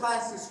those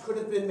classes could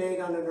have been made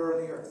on an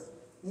early Earth.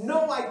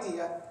 No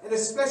idea, and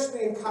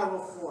especially in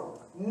chiral form.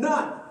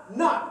 None.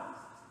 None.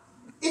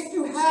 If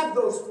you have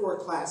those 4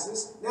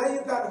 classes, now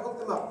you've got to hook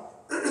them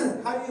up.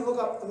 How do you hook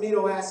up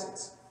amino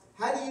acids?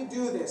 How do you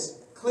do this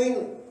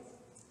cleanly?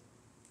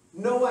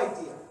 No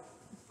idea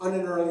on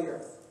an early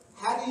Earth.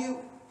 How do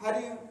you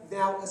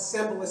now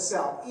assemble a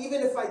cell?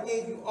 Even if I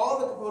gave you all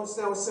the components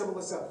to now assemble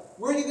a cell,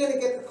 where are you going to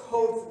get the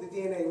code for the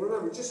DNA?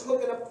 Remember, just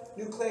hooking up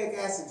nucleic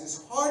acids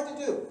is hard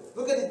to do.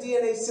 Look at a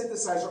DNA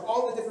synthesizer,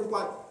 all the different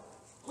blocks.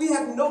 We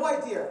have no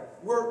idea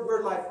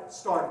where life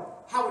started,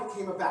 how it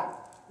came about.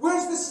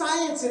 Where's the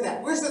science in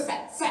that? Where's the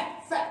fact?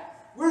 Fact.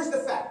 Where's the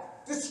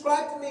fact?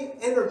 Describe to me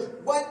energy.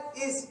 What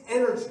is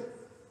energy?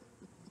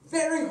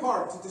 Very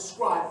hard to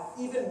describe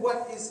even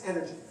what is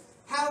energy.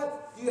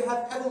 How do you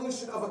have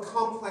evolution of a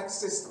complex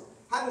system?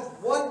 How does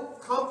one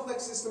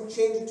complex system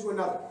change into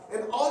another?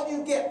 And all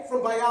you get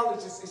from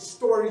biologists is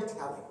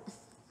storytelling.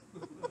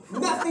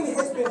 Nothing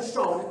has been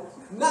shown.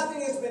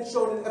 Nothing has been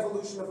shown in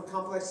evolution of a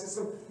complex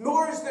system,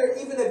 nor is there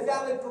even a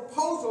valid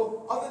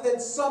proposal other than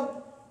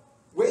some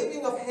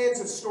waving of hands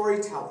of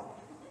storytelling.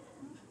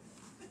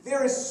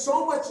 There is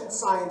so much in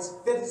science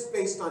that is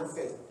based on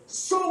faith.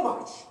 So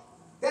much.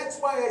 That's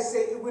why I say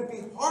it would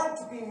be hard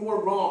to be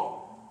more wrong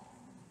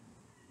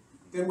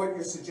than what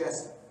you're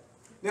suggesting.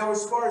 Now,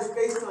 as far as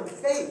based on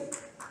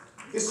faith,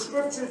 the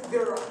scriptures,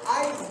 there are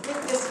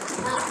eyewitness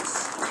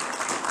accounts.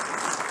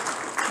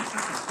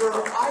 There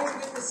are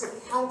eyewitness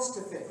accounts to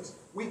things.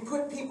 We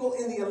put people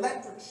in the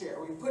electric chair.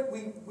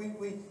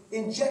 We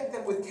inject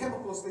them with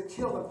chemicals that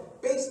kill them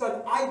based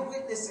on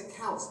eyewitness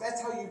accounts.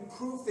 That's how you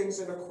prove things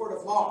in a court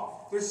of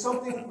law. There's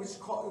something which is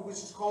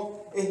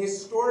called a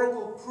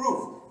historical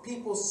proof.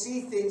 People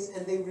see things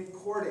and they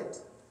report it.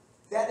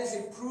 That is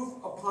a proof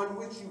upon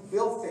which you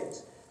build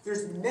things.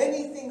 There's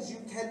many things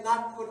you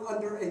cannot put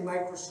under a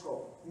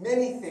microscope.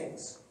 Many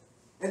things.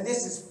 And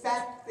this is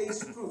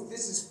fact-based proof.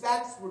 This is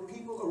facts where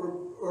people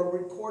are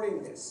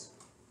reporting this.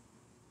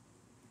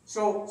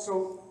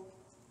 So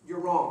you're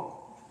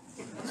wrong.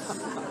 Dr.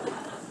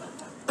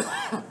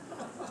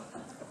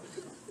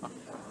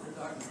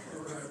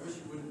 Tour, I wish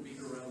you wouldn't beat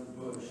around the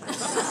bush.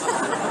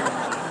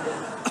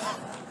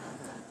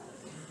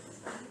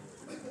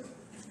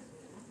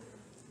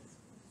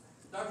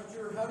 Dr.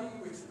 Tour, how do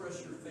you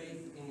express your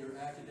faith in your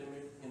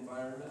academic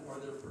environment? Are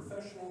there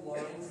professional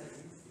lines that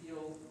you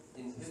feel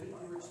inhibit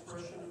your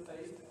expression of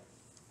faith?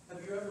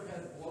 Have you ever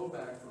had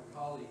blowback from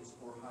colleagues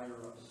or higher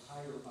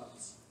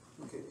ups?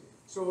 Okay,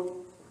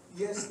 so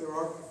yes, there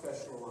are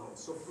professional lines.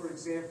 So for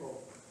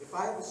example, if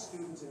I have a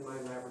student in my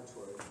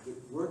laboratory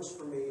that works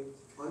for me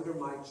under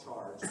my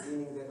charge,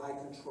 meaning that I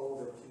control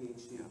their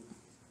PhD,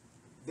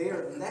 they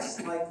are less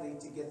likely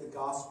to get the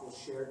gospel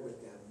shared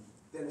with them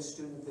than a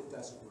student that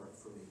doesn't work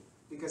for me.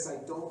 Because I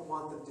don't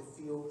want them to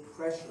feel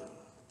pressure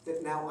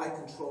that now I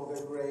control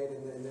their grade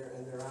and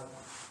their outcome.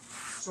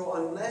 So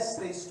unless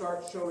they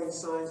start showing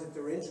signs that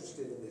they're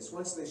interested in this,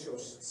 once they show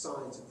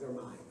signs that they're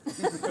mine.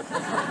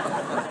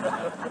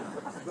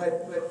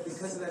 but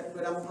because of that,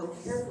 but I'm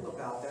careful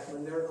about that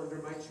when they're under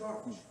my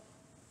charge.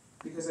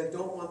 Because I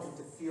don't want them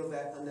to feel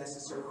that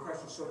unnecessary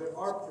pressure. So there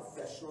are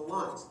professional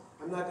lines.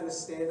 I'm not going to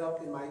stand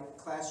up in my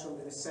classroom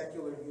in a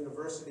secular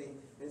university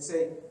and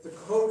say, the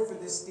code for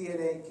this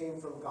DNA came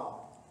from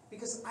God.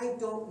 Because I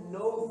don't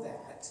know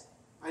that.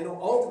 I know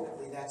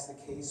ultimately that's the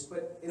case,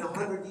 but in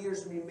 100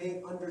 years we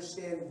may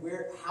understand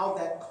how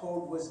that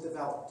code was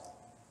developed.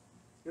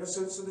 You know,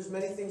 so there's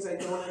many things I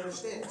don't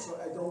understand, so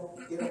I don't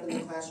get up in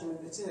the classroom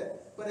and that's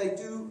it. But I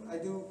do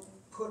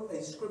put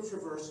a scripture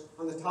verse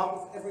on the top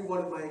of every one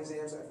of my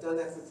exams. I've done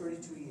that for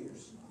 32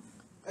 years.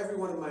 Every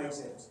one of my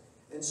exams.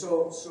 And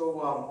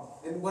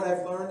and what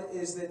I've learned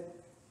is that,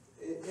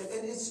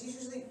 and it's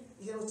usually,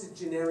 you know, it's a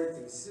generic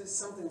thing. It's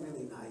something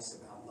really nice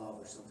about love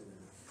or something.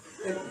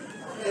 And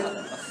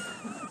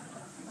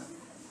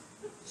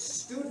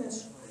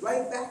students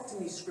write back to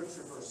me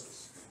scripture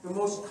verses. The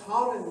most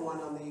common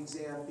one on the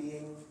exam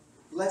being,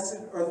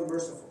 "Blessed are the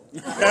merciful." I do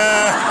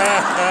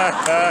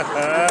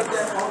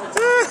that all the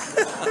time.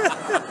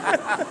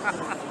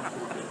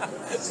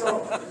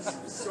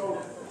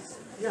 So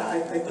yeah,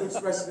 I do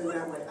express it in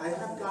that way. I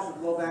have gotten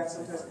blowback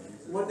sometimes.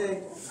 One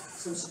day,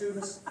 some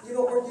students,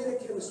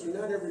 organic chemistry,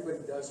 not everybody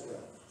does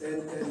well.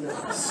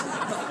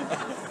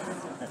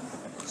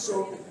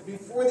 So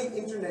before the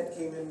internet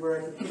came in,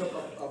 where I could put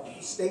up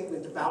a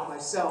statement about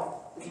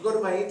myself, if you go to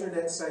my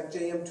internet site,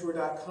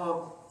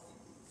 jmtour.com,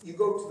 you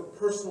go to the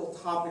personal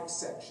topics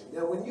section.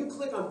 Now, when you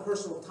click on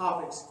personal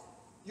topics,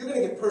 you're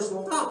going to get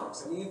personal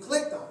topics. I mean, you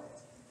clicked on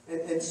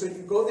it. And so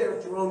you go there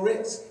at your own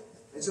risk.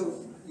 And so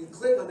you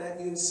click on that,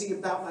 and you can see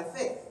about my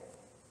faith.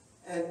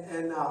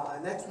 And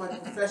that's my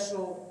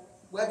professional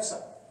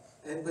website.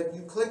 But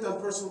you clicked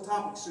on personal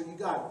topics, so you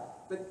got it.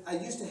 But I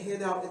used to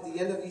hand out at the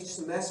end of each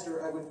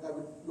semester, I would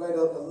write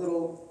a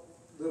little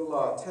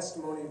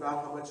testimony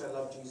about how much I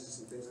love Jesus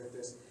and things like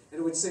this. And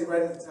it would say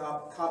right at the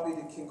top, copied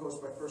at Kinko's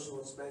by personal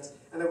expense.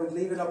 And I would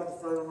leave it up at the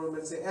front of the room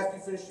and say, after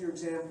you finish your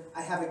exam,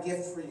 I have a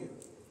gift for you.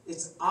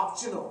 It's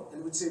optional.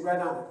 And it would say right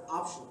on it,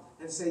 optional.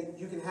 And say,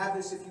 you can have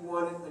this if you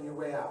want it on your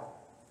way out.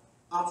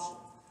 Optional.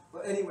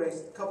 Well,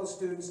 anyways, a couple of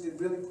students did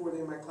really poorly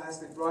in my class.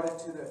 They brought it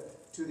to the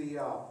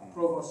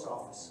provost's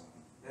office.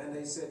 And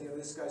they said,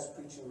 this guy's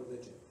preaching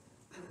religion.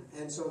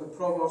 And so the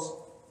provost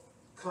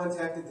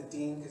contacted the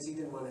dean, because he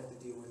didn't want to have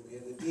to deal with me.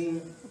 And the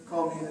dean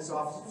called me in his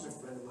office. He was a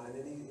friend of mine.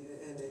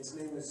 And his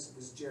name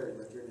was Jerry,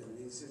 like your name.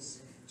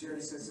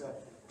 Jerry says,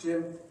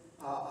 Jim,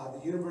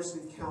 the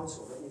University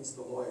Council, that means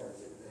the lawyer,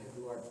 the head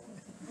lawyer,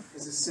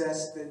 has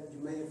assessed that you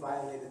may have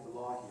violated the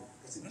law here.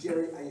 I said,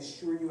 Jerry, I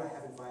assure you I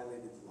haven't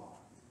violated the law.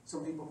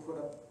 Some people put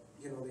up,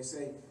 they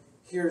say,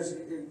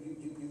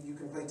 you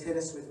can play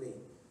tennis with me,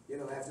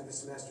 after the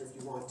semester if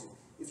you want to.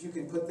 If you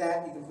can put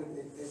that, you can put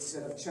it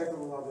instead of check on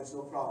the law, there's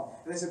no problem.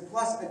 And I said,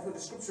 plus I put a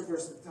scripture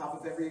verse at the top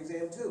of every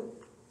exam too.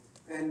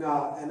 And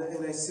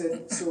I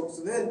said, so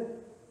then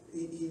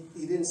he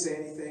didn't say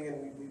anything,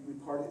 and we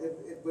parted.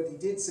 What he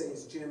did say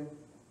is, Jim,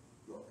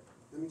 look,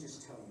 let me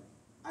just tell you,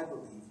 I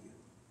believe you.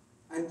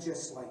 I'm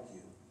just like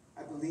you.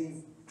 I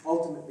believe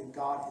ultimately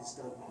God has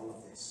done all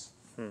of this.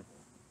 And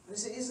I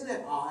said, isn't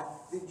it odd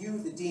that you,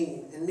 the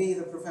dean, and me,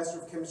 the professor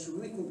of chemistry,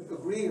 we can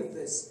agree with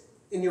this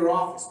in your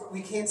office, but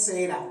we can't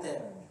say it out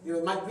there.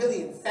 It might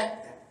really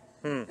infect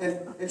them.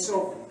 And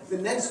so the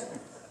next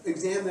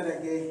exam that I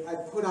gave, I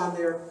put on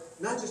there,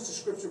 not just a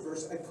scripture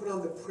verse, I put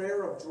on the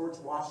prayer of George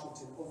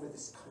Washington over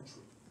this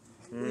country.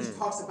 He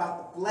talks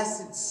about the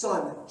blessed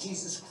Son,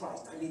 Jesus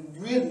Christ. I mean,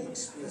 really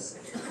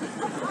explicit.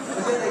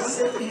 And then I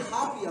sent a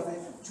copy of it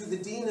to the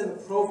dean and the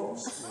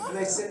provost. And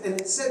I said, and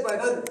it said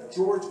right under,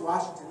 George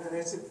Washington. And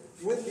I said,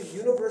 would the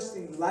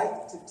university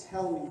like to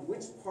tell me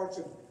which parts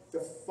of the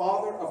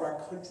father of our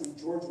country,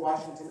 George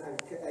Washington, I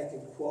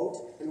can quote,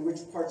 and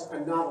which parts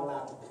I'm not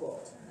allowed to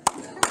quote?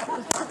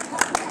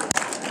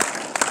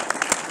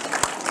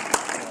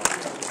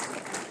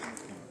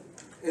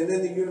 And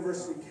then the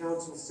university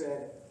council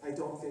said, I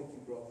don't think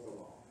you broke the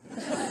law.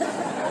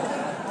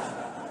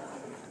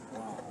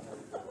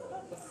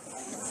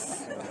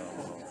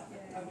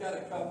 I've got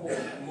a couple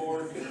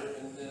more here,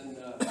 and then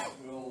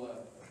we'll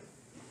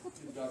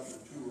give Dr.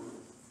 Tour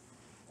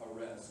a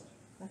rest.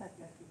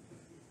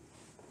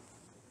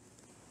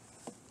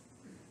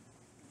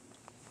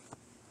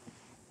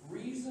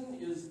 Reason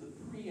is the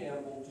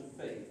preamble to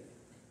faith.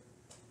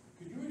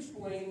 Could you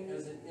explain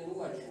as an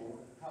intellectual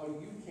how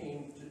you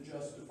came to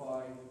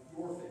justify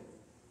your faith?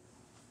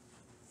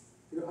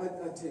 I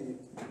tell you,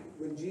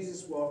 when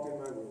Jesus walked in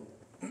my room,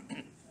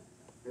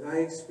 and I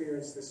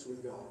experienced this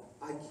with God,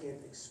 I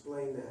can't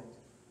explain that.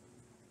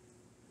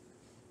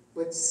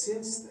 But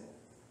since then,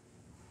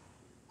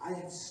 I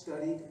have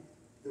studied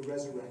the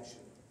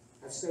resurrection.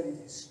 I've studied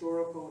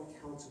historical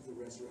accounts of the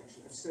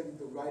resurrection. I've studied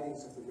the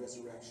writings of the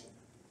resurrection.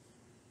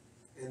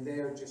 And they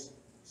are just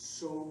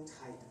so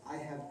tight.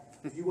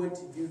 If you went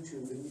to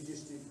YouTube and you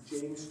just did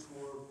James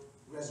Tour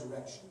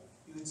Resurrection,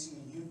 you would see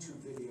a YouTube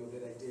video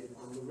that I did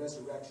on the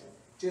resurrection.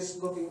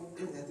 Just looking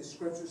at the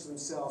scriptures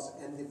themselves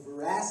and the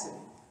veracity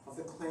of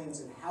the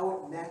claims and how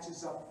it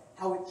matches up,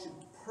 how it should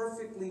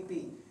perfectly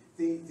be.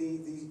 The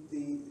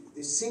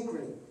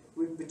synchrony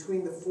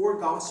between the four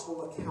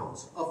gospel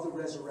accounts of the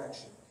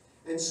resurrection.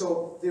 And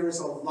so there is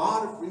a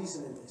lot of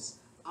reason in this.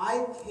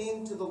 I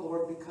came to the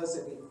Lord because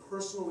of a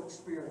personal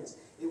experience.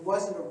 It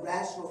wasn't a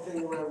rational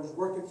thing where I was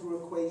working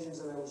through equations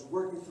and I was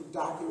working through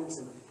documents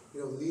and,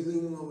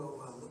 leaning over,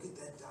 wow, look at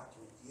that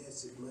document.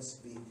 Yes, it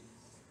must be.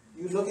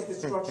 You look at the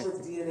structure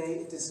of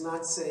DNA, it does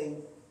not say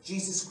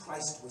Jesus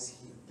Christ was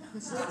here.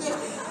 It's not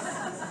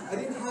that. I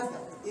didn't have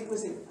that. It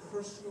was a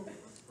personal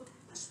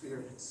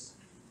experience.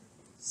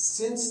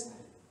 Since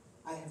then,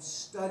 I have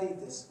studied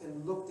this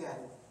and looked at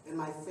it, and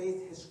my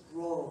faith has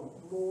grown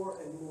more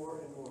and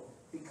more and more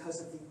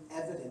because of the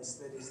evidence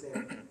that is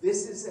there.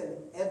 This is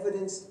an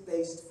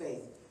evidence-based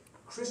faith.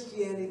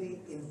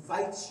 Christianity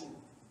invites you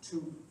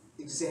to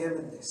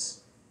examine this.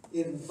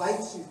 It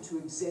invites you to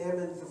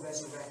examine the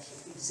resurrection.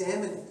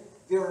 Examine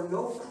it. There are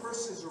no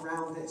curses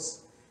around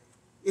this.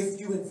 If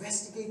you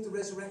investigate the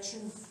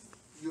resurrection,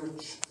 your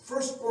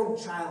firstborn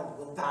child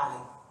will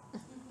die.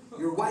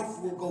 Your wife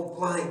will go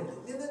blind.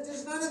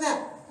 There's none of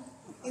that.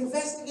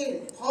 Investigate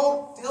it.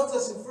 Paul tells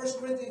us in 1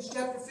 Corinthians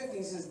chapter 15,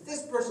 he says,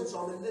 this person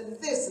saw him, and then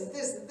this, and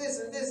this, and this,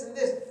 and this, and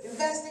this.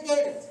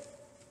 Investigate it.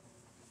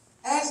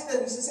 Ask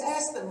them. He says,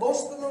 ask them.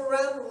 Most of them are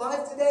around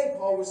alive today,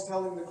 Paul was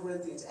telling the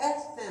Corinthians.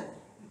 Ask them.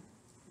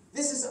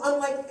 This is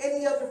unlike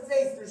any other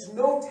faith. There's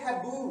no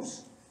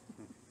taboos.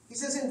 He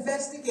says,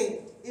 investigate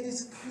it. It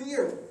is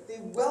clear. They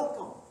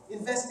welcome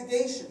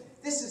investigation.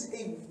 This is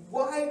a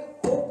wide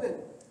open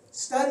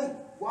study.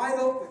 Wide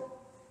open.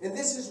 And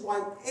this is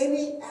why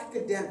any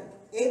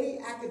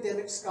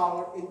academic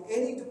scholar in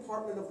any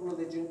department of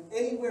religion,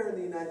 anywhere in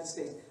the United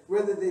States,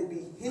 whether they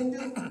be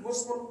Hindu,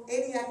 Muslim,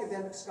 any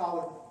academic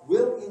scholar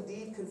will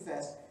indeed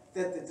confess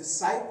that the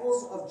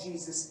disciples of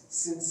Jesus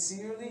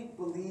sincerely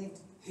believed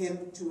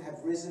him to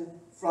have risen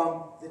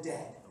from the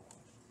dead.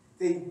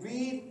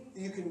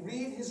 You can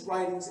read his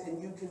writings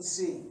and you can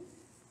see.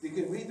 You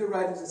can read the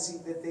writings and see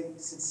that they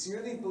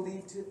sincerely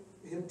believed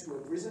him to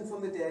have risen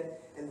from the dead,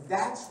 and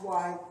that's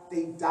why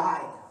they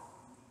died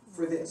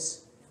for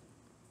this.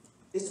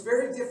 It's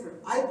very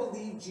different. I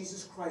believe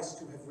Jesus Christ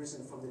to have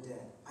risen from the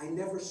dead. I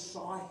never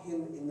saw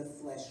him in the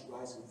flesh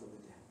rising from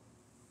the dead.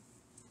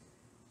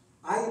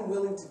 I am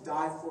willing to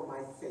die for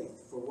my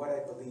faith, for what I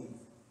believe.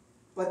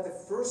 But the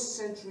first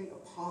century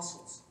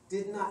apostles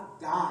did not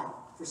die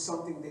for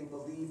something they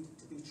believed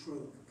to be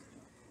true.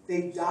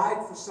 They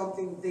died for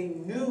something they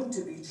knew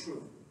to be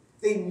true.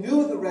 They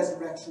knew the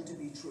resurrection to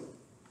be true.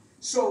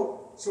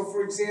 So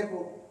for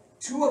example,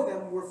 2 of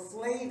them were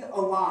flayed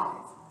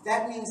alive.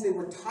 That means they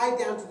were tied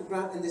down to the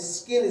ground and the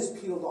skin is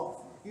peeled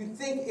off. You'd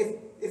think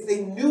if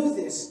they knew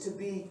this to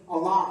be a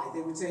lie,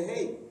 they would say,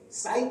 hey,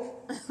 psych,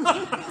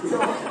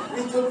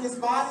 we took his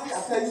body,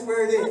 I'll tell you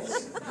where it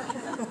is.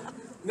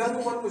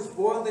 Another one was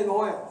boiled in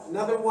oil.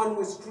 Another one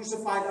was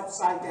crucified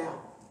upside down.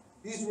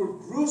 These were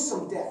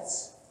gruesome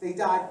deaths. They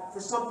died for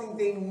something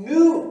they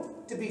knew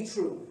to be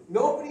true.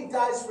 Nobody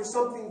dies for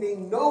something they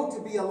know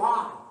to be a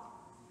lie.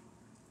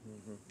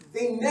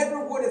 They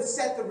never would have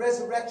set the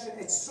resurrection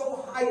at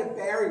so high a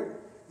barrier.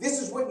 This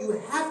is what you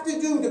have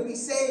to do to be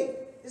saved.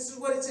 This is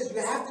what it says.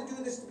 You have to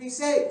do this to be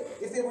saved.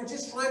 If they were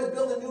just trying to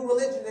build a new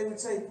religion, they would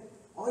say,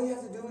 all you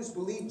have to do is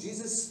believe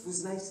Jesus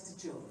was nice to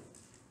children.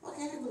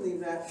 Okay, I believe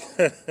that.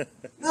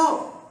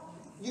 No.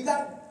 You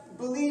got to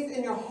believe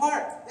in your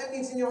heart. That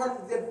means in your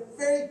heart, the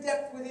very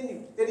depth within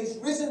you, that he's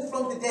risen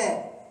from the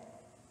dead.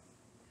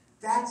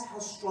 That's how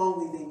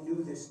strongly they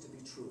knew this to be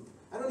true.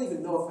 I don't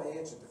even know if I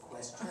answered the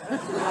question.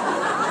 That's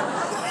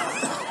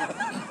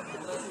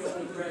the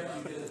only track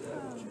you did it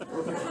that.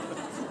 Okay.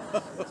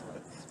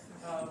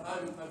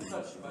 I'm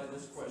touched by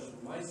this question.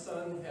 My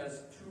son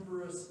has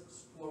tuberous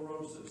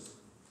sclerosis,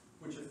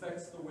 which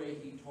affects the way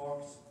he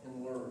talks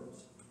and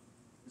learns.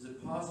 Is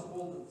it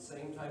possible that the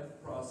same type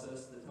of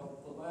process that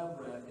helped the lab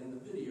rat in the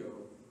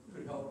video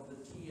could help the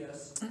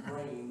TS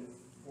brain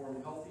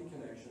form healthy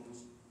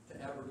connections to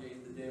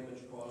abrogate the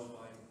damage caused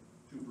by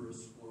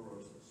tuberous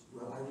sclerosis?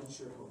 Well, I would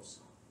sure hope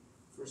so.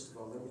 First of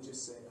all, let me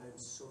just say, I'm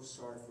so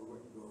sorry for what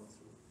you're going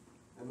through.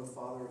 I'm a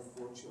father of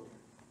 4 children.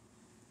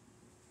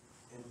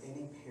 And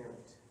any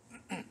parent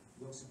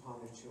looks upon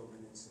their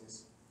children and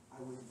says,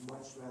 I would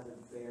much rather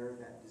bear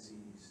that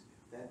disease,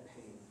 that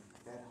pain,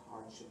 that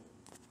hardship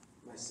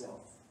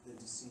myself than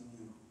to see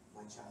you,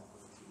 my child, go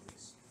through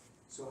this.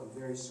 So I'm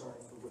very sorry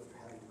for what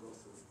you're having to go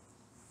through.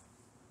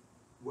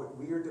 What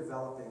we are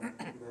developing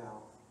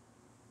now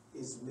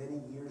is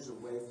many years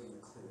away from the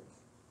clinic.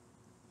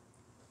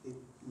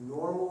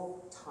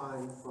 Normal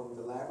time from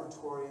the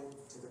laboratory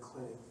to the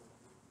clinic,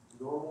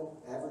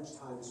 normal average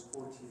time is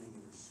 14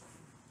 years.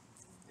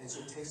 And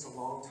so it takes a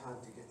long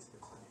time to get to the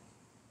clinic.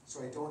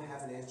 So I don't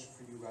have an answer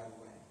for you right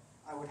away.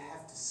 I would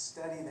have to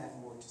study that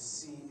more to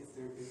see if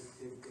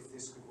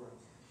this could work.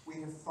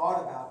 We have thought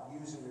about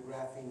using the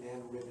graphene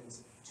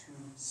nanoribbons to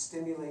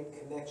stimulate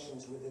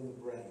connections within the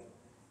brain.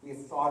 We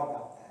have thought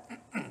about that.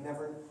 We've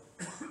never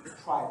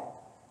tried it.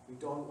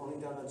 We've only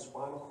done it on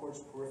spinal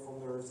cords, peripheral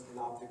nerves, and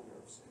optic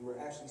nerves. And we're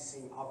actually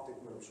seeing optic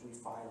nerves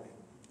refiring.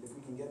 And if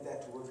we can get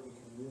that to work, we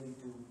can really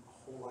do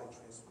whole eye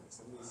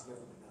transplants. I mean, it's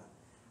never been done.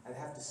 I'd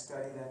have to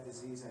study that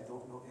disease. I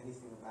don't know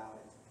anything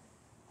about it.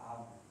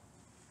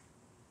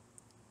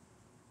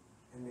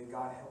 And may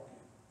God help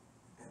you.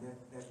 And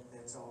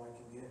that's all I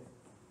can give.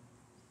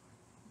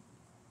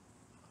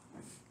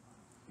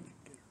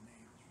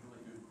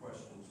 Really good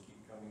questions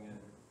keep coming in.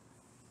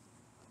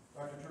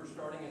 Dr. Tur,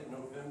 starting at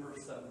November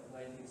 7th,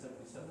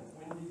 1977,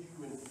 when did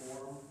you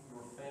inform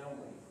your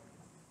family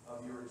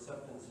of your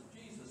acceptance of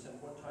Jesus,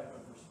 and what type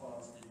of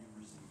response did you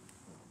receive?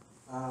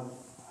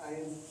 I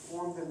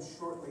informed them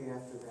shortly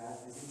after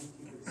that. I didn't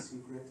keep it a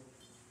secret.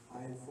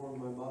 I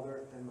informed my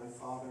mother and my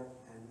father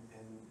and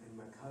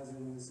my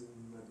cousins,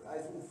 and I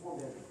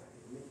informed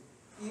everybody.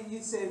 I mean,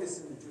 you'd say this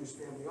in the Jewish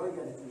family, all you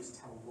got to do is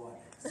tell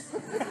what.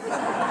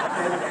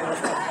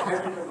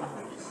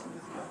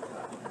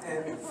 and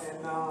everybody knows.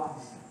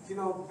 you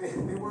know, they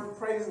weren't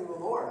praising the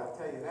Lord, I'll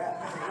tell you that.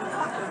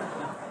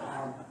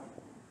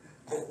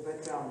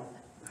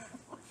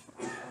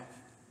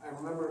 I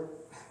remember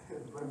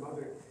my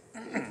mother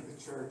came to the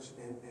church,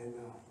 and it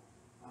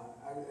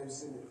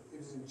was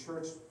in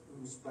church. It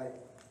was by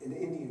an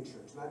Indian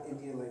church, not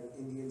Indian like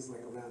Indians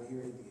like around here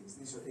Indians.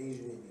 These are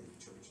Asian Indian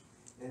church,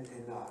 and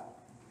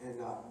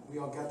we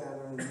all got down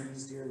on our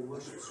knees during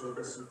worship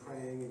service and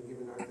praying and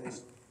giving our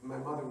thanks. And my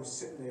mother was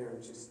sitting there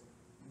and just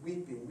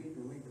weeping.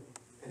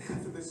 And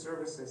after the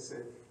service, I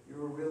said, "You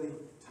were really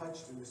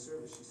touched in the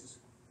service." She says,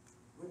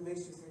 "What makes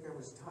you think I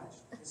was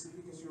touched?" I said,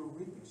 "Because you were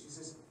weeping." She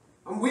says,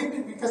 "I'm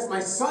weeping because my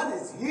son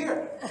is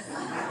here."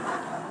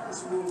 I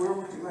said, "Well, where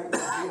would you like to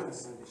be on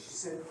Sunday?" She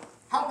said,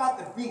 "How about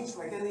the beach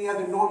like any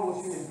other normal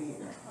human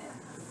being?"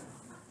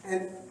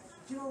 And,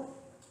 you know,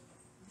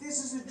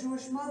 this is a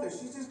Jewish mother.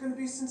 She's just going to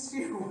be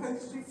sincere. What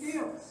she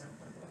feels.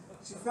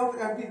 She felt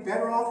like I'd be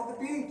better off at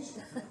the beach.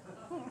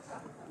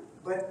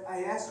 But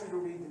I asked her to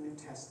read the New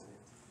Testament,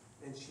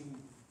 and she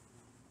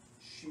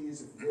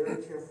is a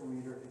very careful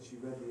reader, and she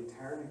read the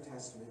entire New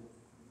Testament,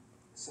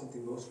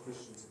 something most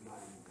Christians have not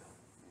even done.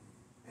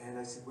 And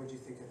I said, "What do you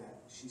think of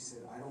that?" She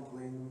said, "I don't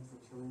blame them for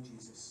killing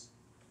Jesus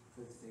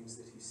for the things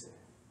that he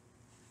said.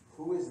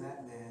 Who is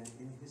that man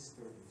in his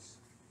 30s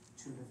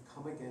to have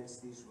come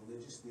against these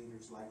religious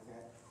leaders like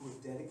that, who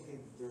have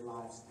dedicated their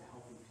lives to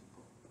helping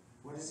people?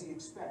 What does he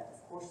expect?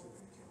 Of course they're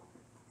going to kill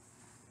him."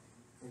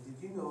 And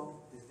did you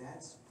know that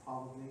that's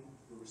probably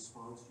the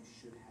response you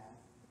should have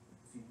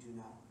if you do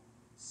not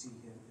see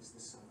him as the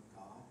Son of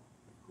God?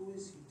 Who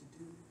is he to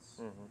do this?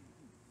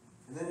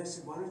 And then I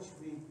said, "Why don't you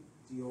read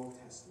the Old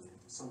Testament,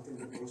 something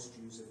that most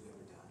Jews have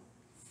never done?"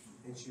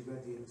 And she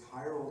read the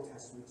entire Old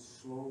Testament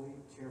slowly,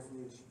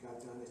 carefully, and she got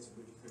done. I said,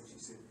 "What do you think?" She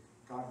said,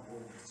 "God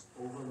warned us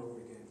over and over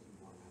again. He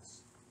warned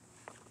us."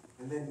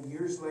 And then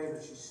years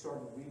later, she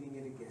started reading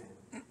it again.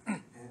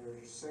 And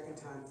her second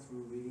time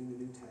through reading the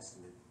New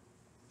Testament,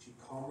 she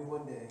called me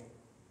one day,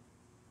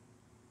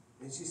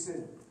 and she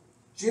said,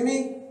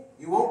 "Jimmy,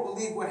 you won't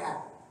believe what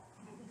happened."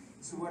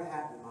 I said, "What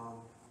happened,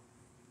 Mom?"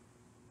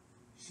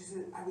 She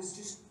said, "I was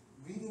just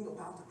reading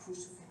about the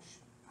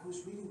crucifixion. I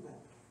was reading about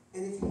it,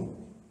 and it hit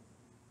me.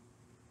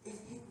 It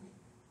hit me.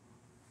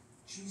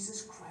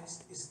 Jesus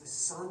Christ is the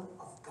Son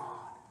of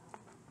God."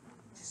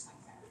 Just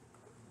like that.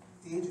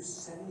 At the age of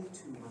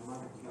 72, my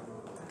mother came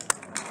over.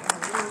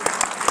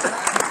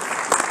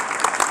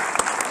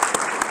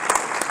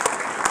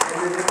 And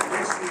then the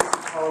next week she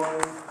called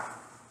me.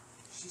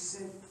 She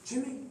said,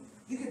 "Jimmy,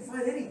 you can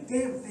find any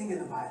damn thing in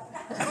the Bible."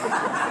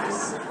 I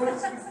said, "What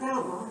have you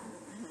found, Mom?"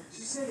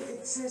 She said,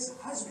 "It says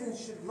husbands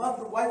should love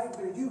the wife of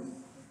their youth."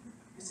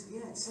 I said,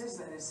 "Yeah, it says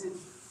that." I said,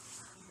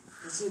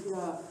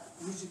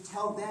 "You should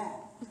tell Dad."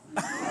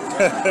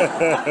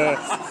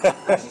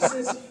 And she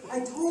says, "I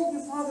told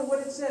your father what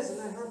it says."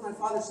 And I heard my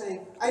father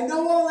saying, "I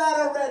know all that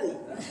already."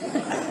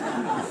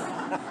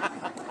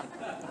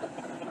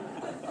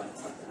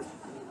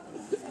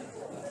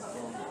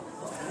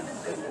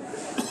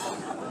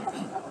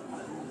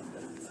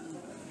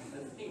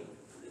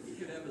 You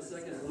could have a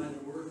second line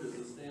of work as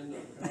a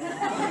stand-up comedy.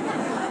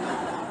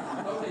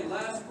 Okay,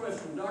 last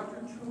question.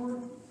 Dr.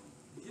 Chur,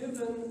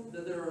 given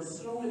that there are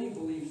so many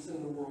beliefs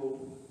in the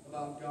world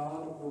about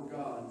God or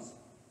gods,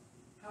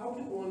 how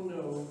can one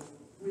know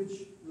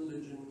which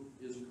religion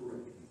is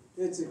correct?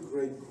 It's a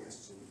great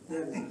question.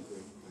 That is a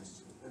great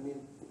question. I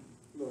mean,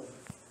 look,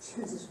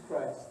 Jesus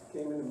Christ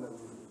came into my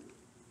room,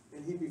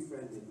 and he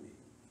befriended me.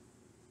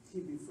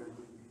 He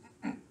befriended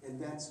me. And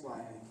that's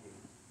why I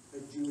came. A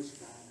Jewish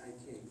God, I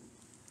came.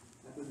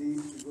 I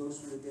believe he rose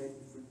from the dead,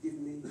 he forgave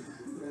me, he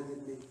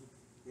befriended me,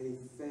 and he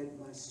fed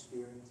my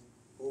spirit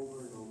over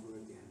and over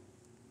again.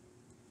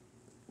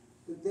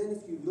 But then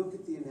if you look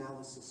at the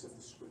analysis of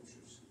the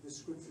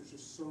scriptures are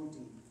so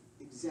deep.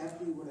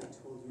 Exactly what I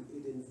told you.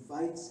 It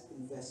invites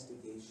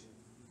investigation.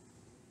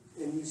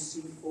 And you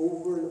see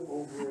over and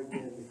over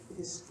again the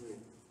history,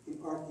 the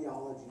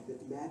archaeology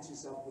that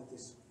matches up with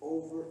this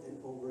over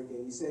and over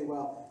again. You say,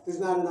 well, there's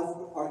not enough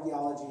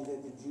archaeology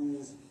that the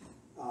Jews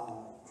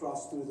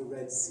crossed through the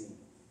Red Sea.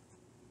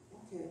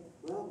 Okay,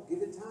 well,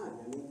 give it time.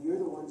 I mean, you're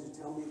the ones who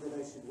tell me that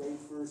I should wait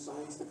for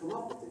science to come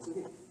up with things.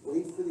 Okay,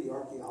 wait for the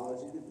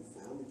archaeology to be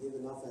found to give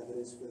enough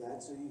evidence for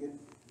that, so you get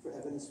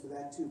evidence for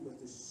that too. But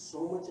there's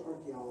so much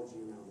archaeology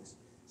around this,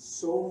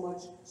 so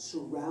much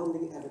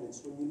surrounding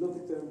evidence. When you look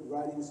at the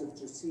writings of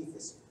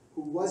Josephus,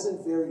 who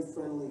wasn't very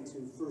friendly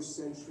to first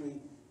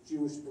century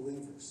Jewish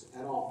believers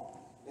at all,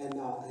 and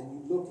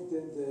you look at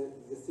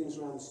the things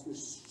around this,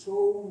 there's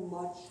so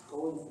much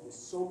going for this,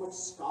 so much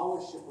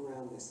scholarship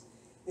around this.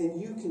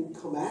 And you can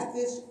come at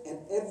this at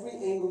every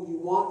angle you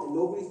want, and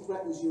nobody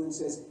threatens you and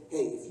says,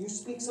 hey, if you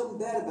speak something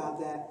bad about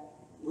that,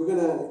 we're going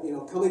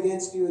to come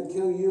against you and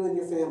kill you and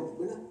your family.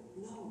 We're not.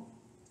 No.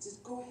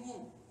 Just go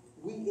ahead.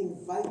 We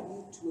invite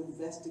you to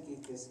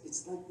investigate this.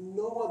 It's like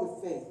no other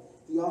faith,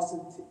 the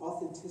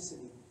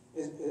authenticity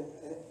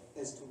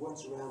as to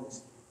what's around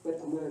us. But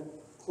I'm going to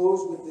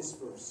close with this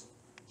verse.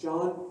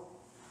 John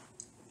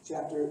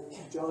chapter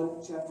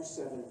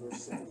 7,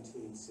 verse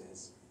 17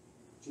 says,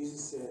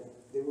 Jesus said,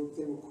 they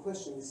were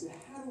questioning. They said,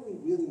 how do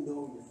we really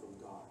know you're from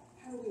God?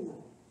 How do we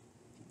know?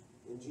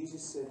 And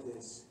Jesus said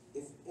this,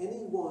 if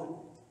anyone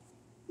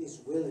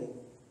is willing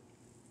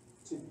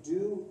to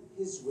do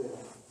his will,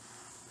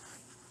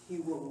 he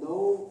will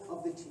know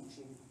of the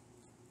teaching,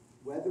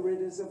 whether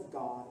it is of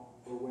God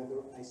or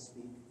whether I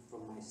speak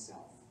from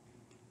myself.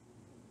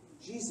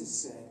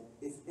 Jesus said,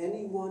 if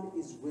anyone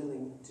is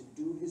willing to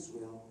do his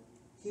will,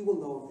 he will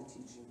know of the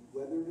teaching,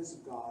 whether it is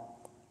of God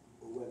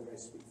or whether I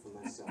speak for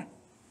myself.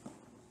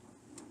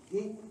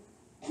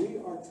 We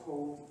are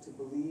told to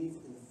believe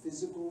in the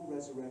physical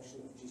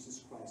resurrection of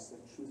Jesus Christ.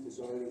 That truth is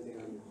already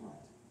there in your heart.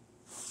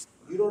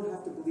 You don't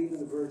have to believe in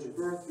the virgin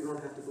birth. You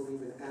don't have to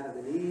believe in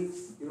Adam and Eve.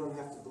 You don't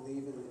have to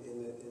believe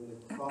in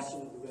the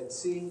crossing of the Red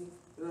Sea.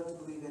 You don't have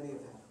to believe any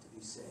of that to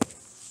be saved.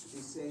 To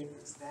be saved,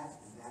 it's that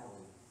and that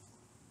only.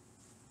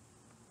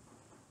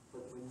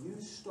 But when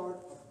you start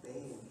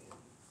obeying him,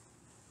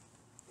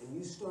 and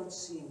you start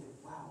seeing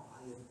that, wow,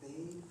 I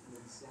obeyed and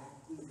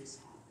exactly this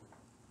happened.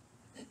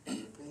 I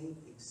obeyed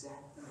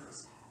exactly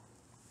this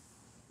happened.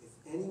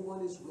 If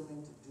anyone is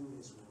willing to do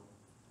his will,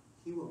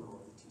 he will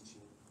know of the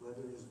teaching,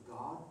 whether it is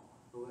God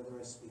or whether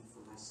I speak for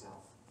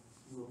myself.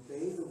 You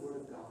obey the word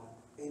of God,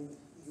 and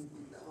you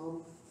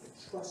become a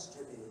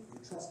truster in it. You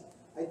trust it.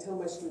 I tell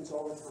my students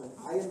all the time,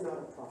 I am not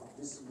a prophet.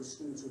 This is the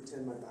students who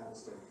attend my Bible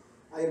study.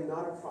 I am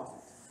not a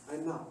prophet.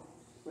 I'm not.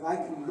 But I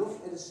can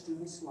look at a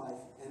student's life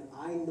and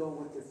I know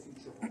what their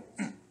future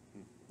holds.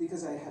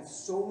 Because I have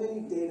so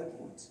many data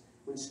points.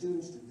 When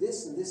students do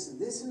this and this and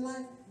this in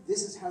life,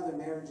 this is how their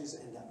marriages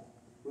end up.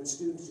 When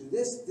students do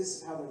this, this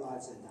is how their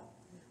lives end up.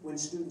 When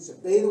students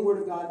obey the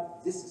Word of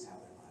God, this is how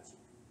their lives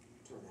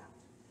turn out.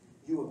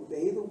 You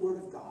obey the Word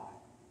of God,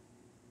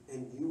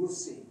 and you will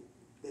see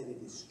that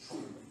it is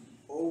true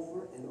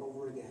over and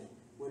over again.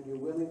 When you're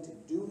willing to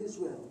do His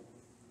will,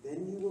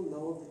 then you will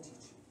know of the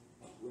teaching,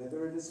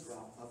 whether it is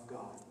of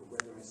God or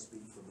whether I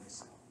speak for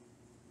myself.